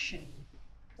pushing,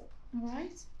 all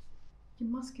right? You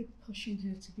must keep pushing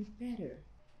her to be better.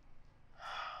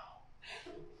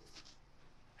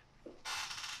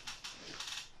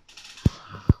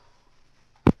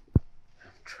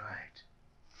 I've tried.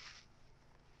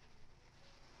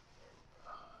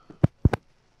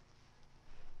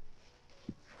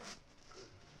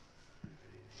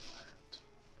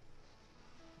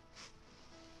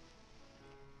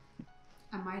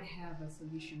 I might have a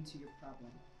solution to your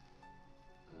problem.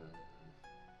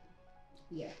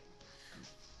 Yeah.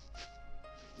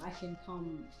 I can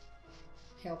come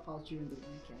help out during the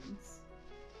weekends.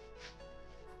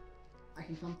 I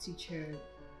can come teach her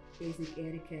basic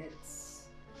etiquettes,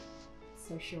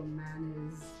 social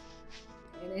manners,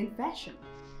 and fashion.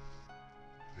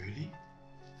 Really?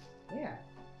 Yeah.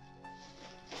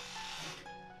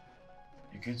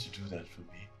 You're going to do that for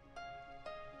me?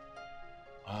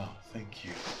 Wow, thank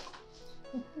you.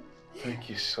 Thank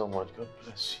you so much. God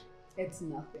bless you. It's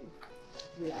nothing.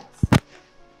 Relax.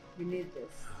 You need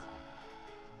this.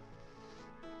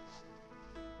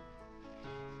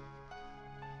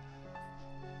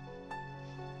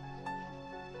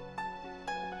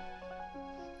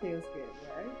 Feels good,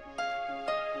 right?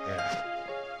 Yeah.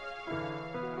 Oh,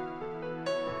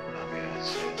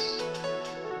 yes.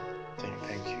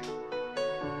 Thank you.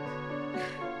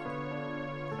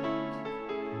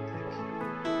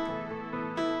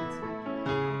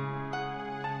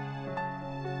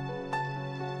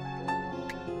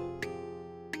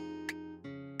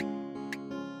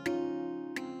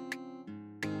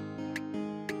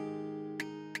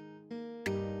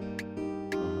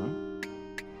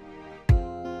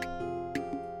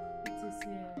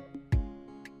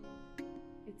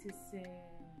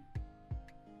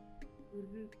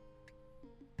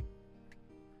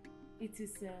 It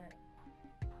is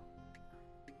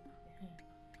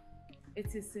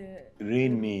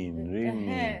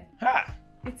Raining. Ha!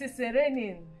 It is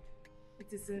raining.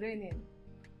 It is raining.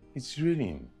 It's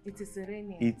raining. It is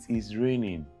raining. It is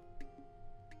raining.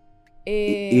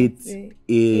 It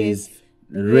is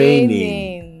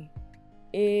raining.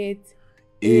 It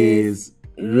is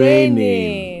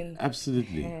raining.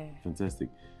 Absolutely. Fantastic.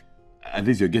 At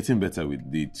least you're getting better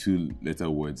with the 2-letter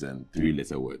words and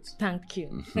 3-letter words. Thank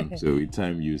you. So with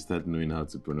time you start knowing how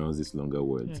to pronounce these longer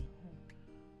words.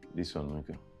 This one,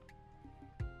 okay.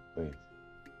 Wait.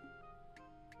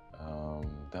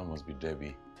 That must be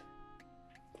Debbie.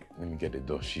 Let me get the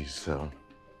door. She's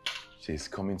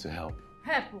coming to help.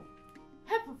 Help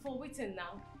for waiting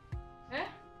now. Eh?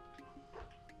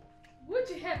 Would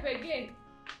you help again?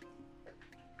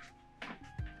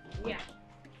 Yeah.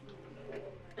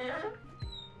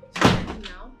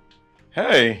 Now.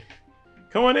 Hey,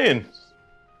 come on in.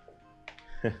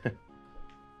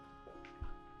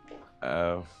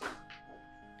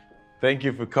 Thank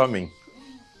you for coming.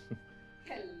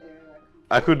 Hello.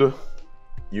 Akudo,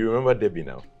 you remember Debbie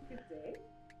now? Good day.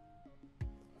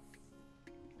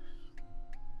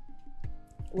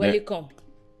 Welcome.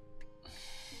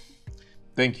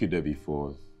 Thank you, Debbie,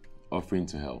 for offering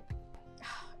to help.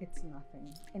 It's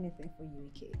nothing. Anything for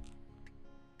you, kid.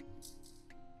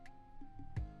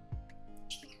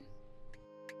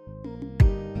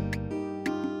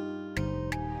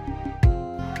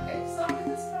 Okay, so in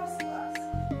this first class,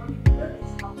 what you learn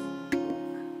is how to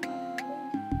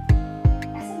walk.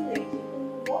 As a lady, when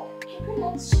you walk, keep your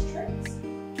legs straight,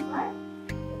 right?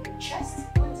 With your chest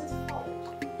pointed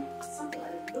forward. Something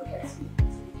like look at me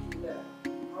so you can learn.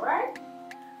 Alright?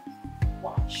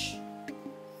 Watch.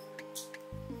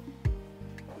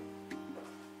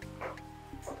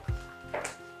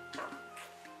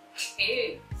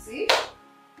 Hey, see?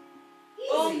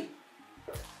 Easy.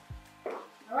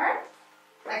 Alright?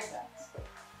 Like that.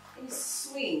 And you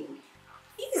swing.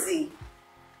 Easy.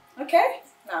 Okay?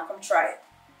 Now come try it.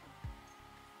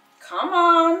 Come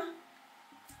on.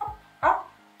 Up, up.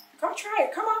 Come try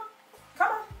it. Come on.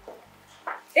 Come on.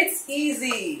 It's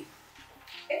easy.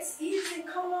 It's easy.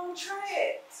 Come on, try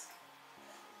it.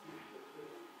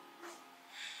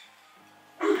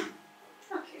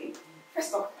 Okay.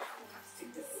 First off, let's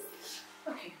take this.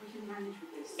 Okay, we can manage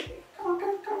with this today. Come on,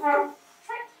 come on.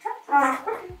 Try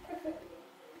it.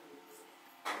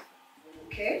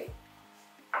 Okay.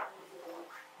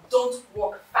 Don't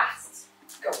walk fast.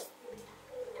 Go.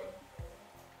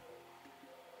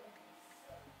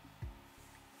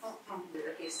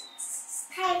 Okay,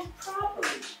 stand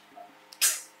properly.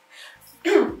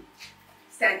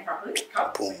 Stand properly.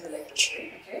 Come. Bring your leg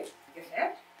straight. Okay. Your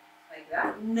head. Like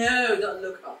that. No, don't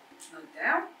look up. Look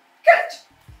down. Good.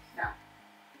 Now.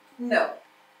 No.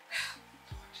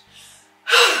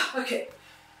 Okay.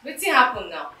 What's happen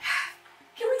now?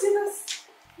 Can we do this?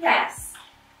 Yes.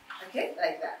 Okay,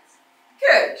 like that.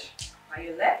 Good. Now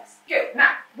your legs. Good.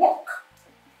 Now walk.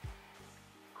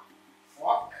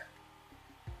 Walk.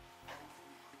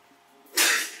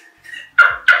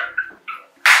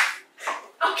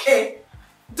 Okay.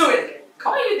 Do it again.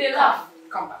 Come. Why you dey laugh?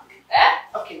 Come back.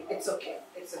 Eh? Okay, it's okay.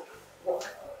 It's okay. Walk.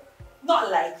 Not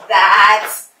like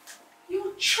that.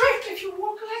 You'll trip if you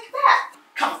walk like that.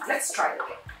 Come on, let's try it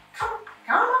again. Come on,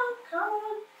 come on, come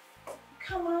on.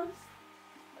 Come on.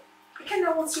 Again,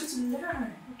 I want you to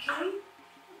learn, okay?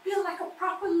 Be like a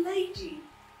proper lady.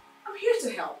 I'm here to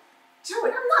help. Do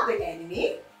it. I'm not the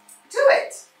enemy. Do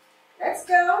it. Let's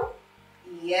go.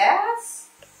 Yes.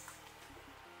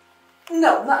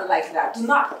 No, not like that. Do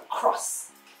not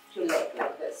cross your leg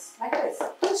like this. Like this.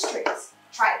 Go straight.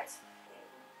 Try it.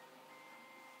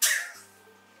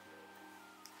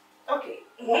 Okay.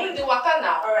 Woman, the waka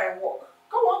now. All right, walk.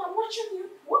 Go on, I'm watching you.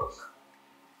 Walk.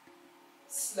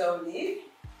 Slowly.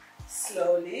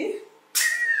 Slowly.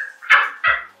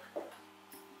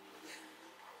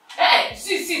 Hey,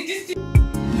 see, this thing.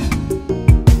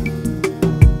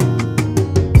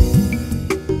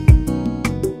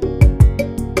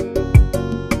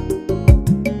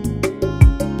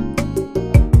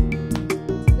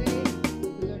 Today,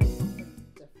 we'll be learning something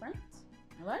different.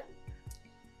 All right?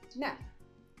 Now,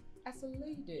 as a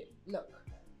lady, look,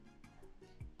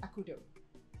 Akudo,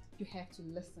 you have to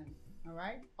listen, all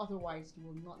right? Otherwise, you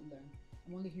will not learn.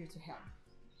 I'm only here to help.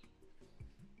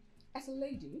 As a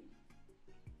lady,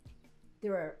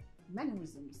 there are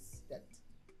mannerisms that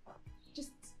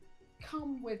just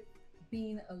come with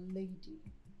being a lady,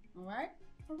 all right?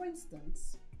 For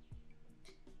instance,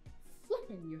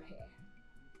 flipping your hair.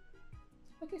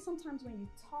 Okay, sometimes when you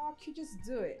talk, you just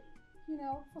do it, you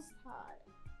know, for style,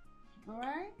 all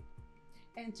right?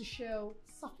 and to show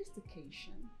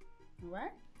sophistication.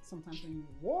 Alright? Sometimes when you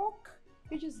walk,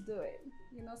 you just do it.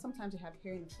 You know, sometimes you have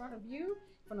hair in front of you,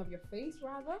 in front of your face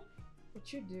rather.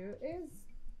 What you do is,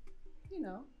 you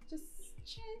know, just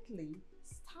gently,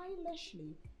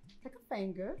 stylishly, take a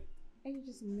finger and you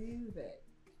just move it.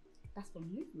 That's the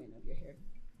movement of your hair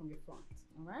from your front,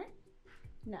 alright?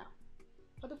 Now,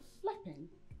 for the flipping,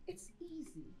 it's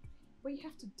easy, but you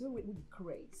have to do it with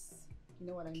grace. You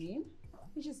know what I mean?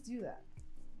 You just do that.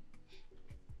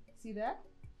 See that?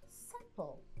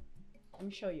 Simple. Let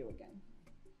me show you again.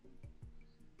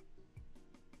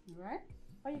 Alright?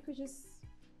 Or you could just,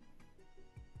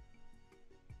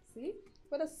 see?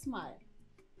 With a smile.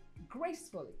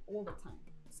 Gracefully, all the time.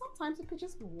 Sometimes you could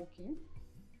just be walking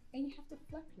and you have to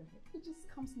flip your hair. It just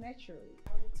comes naturally.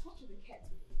 I will touch the cat.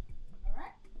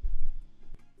 Alright?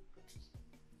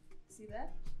 See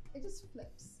that? It just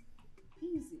flips.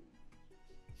 Easy.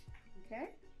 Okay?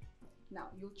 Now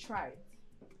you'll try it.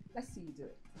 Let's see you do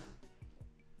it.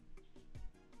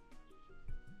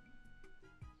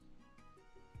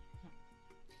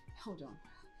 Hold on.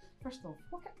 First off,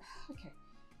 okay.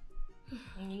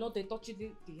 You know they touch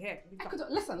the hair.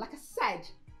 Listen, like I said,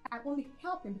 I'm only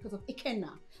helping because of Ikenna.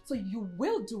 So you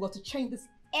will do what to change this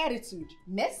attitude,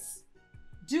 miss?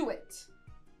 Do it.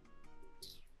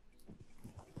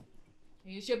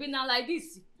 You should be now like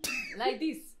this. Like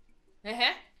this.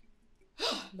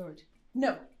 Lord,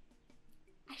 no.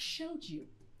 I showed you.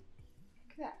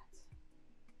 Like that.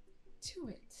 Do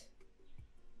it.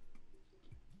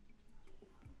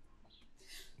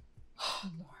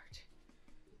 Oh, Lord.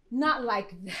 Not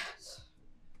like that.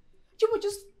 You would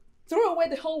just throw away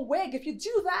the whole wig if you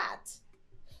do that.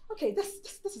 Okay,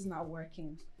 this is not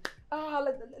working.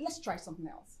 Let's try something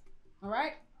else. All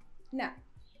right? Now,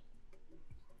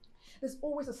 there's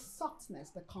always a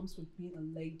softness that comes with being a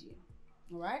lady.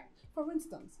 All right? For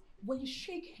instance, when you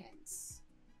shake hands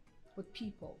with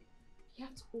people, you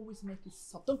have to always make it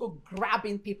soft. Don't go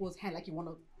grabbing people's hand like you want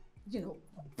to, you know,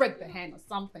 break the hand or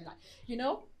something like, you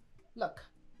know? Look,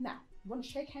 now, you want to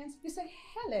shake hands? You say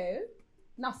hello.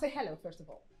 Now say hello, first of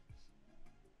all.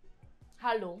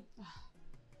 Hello. Oh,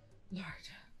 Lord.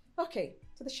 Okay,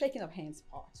 so the shaking of hands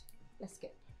part. Let's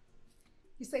skip.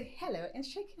 You say hello and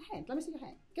shake your hand. Let me see your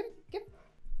hand. Give it. Your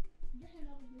hand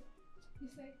over here. You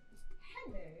say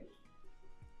hello.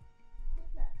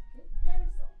 Like that. Okay? Very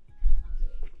soft. Now do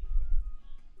it.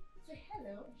 Say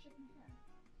hello and shake my hand.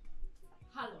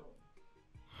 Hello.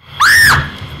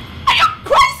 Are you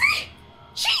crazy?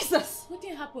 Jesus! What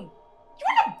did happen? You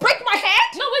wanna break my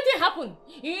hand? No, what did happen?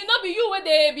 You know be you where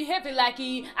they behaving like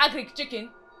a agric chicken.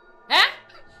 Eh?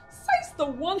 Says the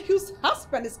one whose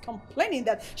husband is complaining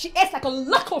that she acts like a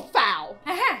local fowl.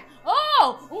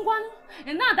 Oh, Ngwanu.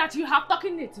 And now that you have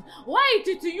talking it, why is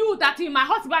it to you that my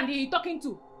husband is talking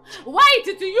to? Why is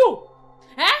it to you?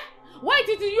 Why is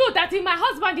it to you that my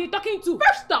husband is talking to?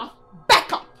 First off,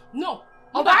 back up. No.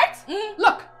 Alright?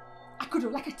 Look, I could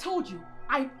have, like I told you,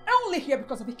 I'm only here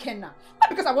because of Ikenna. Not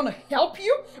because I want to help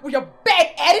you with your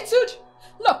bad attitude.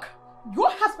 Look, your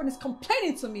husband is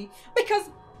complaining to me because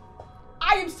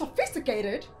I am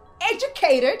sophisticated,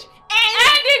 educated,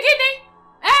 and the guinea.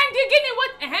 And the guinea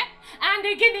what? And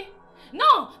the guinea.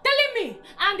 No, telling me.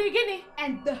 And the guinea.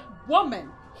 And the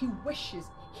woman he wishes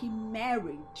he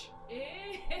married.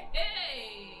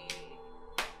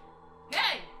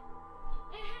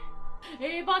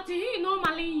 Hey, but he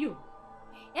normally you.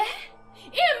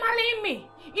 He marrying me.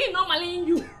 He normally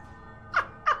you.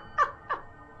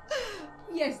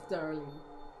 Yes, darling.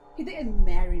 He didn't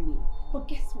marry me. But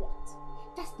guess what?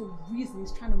 That's the reason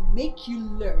he's trying to make you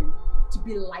learn to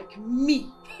be like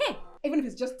me. Even if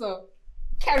it's just a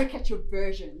caricature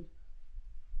version.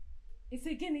 It's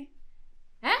a guinea.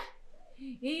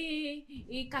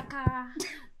 Kaka.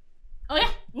 Oh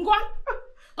yeah, Ngwa.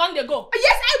 Come they go.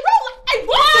 Yes, I will. I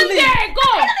want to leave. Come go.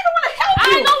 I don't even want to help you.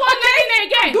 I don't want anything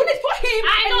again. I'm doing it for him.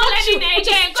 I don't want anything you.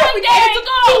 again. Just Come there,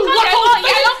 go. Come there, go.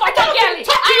 Yellow for the girl.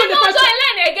 I don't do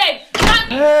anything again.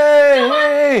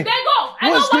 Hey! They go. I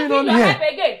What's don't going want on your here?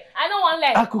 help again. I don't want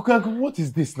less. Akukaku, what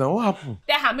is this now? What happened?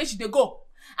 Tell her make she dey go.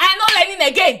 I not learning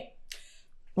again.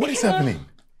 What is happening?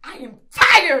 I am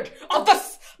tired of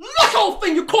this little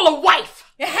thing you call a wife.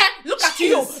 Look at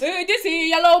you. This is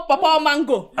yellow papa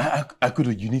mango.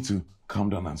 Akudo, you need to calm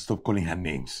down and stop calling her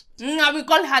names. I will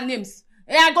call her names.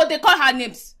 I go they call her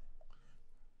names.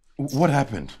 What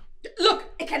happened? Look,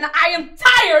 Ikenna, I am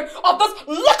tired of this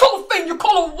little thing you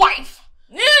call a wife.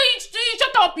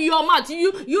 Shut up your mouth.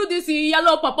 You this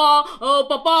yellow papa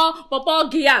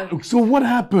girl. So what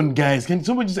happened, guys? Can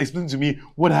someone just explain to me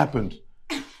what happened?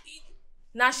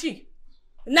 Nashi.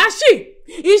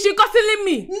 Is she cussing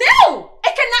me? No!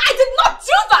 Ikenna, I did not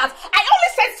do that. I only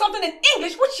said something in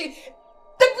English which she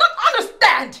did not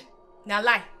understand. Now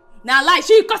lie. Now lie.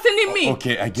 She cussing me.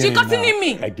 Okay, I get she it cussing now.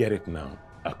 me. I get it now.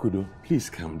 Akudo, please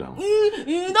calm down.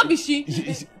 Don't be she.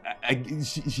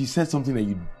 She said something that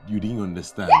you didn't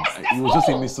understand. Yes, It was just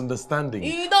a misunderstanding.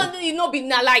 You know be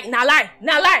now lie.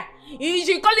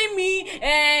 She calling me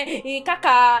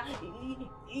kaka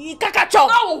cho.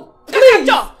 No, please. Kaka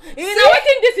cho. You know what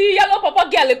this yellow papa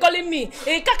girl calling me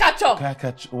kaka cho.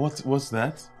 What's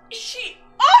that? She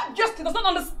obviously does not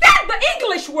understand the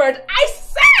English word I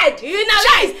said. You know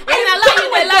lie.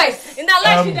 In a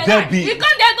lie, Debbie. You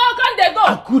come there go.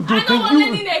 Akudo, I don't want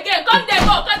anything again. Come there go.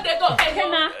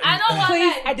 I don't want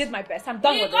Please, that. I did my best. I'm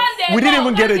done with this. We didn't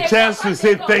even get a chance to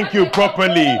say thank you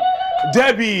properly.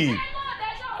 Debbie.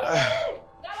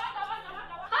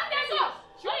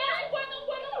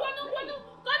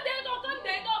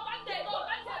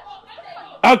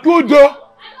 Akudo.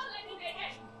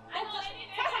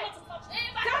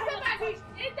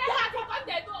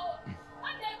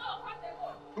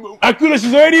 Akudo,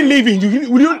 she's already leaving.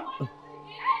 Will you?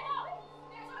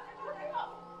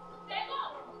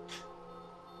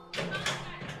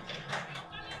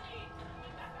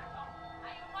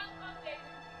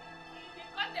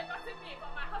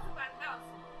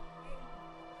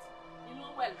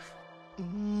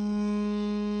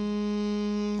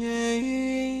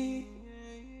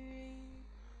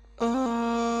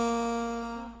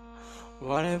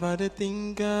 Whatever they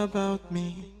think about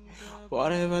me,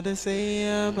 whatever they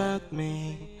say about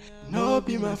me, no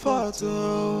be my fault.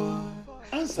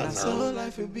 Answer That's now. all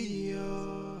life will be.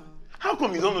 How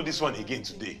come you don't know this one again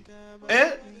today?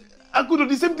 Akudo,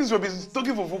 the same things we've been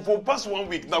talking for past 1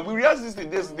 week. Now we realized this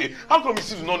thing yesterday. How come you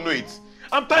still do not know it?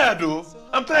 I'm tired though.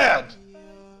 I'm tired.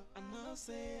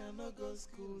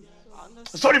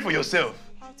 Sorry for yourself.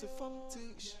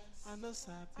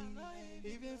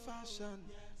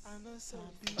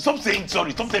 Stop saying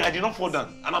sorry. Stop saying I did not fall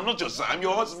down. And I'm not your son. I'm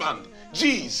your husband.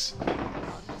 Jeez.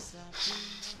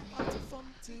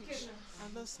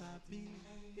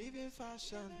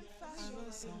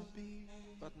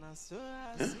 But now so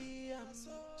I see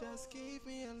just give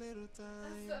me a little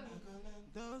time.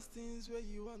 Those things where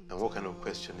you want. And what kind of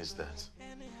question is that?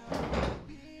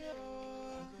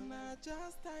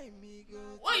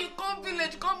 When you come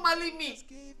village, come marry me.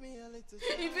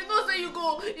 If you know say you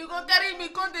go carry me,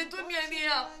 come they do me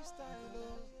anyhow.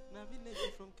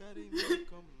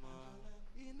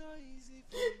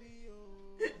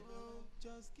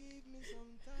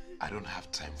 I don't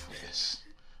have time for this.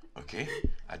 Okay?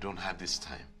 I don't have this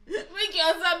time. Make you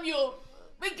answer me, oh.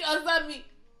 Make you answer me.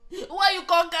 Why you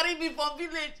can't carry me from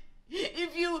village?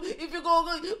 If you go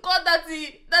call that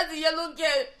yellow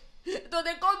girl, so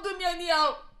they can't do me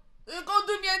anyhow. They can't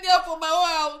do me anyhow for my own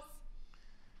house.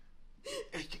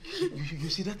 You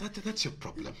see, that's your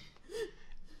problem.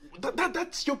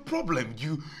 That's your problem.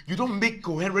 You don't make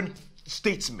coherent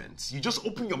statements. You just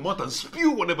open your mouth and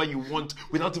spew whatever you want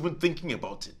without even thinking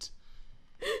about it.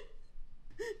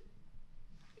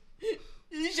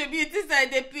 You should be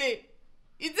inside the play.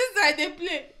 It's inside the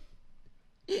play.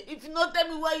 If you not tell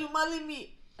me why you marry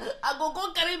me, I go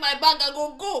carry my bag, I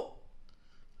go.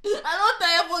 I don't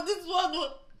tire for this one.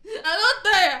 I don't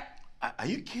tire. Are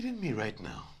you kidding me right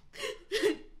now?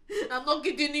 I'm not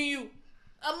kidding you.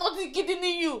 I'm not kidding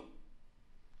you.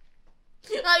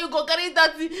 Now you go carry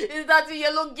that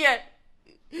yellow girl.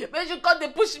 When you come, they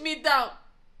push me down.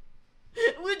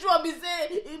 Which one be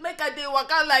say make a day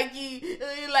waka like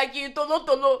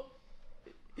tolo?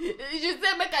 She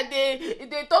say make a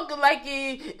they talk like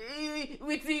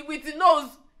with the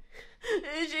nose.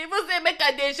 She even say make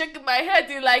a day shake my head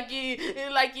like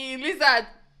lizard.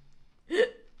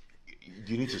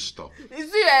 You need to stop. You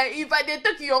see, if I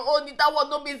take your own, that one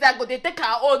no means I go they take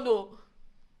her own. No.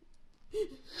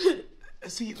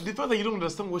 See, the fact that you don't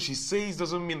understand what she says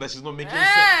doesn't mean that she's not making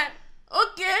sense.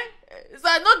 Okay. So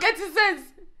I don't get sense.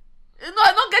 No,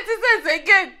 I don't get sense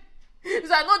again.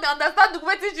 So I don't understand the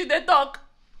way she they talk.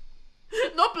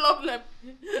 No problem.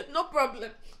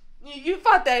 In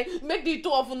fact, make the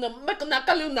two of them make an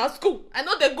call in school. I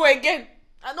know they go again.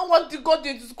 I don't want to go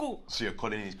to school. So you're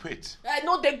calling it quits? I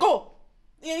know they go.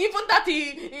 Even that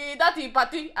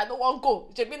party, I don't want to go.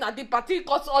 She mean that the party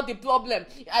cause all the problem.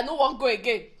 I don't want to go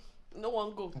again. No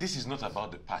one go. This is not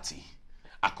about the party.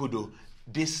 Akudo,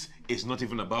 this is not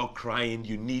even about crying.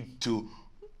 You need to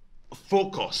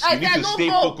focus. You need to stay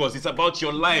focused. It's about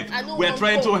your life. We're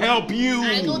trying to help you.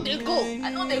 I know they go.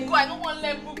 I don't want to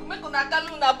learn book. Make una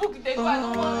call una book. They go. I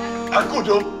don't want to learn.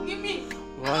 Akudo. Give me.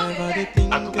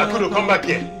 Akudo, come back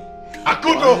here.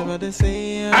 Akudo,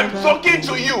 I'm talking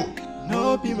to you.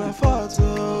 No be my fault.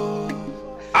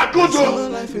 Akudo! So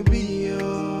life will be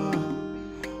yours.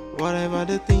 Whatever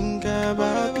they think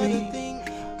about me,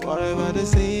 whatever they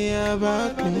say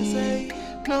about me,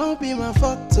 no be my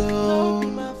photo.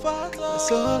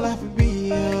 So life will be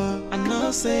yours. I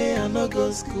know say I know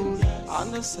go school, I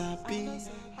know sabi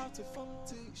how to form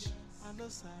teach, I know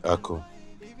sabi Ako.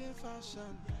 even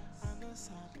fashion, I know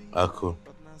sabi. Ako.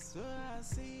 But now so I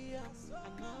see,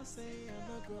 I know say I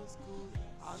know go school,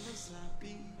 I know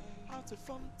sabi how to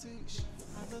form teach,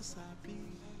 I know sabi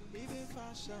even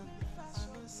fashion, I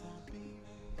know sabi.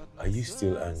 Are you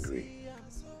still angry?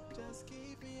 Just give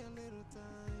me a little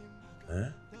time. Huh?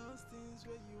 Those things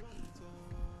where you want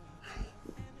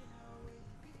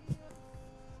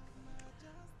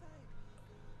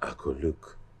to. Ako,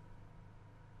 look.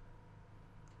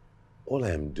 All I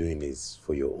am doing is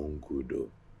for your own good, though.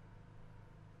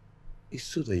 It's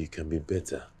so that you can be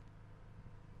better.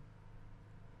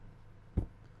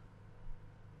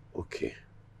 Okay.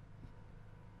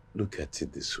 Look at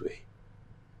it this way.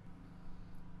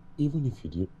 Even if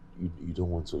you don't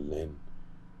want to learn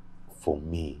for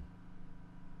me,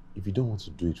 if you don't want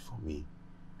to do it for me,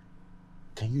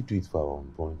 can you do it for our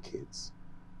unborn kids?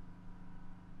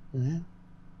 Yeah?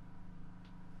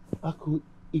 Ako,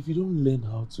 if you don't learn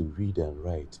how to read and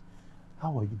write,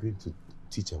 how are you going to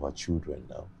teach our children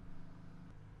now?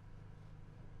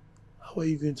 How are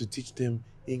you going to teach them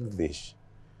English?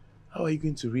 How are you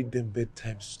going to read them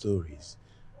bedtime stories?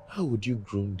 How would you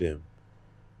groom them?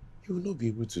 You will not be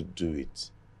able to do it.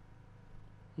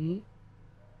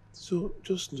 So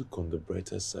just look on the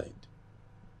brighter side.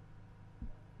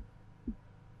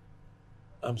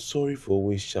 I'm sorry for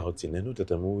always shouting. I know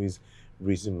that I'm always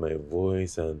raising my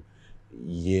voice and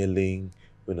yelling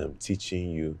when I'm teaching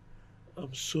you.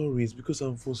 I'm sorry, it's because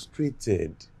I'm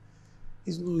frustrated.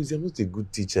 It's not easy. I'm not a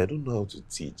good teacher. I don't know how to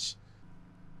teach.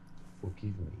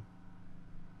 Forgive me.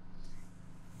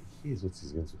 Here's what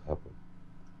is going to happen.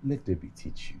 Let Debbie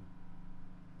teach you.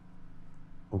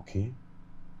 Okay?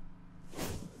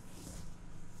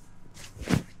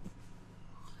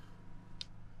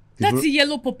 That's a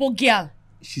yellow popo girl.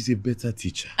 She's a better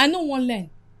teacher. I no wan learn.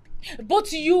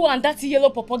 Both you and that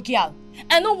yellow popo girl.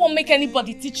 I no wan make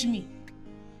anybody teach me.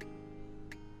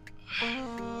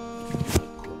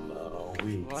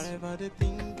 Wait. Whatever they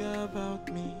think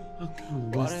about me, We're still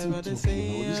whatever they talking say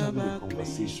now. We're just having a about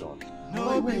conversation. no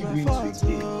Why are be you my going fault, to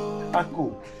again? oh.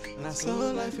 Ako. Now so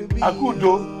life will be Akudo.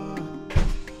 yours.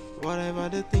 Whatever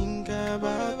they think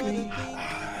about me,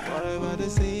 whatever they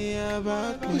say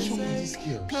about What's wrong with me, this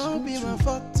girl? no be my She's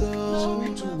photo.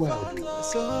 going too wild.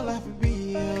 So life will be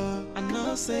yours. I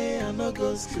know say I know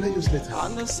go school, Should I just let her? I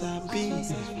know sabi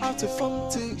how to form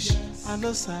teach, I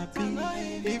know sabi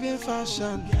even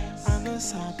fashion, I know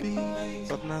sabi.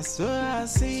 But now so I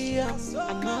see,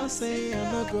 I know say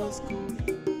I know go school.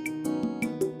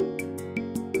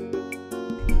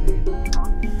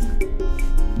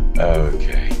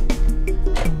 Okay.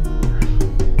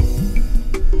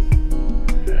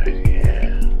 Right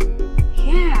here.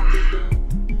 Yeah.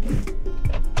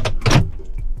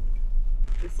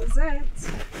 This is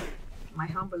it. My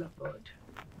humble abode.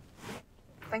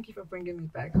 Thank you for bringing me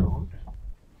back home.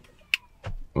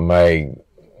 My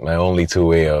only two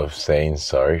way of saying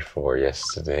sorry for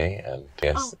yesterday, and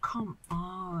yes. Oh, come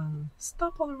on.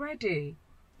 Stop already.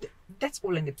 That's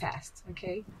all in the past,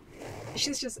 okay?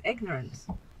 She's just ignorant.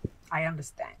 I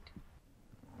understand.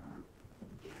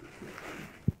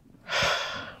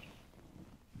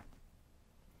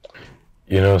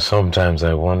 You know, sometimes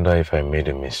I wonder if I made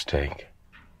a mistake.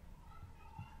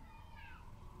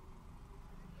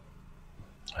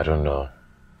 I don't know.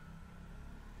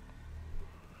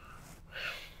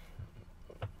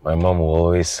 My mom will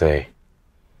always say,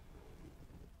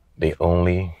 the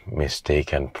only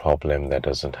mistake and problem that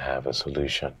doesn't have a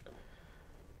solution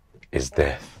is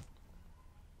death.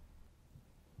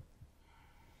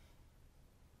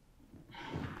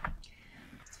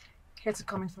 Here to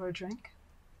come in for a drink?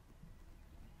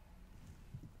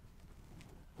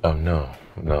 Oh, no.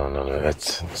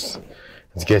 It's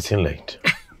getting late.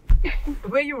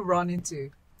 Where you running to?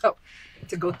 Oh,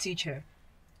 to go teach her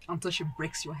until she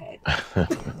breaks your head.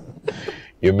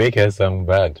 You make her sound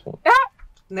bad.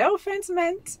 No offense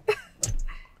meant.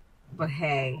 But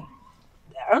hey,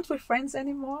 aren't we friends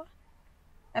anymore?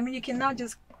 I mean, you cannot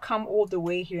just come all the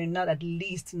way here and not at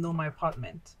least know my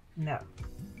apartment. No.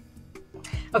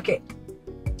 Okay,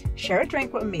 share a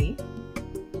drink with me.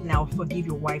 Now forgive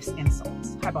your wife's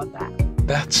insults. How about that?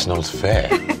 That's not fair.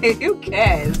 Who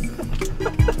cares?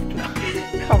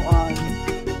 Come on.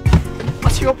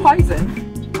 What's your poison?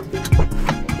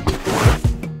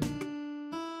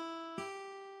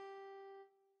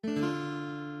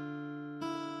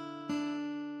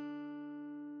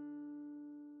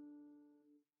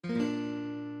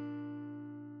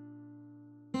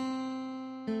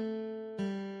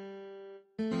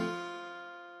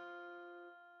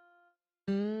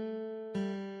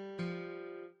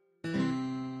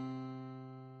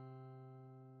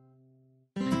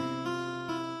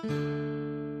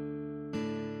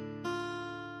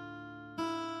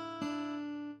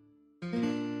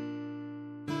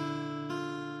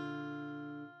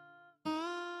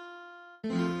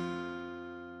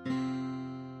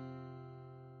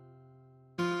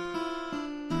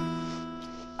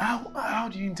 how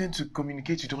do you intend to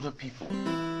communicate with other people?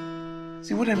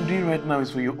 See, what I'm doing right now is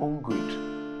for your own good.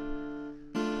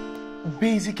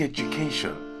 Basic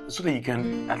education, so that you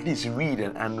can at least read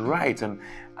and write and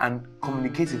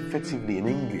communicate effectively in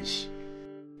English.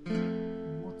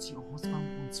 What your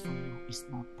husband wants from you is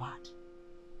not bad.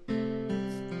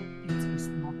 It is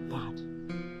not bad.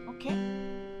 Okay?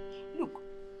 Look,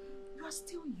 you are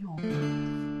still young.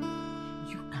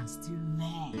 You can still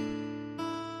learn.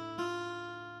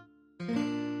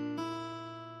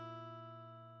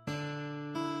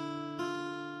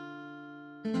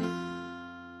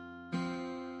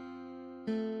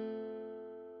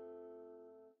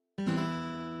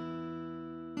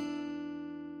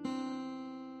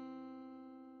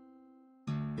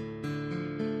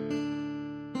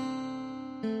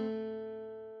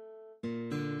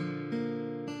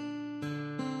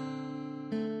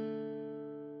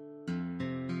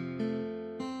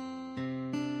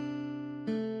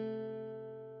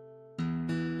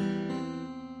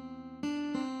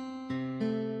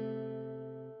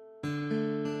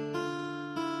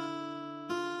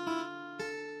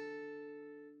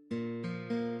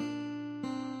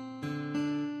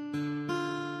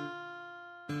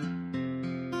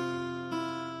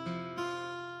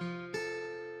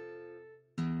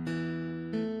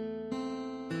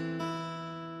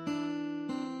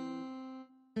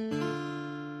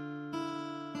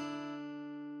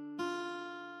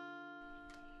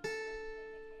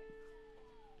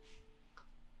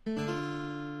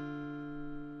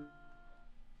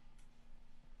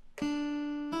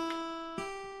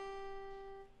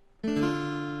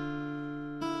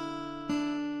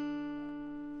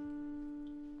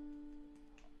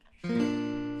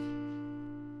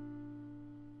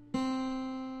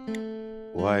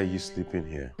 Why are you sleeping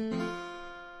here?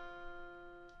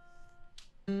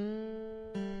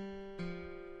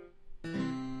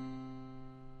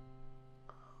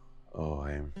 Oh,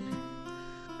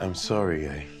 I'm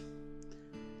sorry.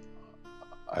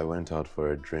 I went out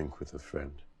for a drink with a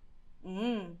friend.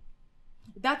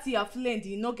 That's your friend,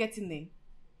 you not getting name.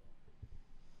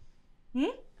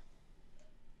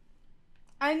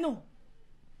 I know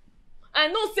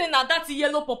say now that's a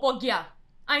yellow pawpaw girl.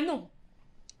 I know.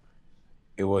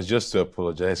 It was just to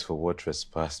apologize for what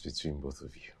trespassed between both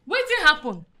of you. Wetin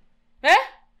happen? Eh?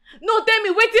 No, tell me,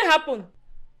 wetin happen?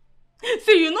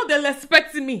 See, you know they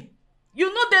respect me.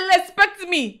 You know they respect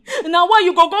me. Now why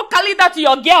you go carry that to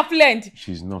your girlfriend?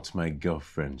 She's not my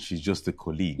girlfriend. She's just a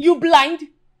colleague. You blind?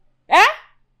 Eh?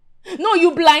 No,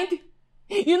 you blind?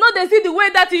 You know they see the way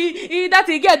that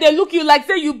he girl, they look you like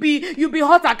say you be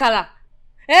hot akara.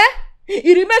 Eh?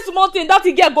 It remains small thing that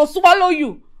he girl go swallow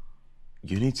you.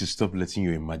 You need to stop letting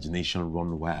your imagination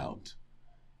run wild.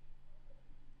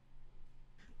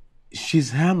 She's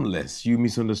harmless. You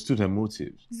misunderstood her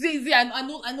motives. See, I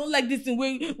don't like this thing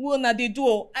where they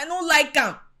do. I don't like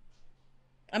her.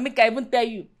 I make I even tell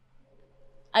you.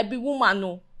 I be woman,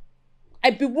 no.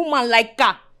 I be woman like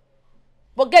her.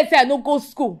 Forget say I no go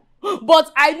school.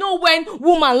 But I know when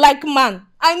woman like man.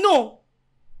 I know.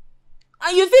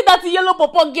 And you see that yellow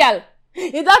pawpaw girl?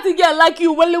 That girl like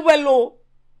you well, oh.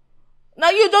 Now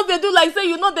you just they do like say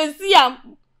you know they see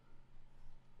him.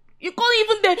 You can't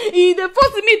even they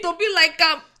force me to be like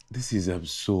him. This is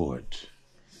absurd.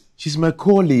 She's my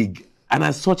colleague, and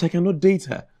as such I cannot date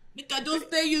her. Make I just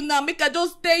tell you now. Make I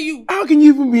just tell you. How can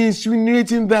you even be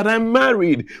insinuating that I'm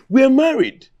married? We're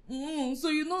married. So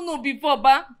you don't know before,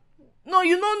 ba? No,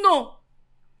 you don't know.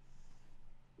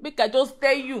 Make I just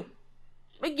tell you.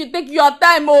 Make you take your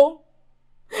time, oh.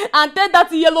 And tell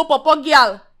that yellow pawpaw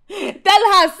girl.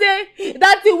 Tell her, say,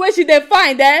 that thing where she dey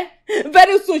find,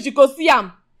 very soon she go see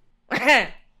am.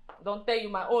 Don't tell you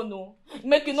my own, no.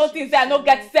 Make you know things say I no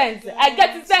get sense. I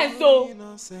get sense, so.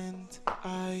 Innocent,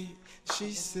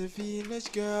 she's a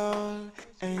village girl,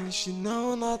 and she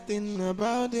know nothing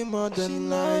about the modern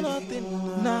life.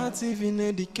 Not even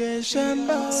education,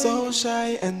 so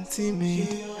shy and timid.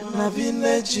 Na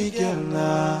village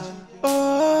girl,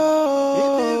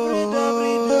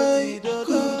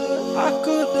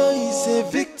 Akodo is a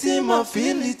victim of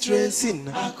illiteracy.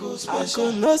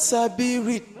 Ako no sabi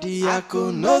read the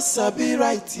Ako no sabi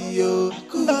write yo.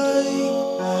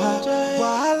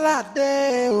 Wahala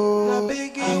de o. Na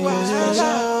bigi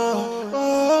wahala.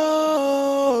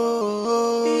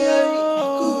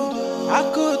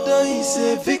 Akodo is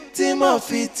a victim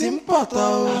of it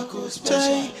importer.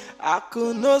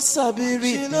 Ako no sabi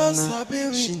read,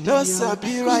 she no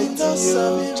sabi write,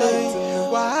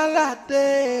 wahala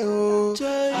de o.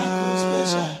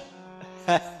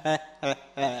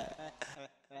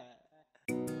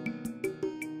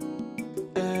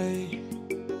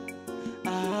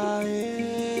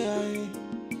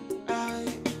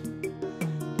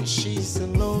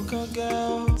 African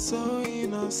girl, so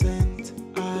innocent.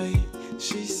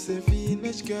 She's a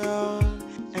village girl,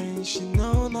 and she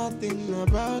know nothing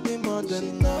about the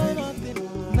modern life.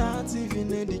 Not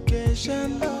even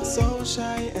education, so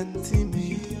shy and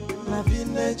timid. La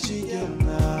village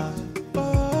girl.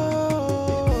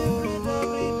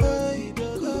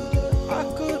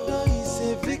 Ifeka is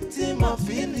a victim of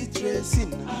illiteracy.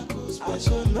 I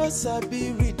could not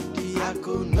sabi read the, I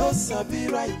could not sabi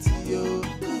write yo.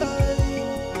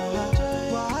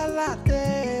 Wahala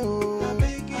dey oh.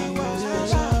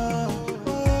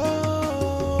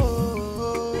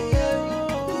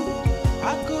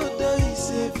 Ifeka is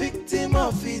a victim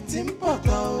of it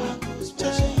important.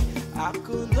 I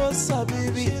could not sabi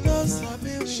read,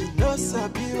 she no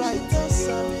sabi write.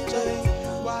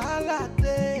 Wahala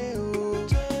dey oh.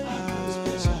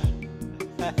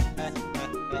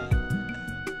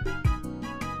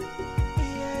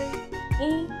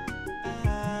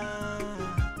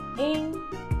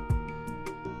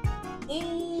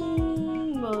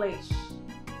 English.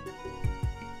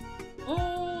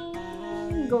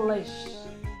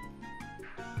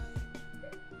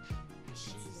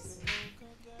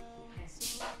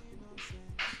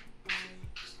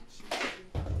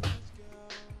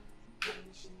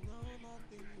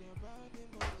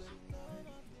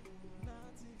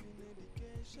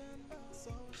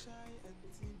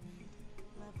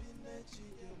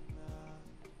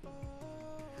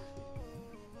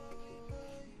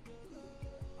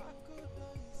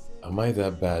 Am I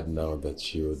that bad now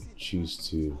that you would choose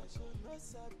to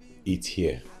eat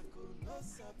here?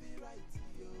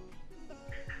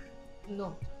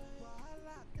 No.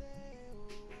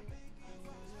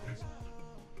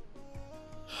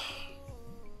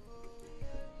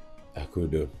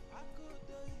 Akudo,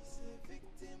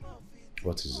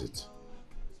 what is it?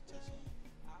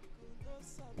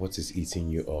 What is eating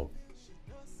you up?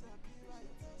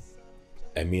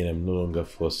 I mean, I'm no longer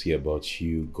fussy about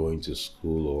you going to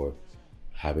school or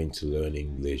having to learn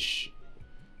English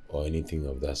or anything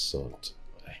of that sort.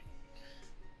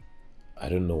 I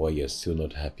don't know why you're still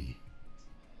not happy.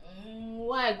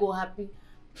 Why I go happy?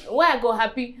 Why I go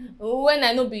happy when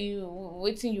I no be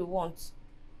waiting you want?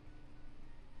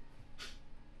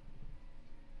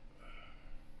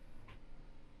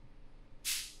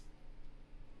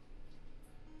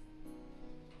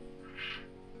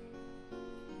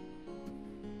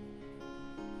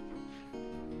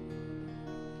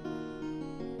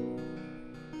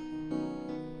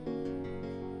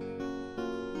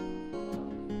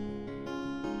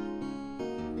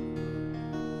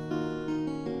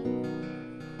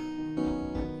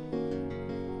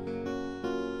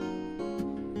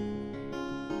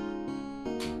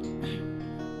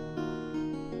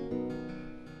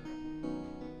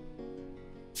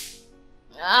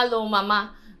 Hello,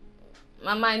 Mama.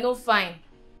 Mama, I no fine.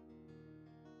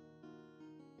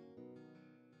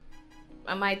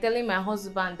 Mama, I telling my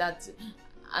husband that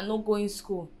I no go in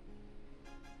school.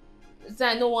 So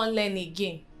I no want learn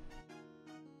again.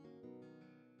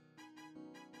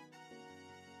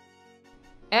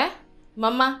 Eh?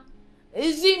 Mama,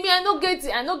 you see me, I no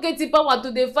get the power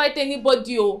to dey fight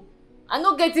anybody, oh. I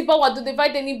no get the power to dey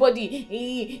fight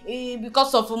anybody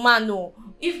because of a man, oh.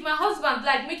 If my husband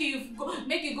like make you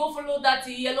go follow that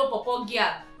yellow pawpaw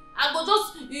girl, I go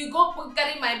just go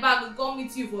carry my bag and come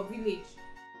meet you for village.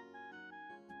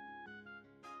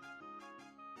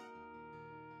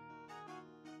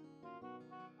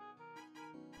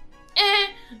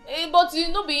 But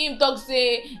you no be him talk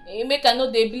say make I no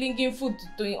dey bringing food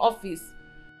to him office.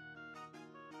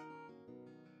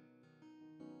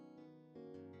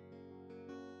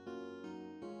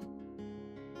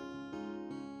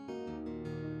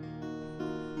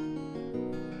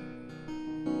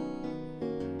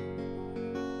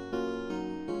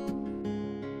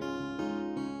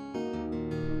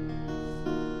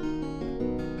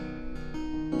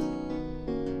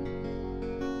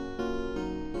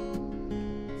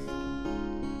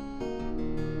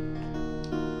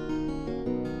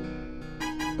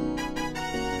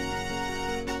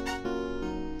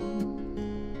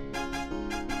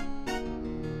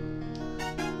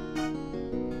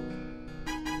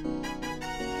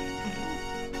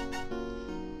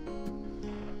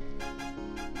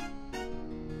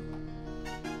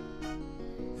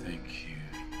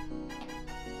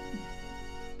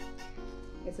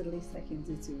 It's the least I can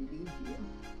do to relieve you.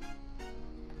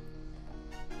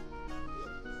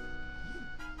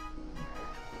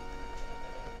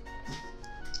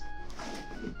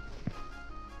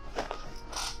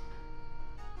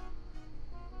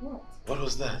 What? What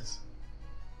was that?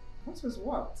 What was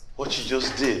what? What you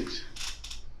just did.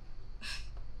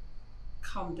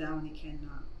 Calm down, you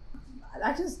cannot.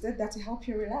 I just did that to help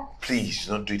you relax. Please,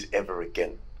 don't do it ever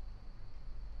again.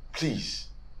 Please.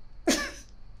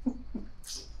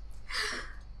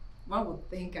 One would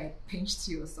think I pinched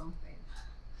you or something.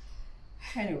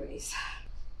 Anyways,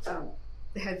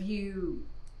 have you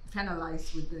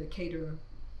finalized with the caterer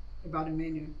about the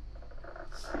menu?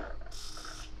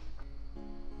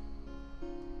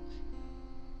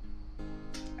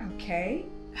 Okay.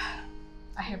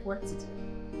 I have work to do.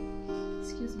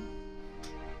 Excuse me.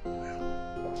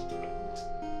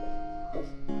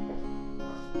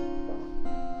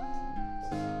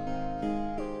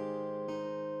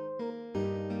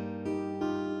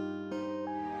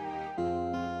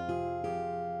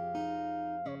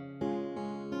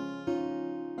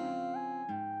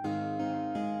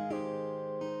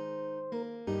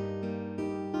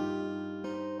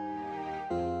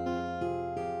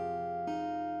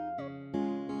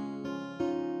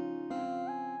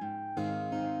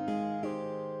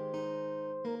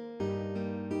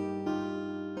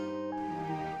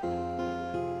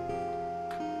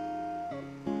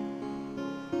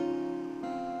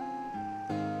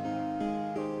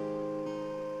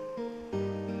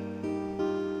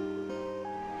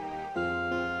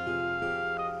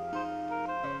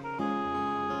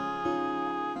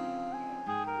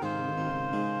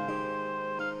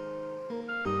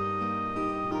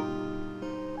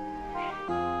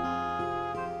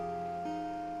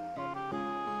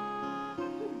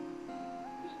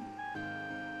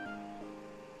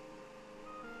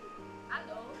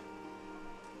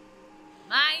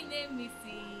 My name is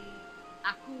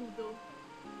Akudo.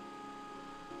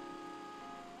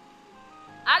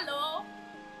 Hello.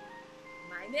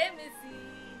 My name is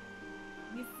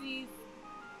Mrs.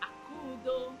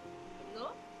 Akudo. Hello.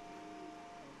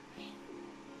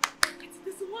 Get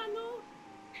this one, no.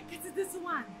 Get this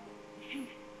one.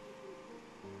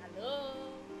 Hello.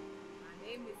 My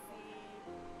name is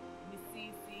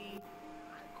Mrs.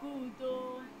 Akudo.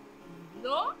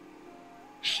 Hello.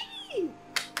 Hey.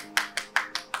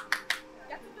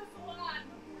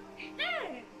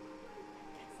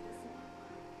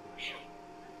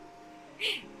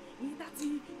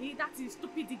 That is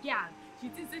stupid girl. She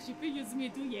thinks that she will use me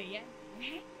to yeah.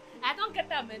 I don't get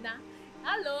that, man.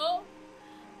 Hello,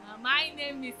 my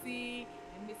name is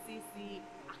Mrs.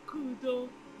 Akudo.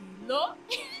 Hello.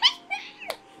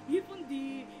 Even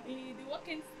the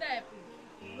walking step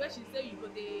where she say you go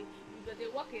they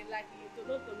walking like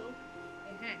tolo.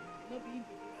 No be you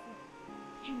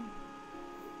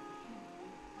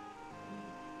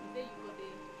say you go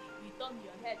you turn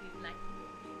your head in like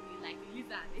a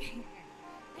lizard.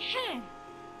 I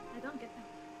don't get that.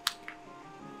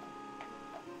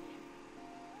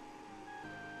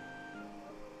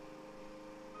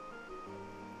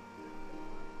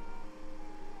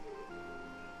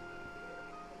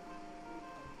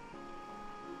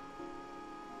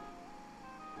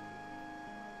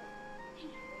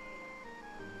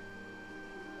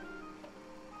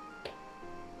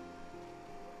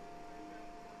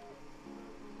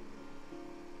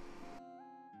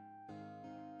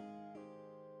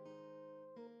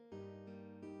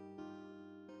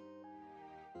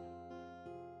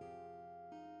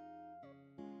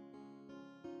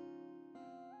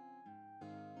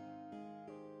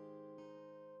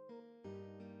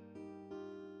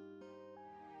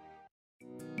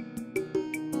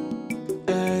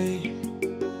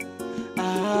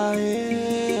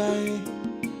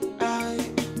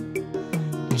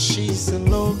 She's a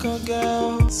local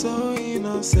girl, so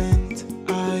innocent.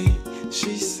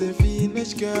 She's a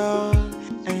village girl,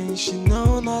 and she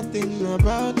know nothing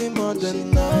about the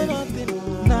modern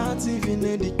life. Not even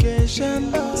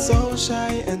education, so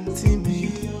shy and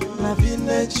timid. La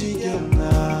village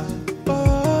girl.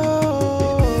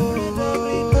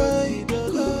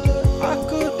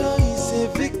 Akodo is a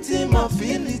victim of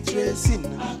illiteracy.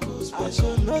 I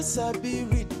should not sabi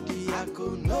read the I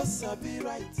could not sabi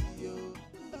write.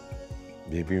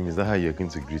 Baby, is that how you're going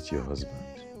to greet your husband?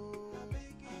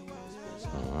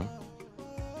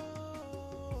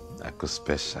 Ako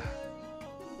special.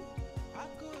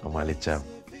 Omalicham.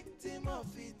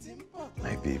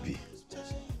 My baby.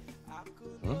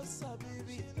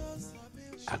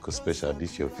 Ako special.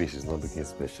 This your face is not looking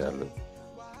special.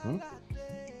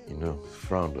 You know,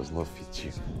 frown does not fit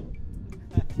you.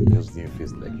 You're just doing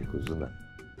face like Yokozuna.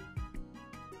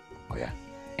 Oh yeah.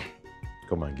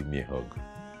 Come and give me a hug.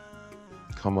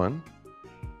 Come on.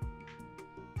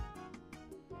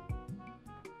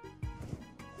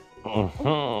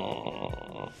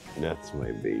 That's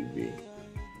my baby.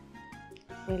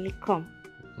 Welcome.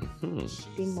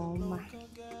 The mama.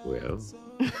 Well,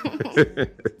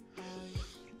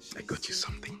 I got you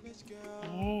something.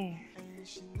 Yeah.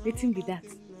 Waiting be that.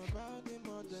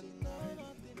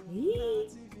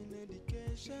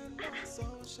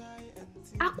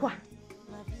 Aqua.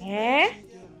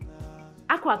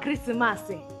 Aqua Christmas.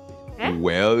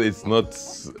 Well, it's not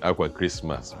Aqua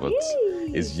Christmas, but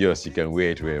it's yours. You can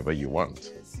wear it wherever you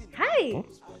want. Hi.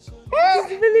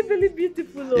 It's really, really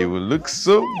beautiful. It will look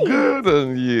so good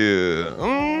on you.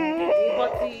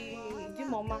 But the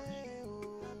mama,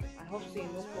 I hope so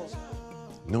no cost.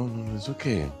 No, it's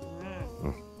okay.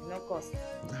 No cost.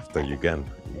 After you can,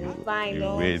 Fine, you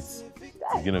no. wait.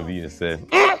 You're gonna be yourself.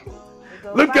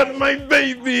 Look at my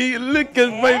baby! Look at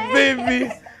my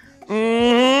baby!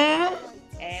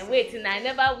 Wait, I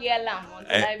never wear lamb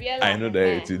until I wear lamb. I know that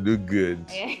it will look good.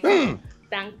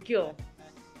 Thank you.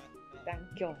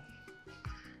 Thank you.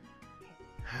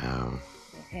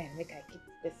 Make I keep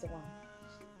this one.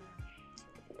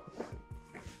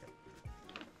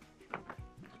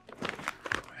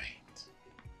 Right.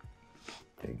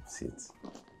 Take it.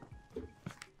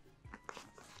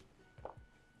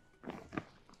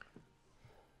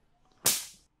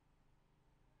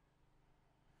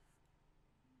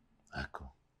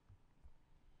 Echo.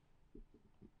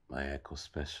 My Echo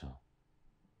special.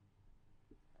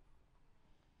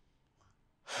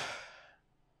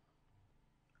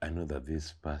 I know that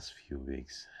these past few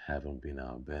weeks haven't been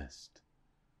our best.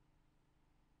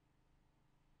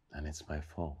 And it's my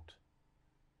fault.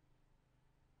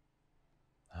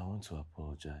 I want to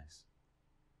apologize.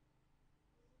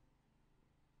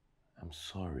 I'm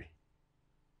sorry.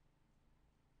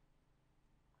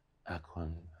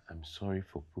 Akwan, I'm sorry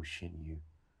for pushing you,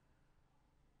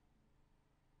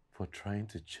 for trying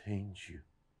to change you.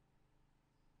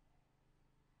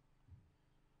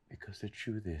 Because the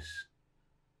truth is,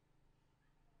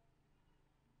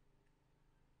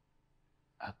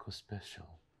 Akko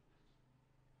special.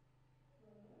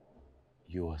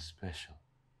 You are special.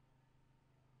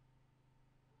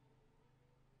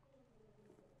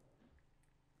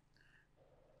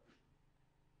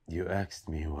 You asked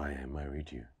me why I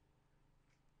married you.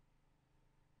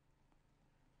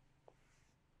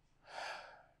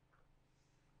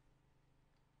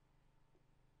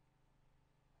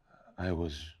 I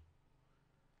was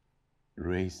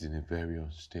raised in a very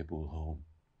unstable home.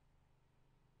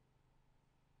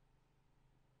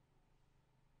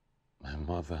 My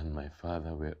mother and my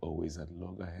father were always at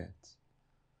loggerheads.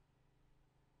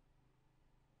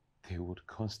 They would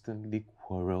constantly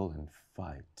quarrel and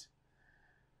fight.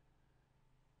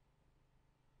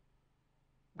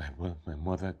 My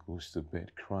mother goes to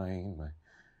bed crying.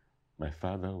 My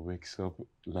father wakes up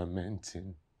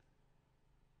lamenting.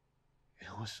 It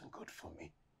wasn't good for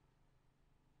me.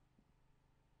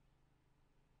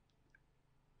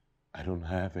 I don't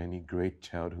have any great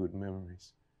childhood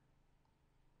memories.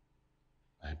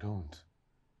 I don't.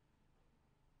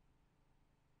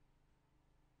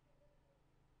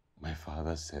 My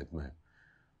father said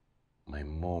my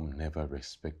mom never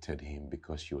respected him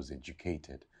because she was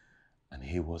educated and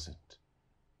he wasn't.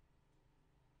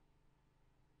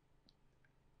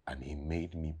 And he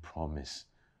made me promise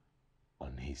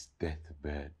on his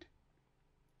deathbed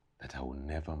that I would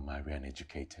never marry an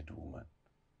educated woman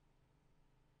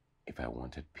if I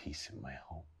wanted peace in my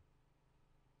home.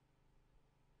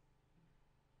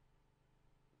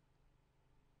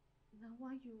 Now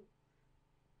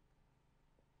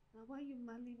why you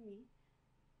marry me?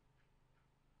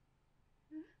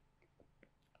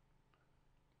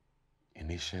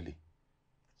 Initially,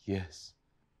 yes.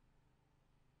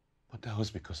 But that was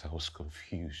because I was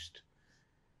confused.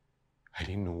 I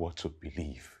didn't know what to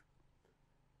believe.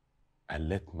 I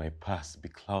let my past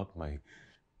becloud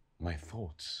my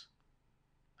thoughts.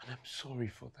 And I'm sorry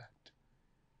for that.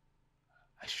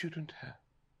 I shouldn't have.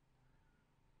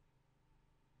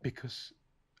 Because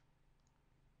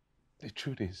the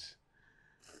truth is,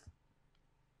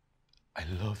 I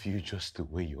love you just the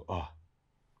way you are.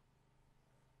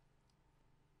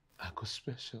 I go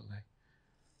special.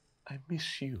 I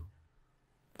miss you.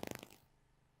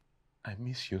 I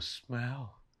miss your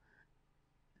smile,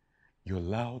 your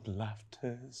loud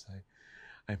laughters.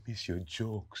 I miss your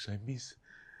jokes. I miss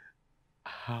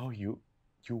how you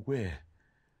were.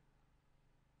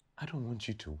 I don't want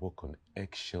you to walk on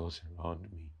eggshells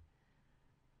around me.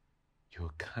 You're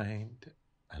a kind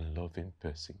and loving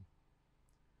person.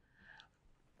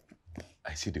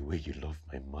 I see the way you love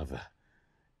my mother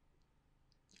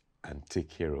and take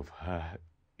care of her.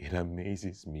 It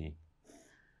amazes me.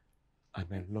 And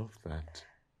I love that.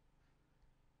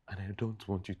 And I don't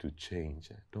want you to change.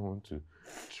 I don't want to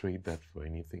trade that for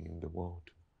anything in the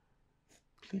world.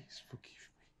 Please forgive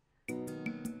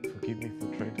me. Forgive me for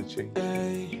trying to change.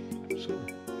 I'm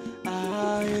sorry.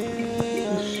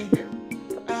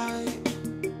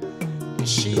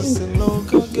 She's a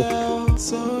local girl,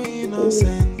 so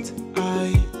innocent.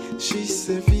 She's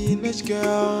a village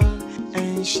girl,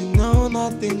 and she know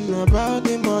nothing about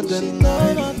the modern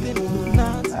life.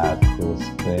 Apple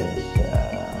special.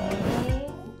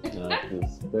 Apple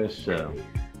special.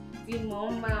 Give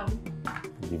mom.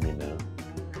 Give me now.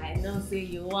 I know say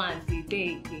you want to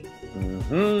take it.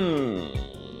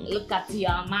 Look at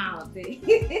your mouth.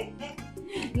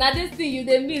 Now this thing you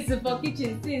dey miss for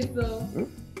kitchen things so.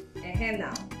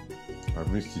 Now. I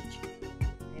missed it.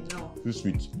 I know. Too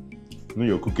sweet. You know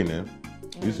you're cooking, eh?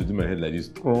 You used to do my head like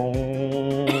this.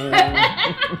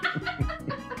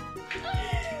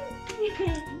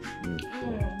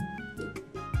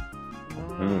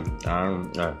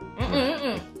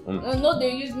 No,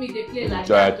 they use me, they play like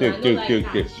Sorry, that.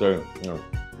 take. Sorry. No.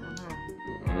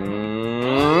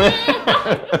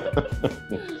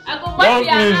 I go wash your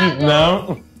Don't use hand. it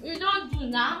now. You don't do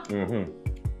now.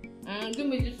 Give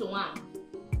me this one.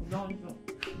 Don't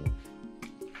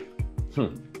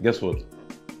do. Guess what?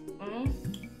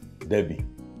 Debbie.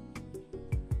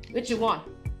 Which one?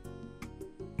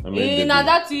 Now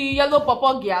that yellow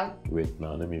purple girl. Wait,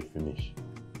 now let me finish.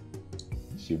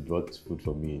 She brought food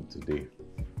for me today.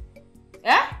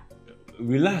 Eh?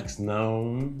 Relax now.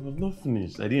 I've not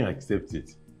finished. I didn't accept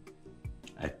it.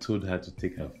 I told her to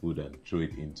take her food and throw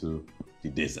it into the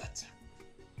desert.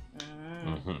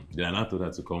 Then I told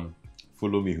her to come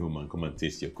follow me home and come and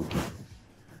taste your cooking.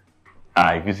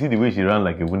 If you see the way she ran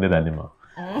like a wounded animal.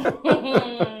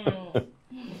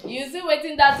 You see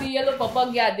waiting that yellow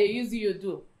purple girl they use you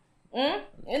do.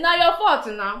 It's not your fault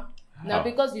now. Now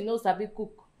because you know sabi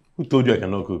cook. Who told you I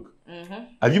cannot cook?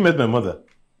 Have you met my mother?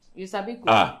 You sabi cook.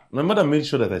 My mother made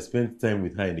sure that I spent time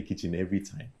with her in the kitchen every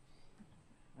time.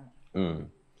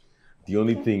 The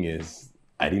only thing is,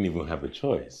 I didn't even have a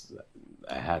choice.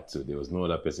 I had to. There was no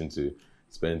other person to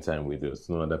spend time with. There was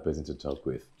no other person to talk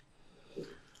with.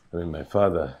 I mean, my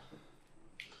father,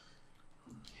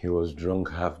 he was drunk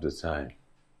half the time.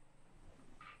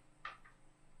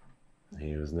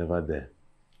 He was never there.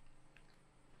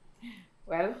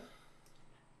 Well,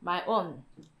 my own.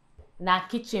 Na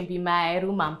kitchen be my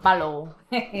room and parlor.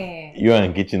 You are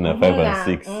in kitchen at 5 and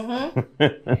 6.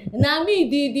 Na me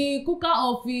the cooker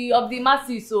of the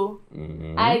masses so.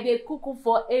 I dey cook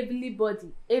for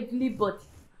everybody.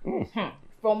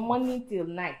 From morning till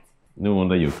night. No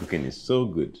wonder your cooking is so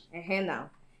good. Now.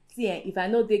 See, if I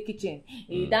know the kitchen,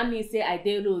 that means say I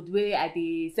dey road where I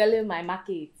dey selling my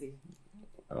market.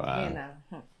 Wow.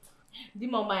 The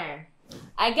moment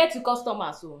I get to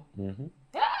customers so.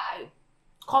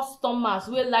 Customers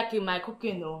wey like my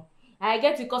cooking I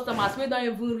get to customers wey don't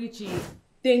even reach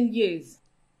 10 years.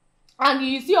 And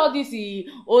you see all this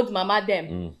old mama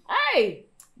them.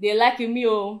 They like me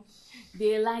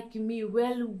They like me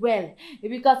well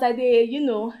because I dey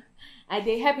I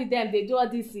dey help them. They do all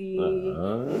these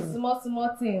small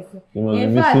things.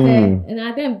 In fact,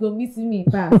 and them go miss me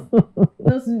fast.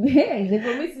 They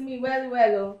go miss me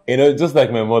well. You know, just like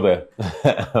my mother,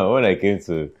 when I came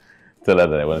to tell her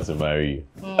that I wanted to marry you,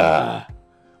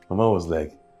 Mama was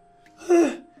like,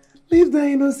 leave that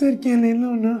innocent girl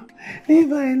alone, no. Leave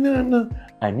her alone, no.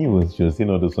 I knew she was saying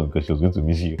all those songs because she was going to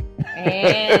miss you.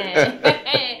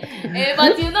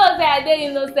 But you know that I dey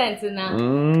innocent now.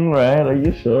 Right, are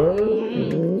you sure?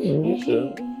 You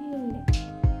sure?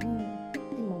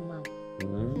 Mama,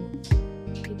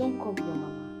 you don't call your mama.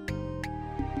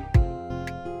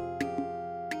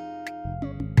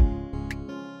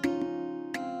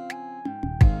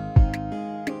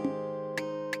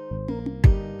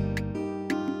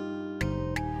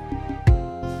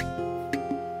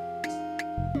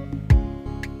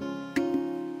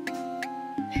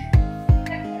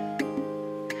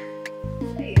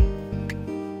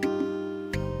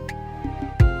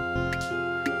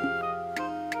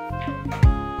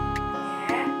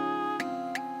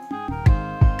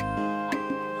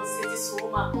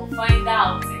 Find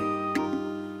out.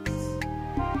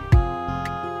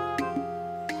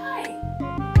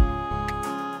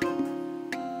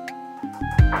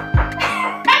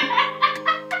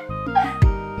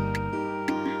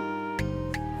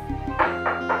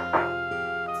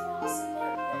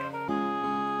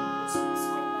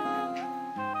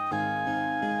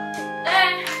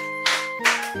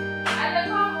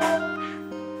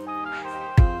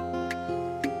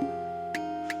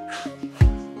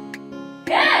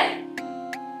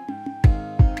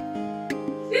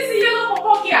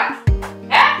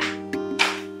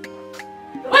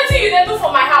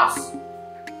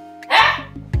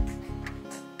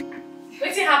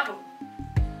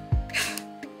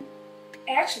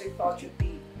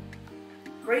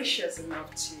 Gracious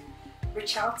enough to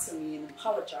reach out to me and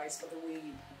apologize for the way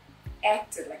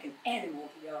acted like an animal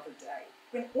the other day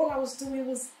when all I was doing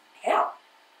was help.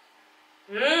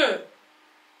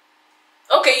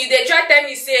 Okay, you dey try tell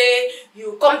me say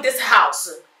you come this house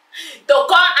to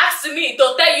come ask me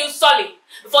to tell you sorry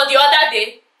for the other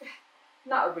day?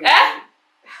 Not really.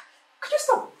 Could you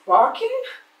stop barking?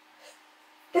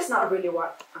 That's not really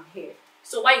what I'm here.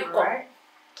 So why you come? Right?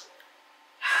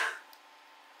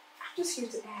 I'm just here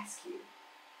to ask you,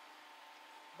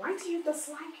 why do you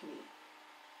dislike me?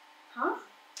 Huh?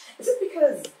 Is it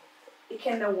because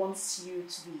Ikenna wants you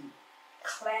to be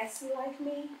classy like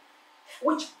me?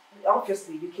 Which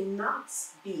obviously you cannot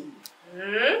be.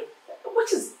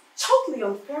 Which is totally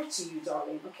unfair to you,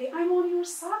 darling, okay? I'm on your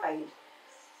side.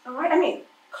 Alright? I mean,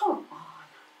 come on.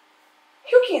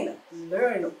 You can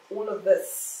learn all of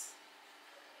this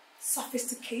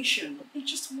sophistication in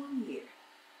just 1 year.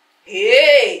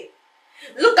 Hey!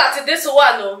 Look at this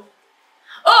one,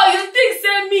 Oh, you think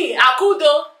say me,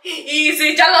 Akudo,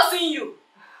 is jealousing you?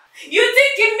 You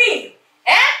thinking me?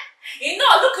 You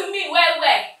know, look at me well.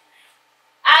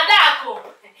 Adako,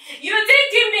 you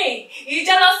thinking me, he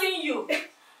jealousing you?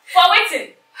 For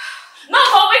waiting. Not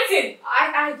for waiting.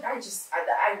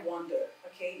 I wonder,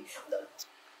 okay?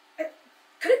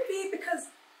 Could it be because...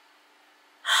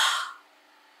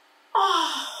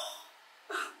 Oh,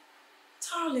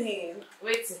 darling.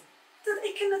 Waiting. Did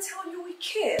Ikenna tell you we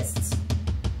kissed?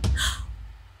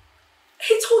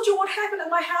 He told you what happened at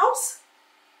my house?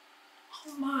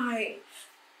 Oh my.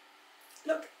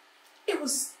 Look, it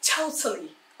was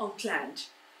totally unplanned,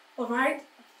 alright?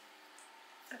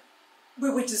 We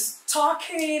were just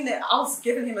talking and I was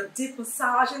giving him a deep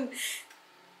massage and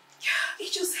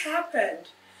it just happened,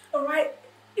 alright?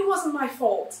 It wasn't my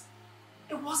fault.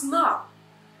 It was not.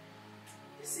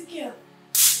 It's again.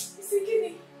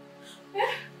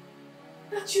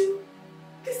 That you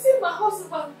kissing my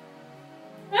husband.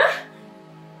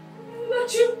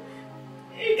 That you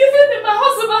giving my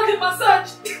husband a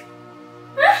massage.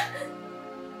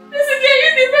 This again, you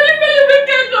did very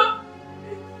wicked though.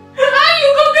 How you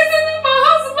go kissing my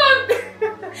husband?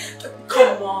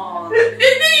 Come on. The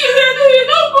thing you do, you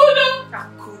don't go though.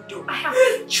 Akudo, I have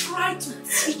tried to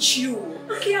teach you.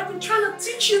 Okay, I've been trying to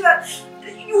teach you that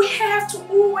you have to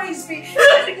always be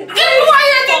graceful. Shut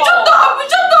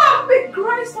up! Be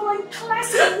graceful and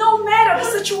classy no matter the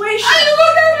situation. I don't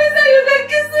want to say you can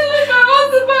kiss my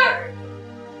husband.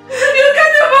 You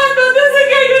can't abandon this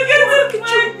again. You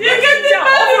can't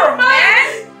over, man.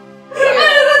 I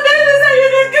don't want to say you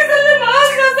can kiss my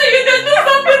husband so you can do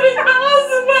something with my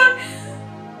husband.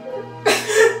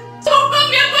 So come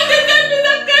here, but you tell me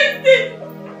that kind of thing.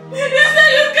 You say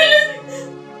you killing me.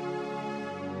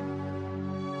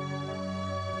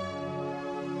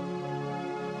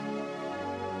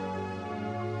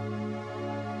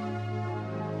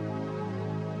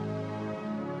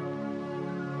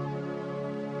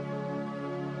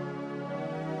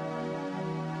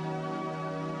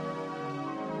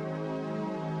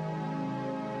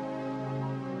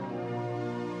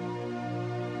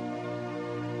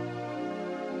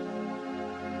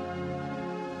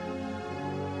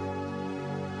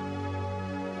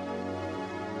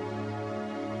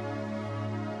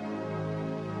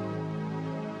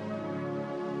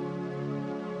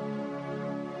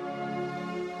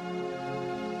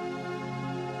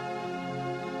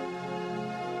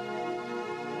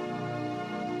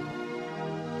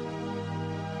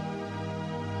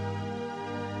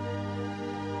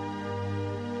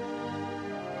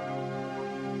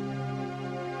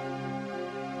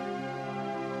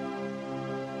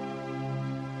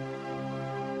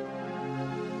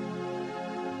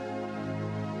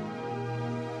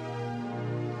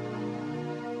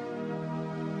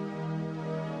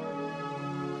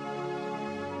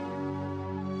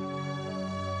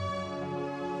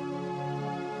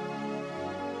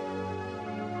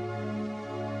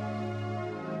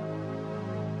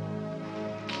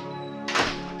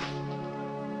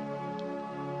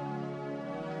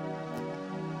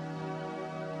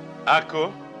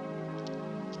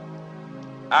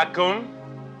 Akon?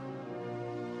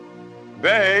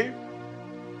 Babe?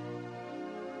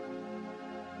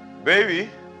 Baby?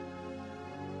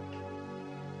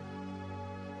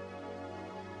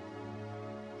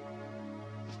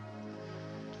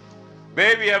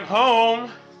 Baby, I'm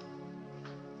home.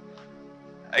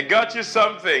 I got you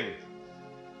something.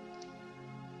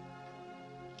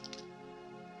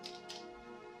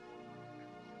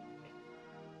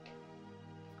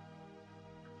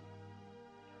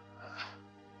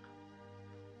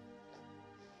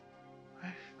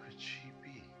 Where could she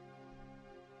be?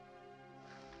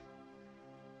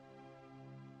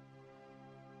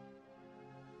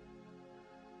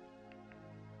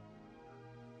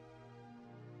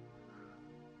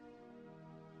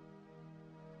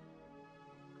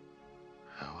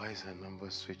 is her number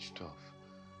switched off?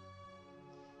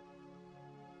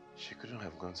 She couldn't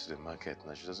have gone to the market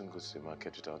now. She doesn't go to the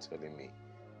market without telling me.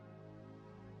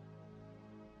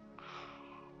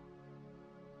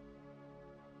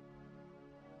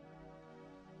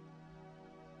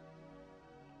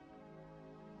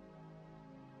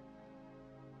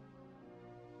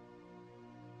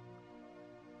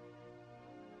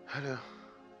 Hello,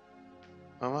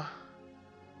 Mama.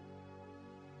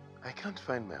 I can't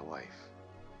find my wife.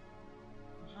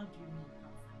 How do you mean you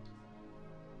can't find her?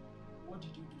 What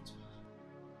did you do to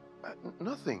her?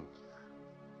 Nothing.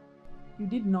 You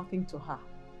did nothing to her.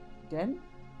 Then,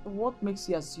 what makes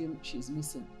you assume she's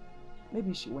missing?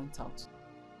 Maybe she went out.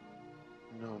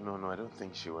 No, I don't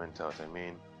think she went out. I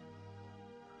mean,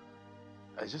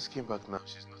 I just came back now.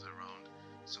 She's not around.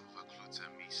 Some of her clothes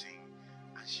are missing.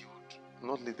 And she would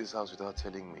not leave this house without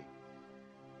telling me.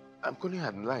 I'm calling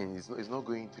her line. It's not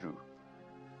going through.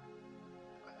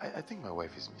 I think my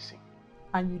wife is missing.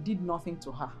 And you did nothing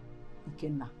to her,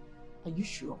 Ikenna. Are you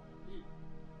sure?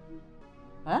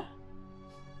 Huh?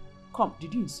 Come,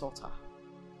 did you insult her?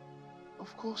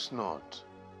 Of course not.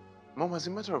 Mom, as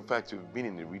a matter of fact, we've been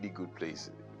in a really good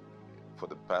place for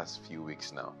the past few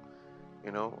weeks now.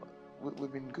 You know,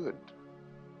 we've been good.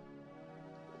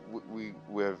 We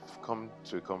have come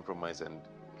to a compromise and,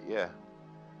 yeah,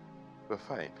 we're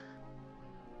fine.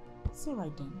 It's all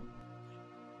right then.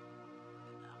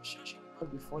 I'm sure she'll be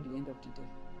back before the end of the day.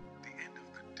 The end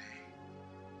of the day?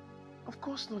 Of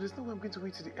course not. There's no way I'm going to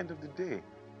wait till the end of the day.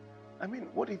 I mean,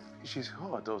 what if she's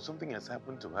hurt or something has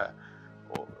happened to her?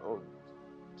 Or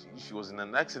she was in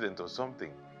an accident or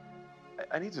something?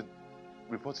 I need to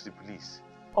report to the police.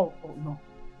 Oh, no.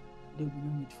 There will be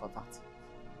no need for that.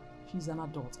 She's an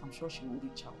adult. I'm sure she will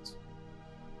reach out.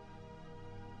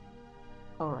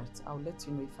 All right. I'll let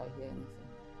you know if I hear anything.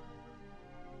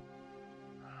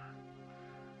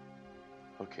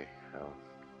 Okay. All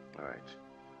right.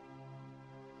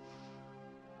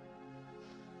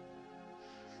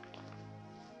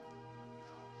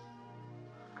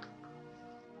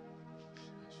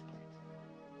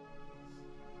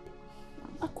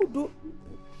 Akudo,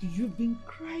 you've been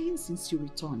crying since you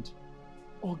returned.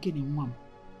 Again, Mom.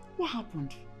 What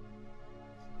happened?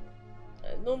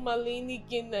 I don't marry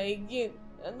Ikenna again.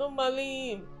 I don't marry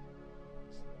him.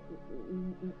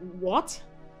 What?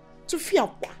 To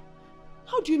Fiakwa?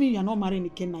 How do you mean you're not marrying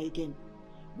Ikenna again?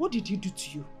 What did he do to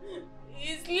you?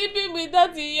 He's sleeping with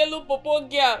that yellow popo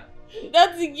girl.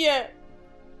 That girl.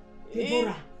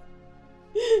 Deborah.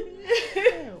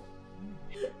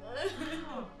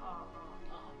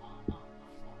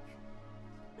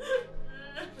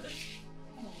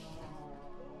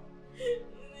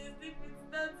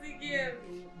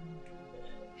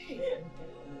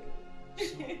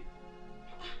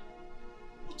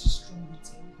 What is wrong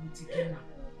with Ikenna?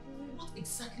 What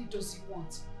exactly does he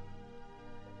want?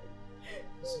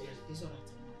 It's all right. It's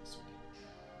okay.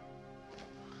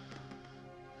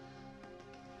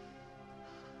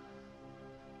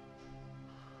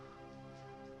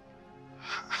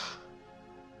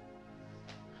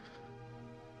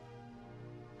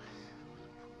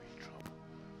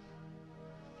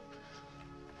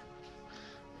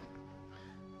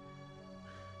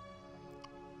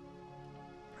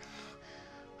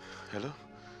 Hello?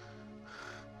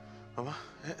 Mama,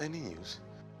 any news?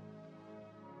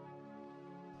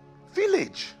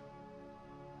 Village?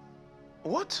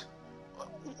 What?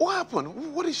 What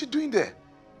happened? What is she doing there?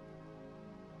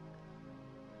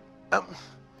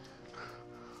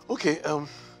 Okay,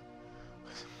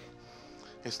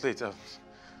 it's late.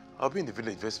 I'll be in the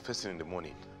village first thing in the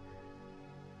morning.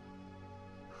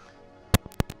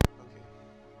 Okay,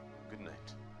 good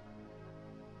night.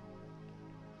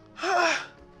 Ah!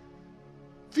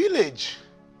 Village!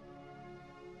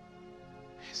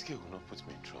 This girl will not put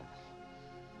me in trouble.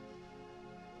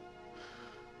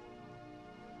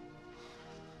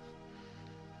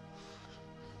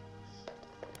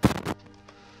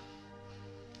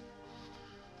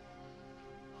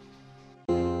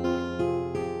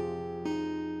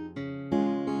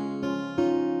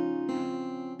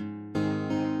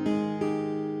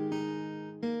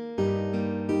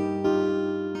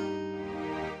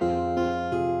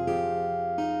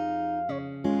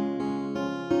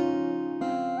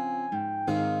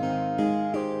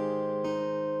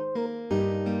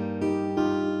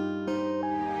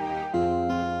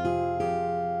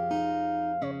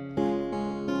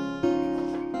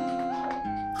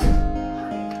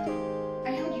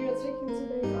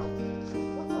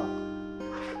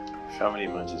 Family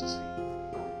emergency.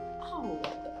 Oh,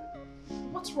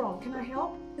 what's wrong? Can I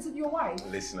help? Is it your wife?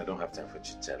 Listen, I don't have time for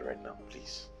chit-chat right now,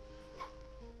 please.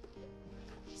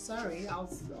 Sorry, I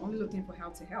was only looking for how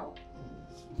to help.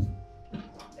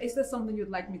 Is there something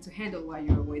you'd like me to handle while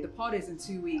you're away? The party is in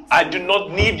 2 weeks. I do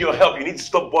not need your help. You need to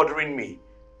stop bothering me.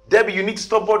 Debbie, you need to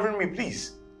stop bothering me,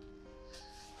 please.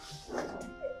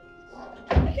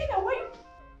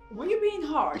 Why are you being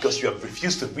harsh? Because you have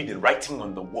refused to read the writing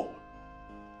on the wall.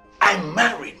 I'm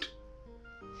married.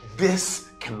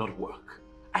 This cannot work.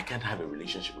 I can't have a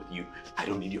relationship with you. I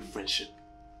don't need your friendship.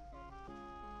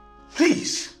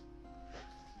 Please.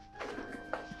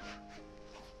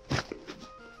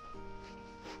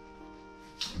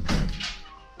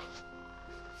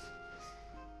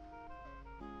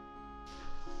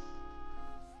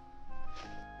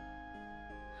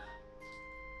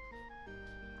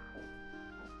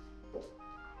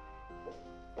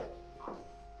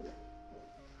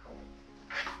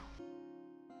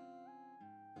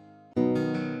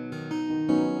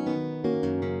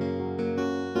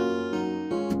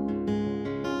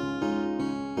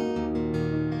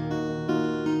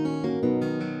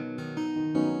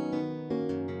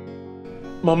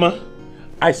 Mama,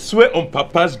 I swear on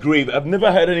Papa's grave, I've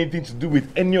never had anything to do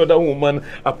with any other woman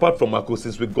apart from Ako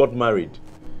since we got married.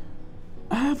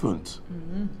 I haven't.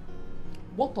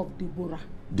 What of Deborah?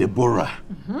 Deborah?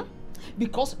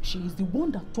 Because she is the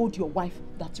one that told your wife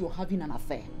that you're having an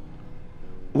affair.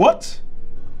 What?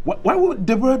 Why would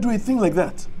Deborah do a thing like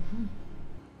that?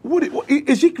 What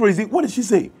is she crazy? What did she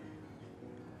say?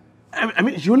 I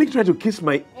mean, she only tried to kiss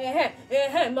my...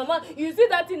 Mama, you see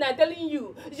that thing I'm telling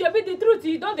you? She'll be the truth,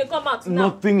 you don't come out now.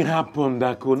 Nothing happened,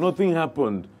 Ako. Nothing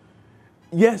happened.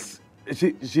 Yes,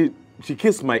 she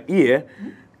kissed my ear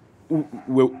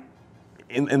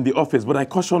in the office, but I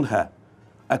cautioned her.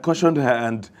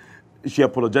 And she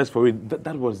apologized for it.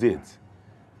 That was it.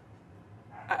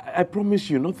 I promise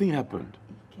you, nothing happened.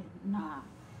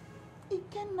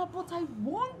 Ikenna, but I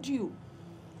warned you.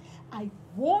 I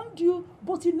warned you,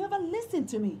 but you never listened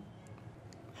to me.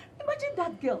 Imagine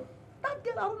that girl,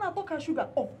 Aruna Boka Sugar,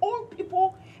 of all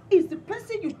people, is the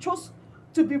person you chose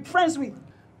to be friends with.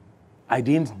 I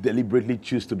didn't deliberately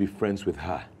choose to be friends with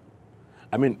her.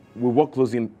 I mean, we work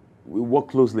closely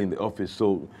in the office,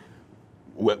 so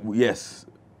yes.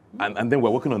 And then we're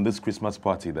working on this Christmas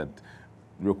party that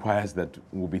requires that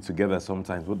we'll be together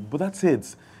sometimes. But that's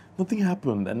it. Nothing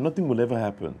happened, and nothing will ever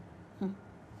happen.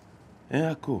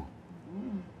 Yeah, cool.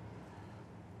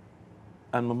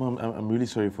 And Mama, I'm really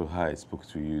sorry for how I spoke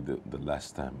to you the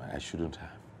last time. I shouldn't have.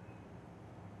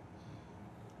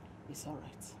 It's all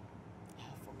right. I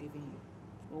have forgiven you.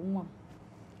 But Mom,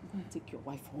 you're going to take your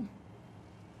wife home.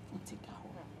 And take her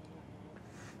home.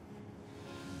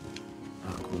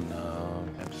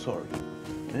 Akuna, I'm sorry.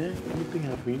 Anything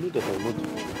happened, you know that I'm not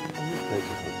trying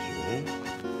to hurt you,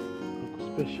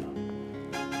 Aku, special.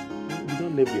 We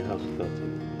don't leave the house without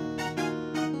anything.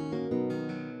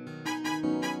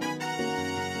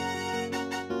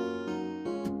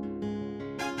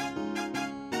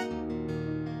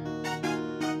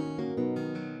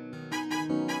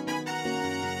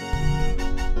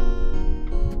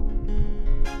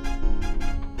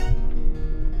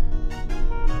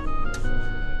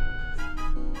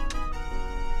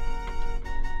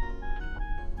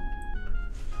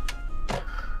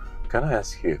 Can I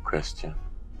ask you a question?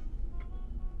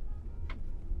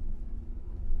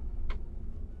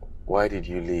 Why did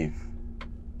you leave?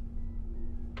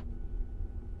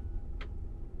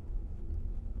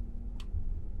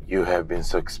 You have been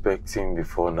suspecting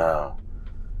before now.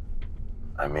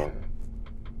 I mean,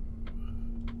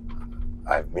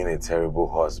 I've been a terrible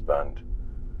husband.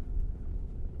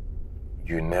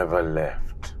 You never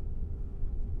left.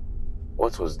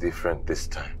 What was different this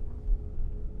time?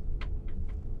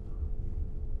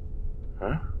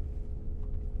 Huh?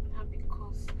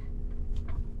 Because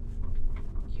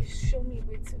you show me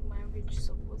what marriage is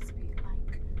supposed to be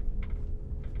like.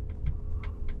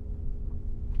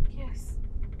 Yes.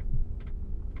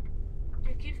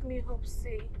 You give me hope,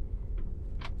 say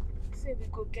we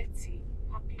go get a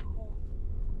happy home.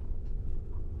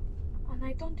 And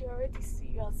I don't already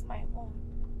see you as my own.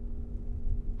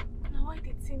 Now why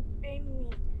did it pain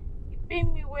me? It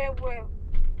pain me well.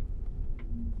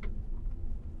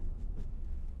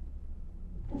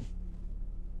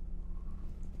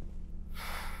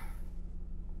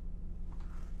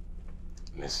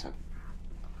 Listen.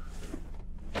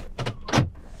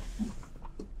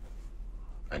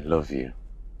 I love you.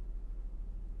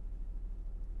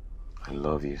 I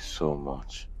love you so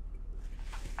much.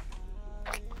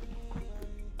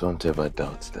 Don't ever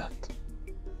doubt that.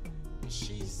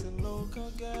 She's a local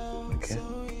girl, okay?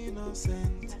 so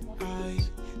innocent. I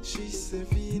She's a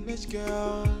village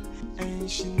girl, and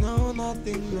she know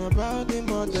nothing about the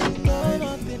modern life.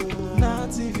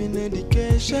 Not even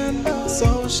education,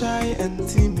 so shy and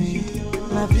timid.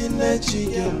 La village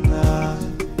girl.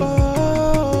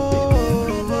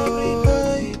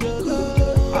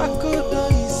 Akodo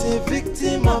is a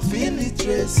victim of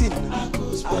illiteracy.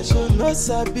 I should not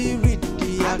sabi read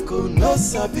the I could not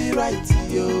sabi write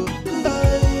yo.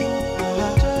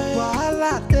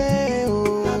 Wahala de o.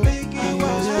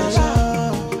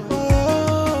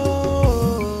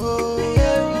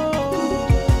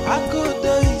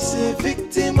 Akodo is a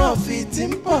victim of it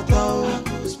importer.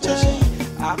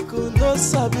 I could not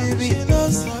sabi read,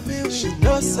 she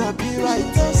no sabi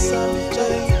write.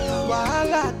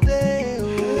 Wahala de o.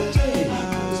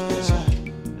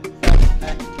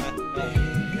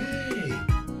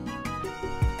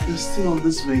 You're still on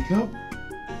this makeup?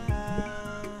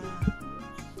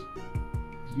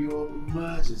 Your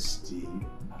Majesty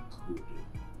Akudo.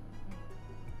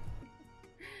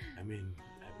 I mean,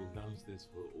 I've been downstairs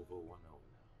for over 1 hour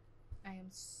now. I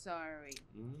am sorry.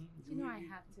 You know I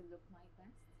have to look my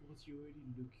best. But you already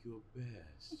look your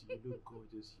best. You look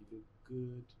gorgeous, you look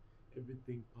good.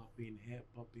 Everything popping, hair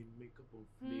popping, makeup on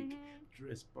fleek,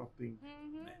 dress popping.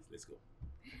 Nice, let's go.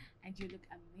 And you look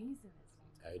amazing as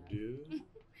well. I do?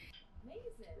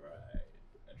 Amazing. Right.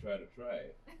 I try to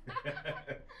try.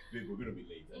 Look, we're gonna be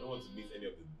late. I don't want to miss any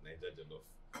of the Niger jollof.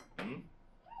 You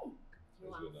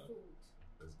Let's are go now. food.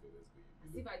 Let's go.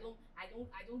 As if I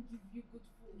don't give you good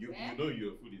food. You know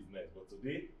your food is nice, but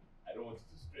today I don't want you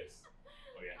to stress.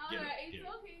 Oh yeah, get Alright, it. it's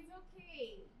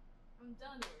okay. I'm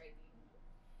done already.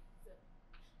 So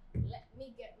let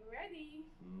me get ready.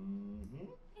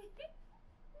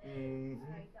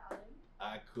 Alright, darling.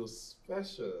 Aku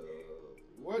special.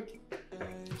 What?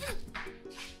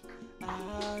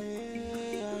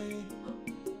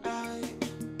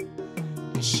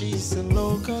 She's a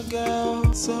local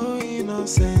girl, so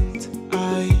innocent.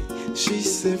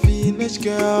 She's a village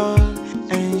girl,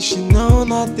 and she know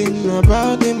nothing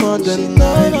about the modern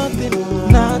life.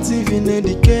 Not even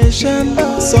education,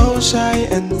 so shy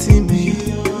and timid.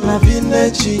 La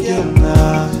village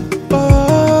girl.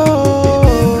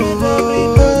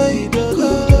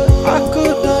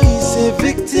 Akodo is a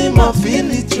victim of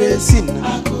illiteracy.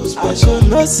 I should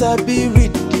not sabi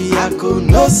read the I could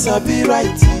not sabi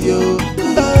write yo.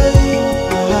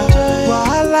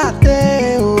 Wahala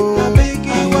de o.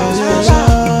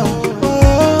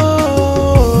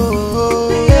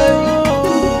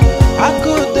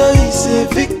 Akodo is a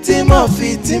victim of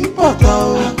it importer.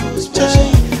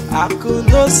 I could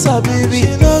not sabi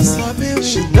read,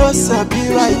 she no sabi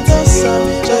write.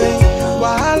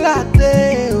 Wahala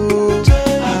de o.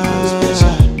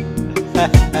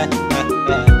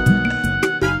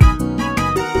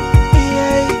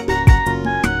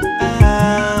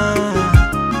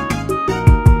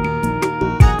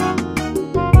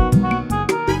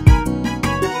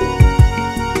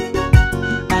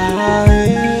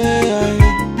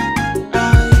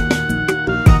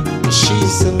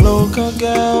 She's a local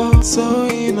girl, so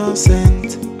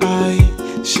innocent.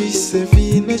 She's a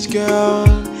village girl,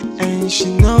 and she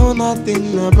know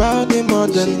nothing about the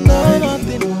modern life.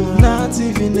 Not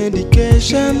even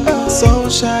education, so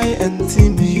shy and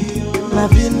timid. La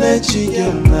village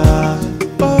girl.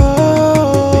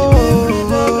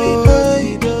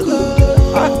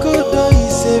 Akodo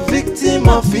is a victim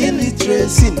of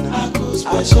illiteracy.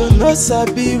 I should not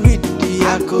sabi read the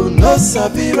I could not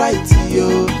sabi write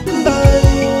yo.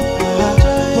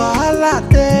 Wahala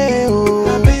de o.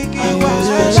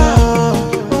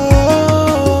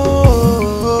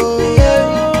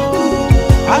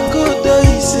 Akodo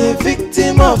is a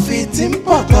victim of it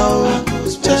importer.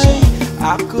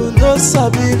 I could not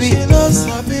sabi read,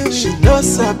 she no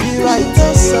sabi write.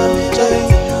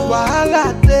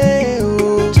 Wahala de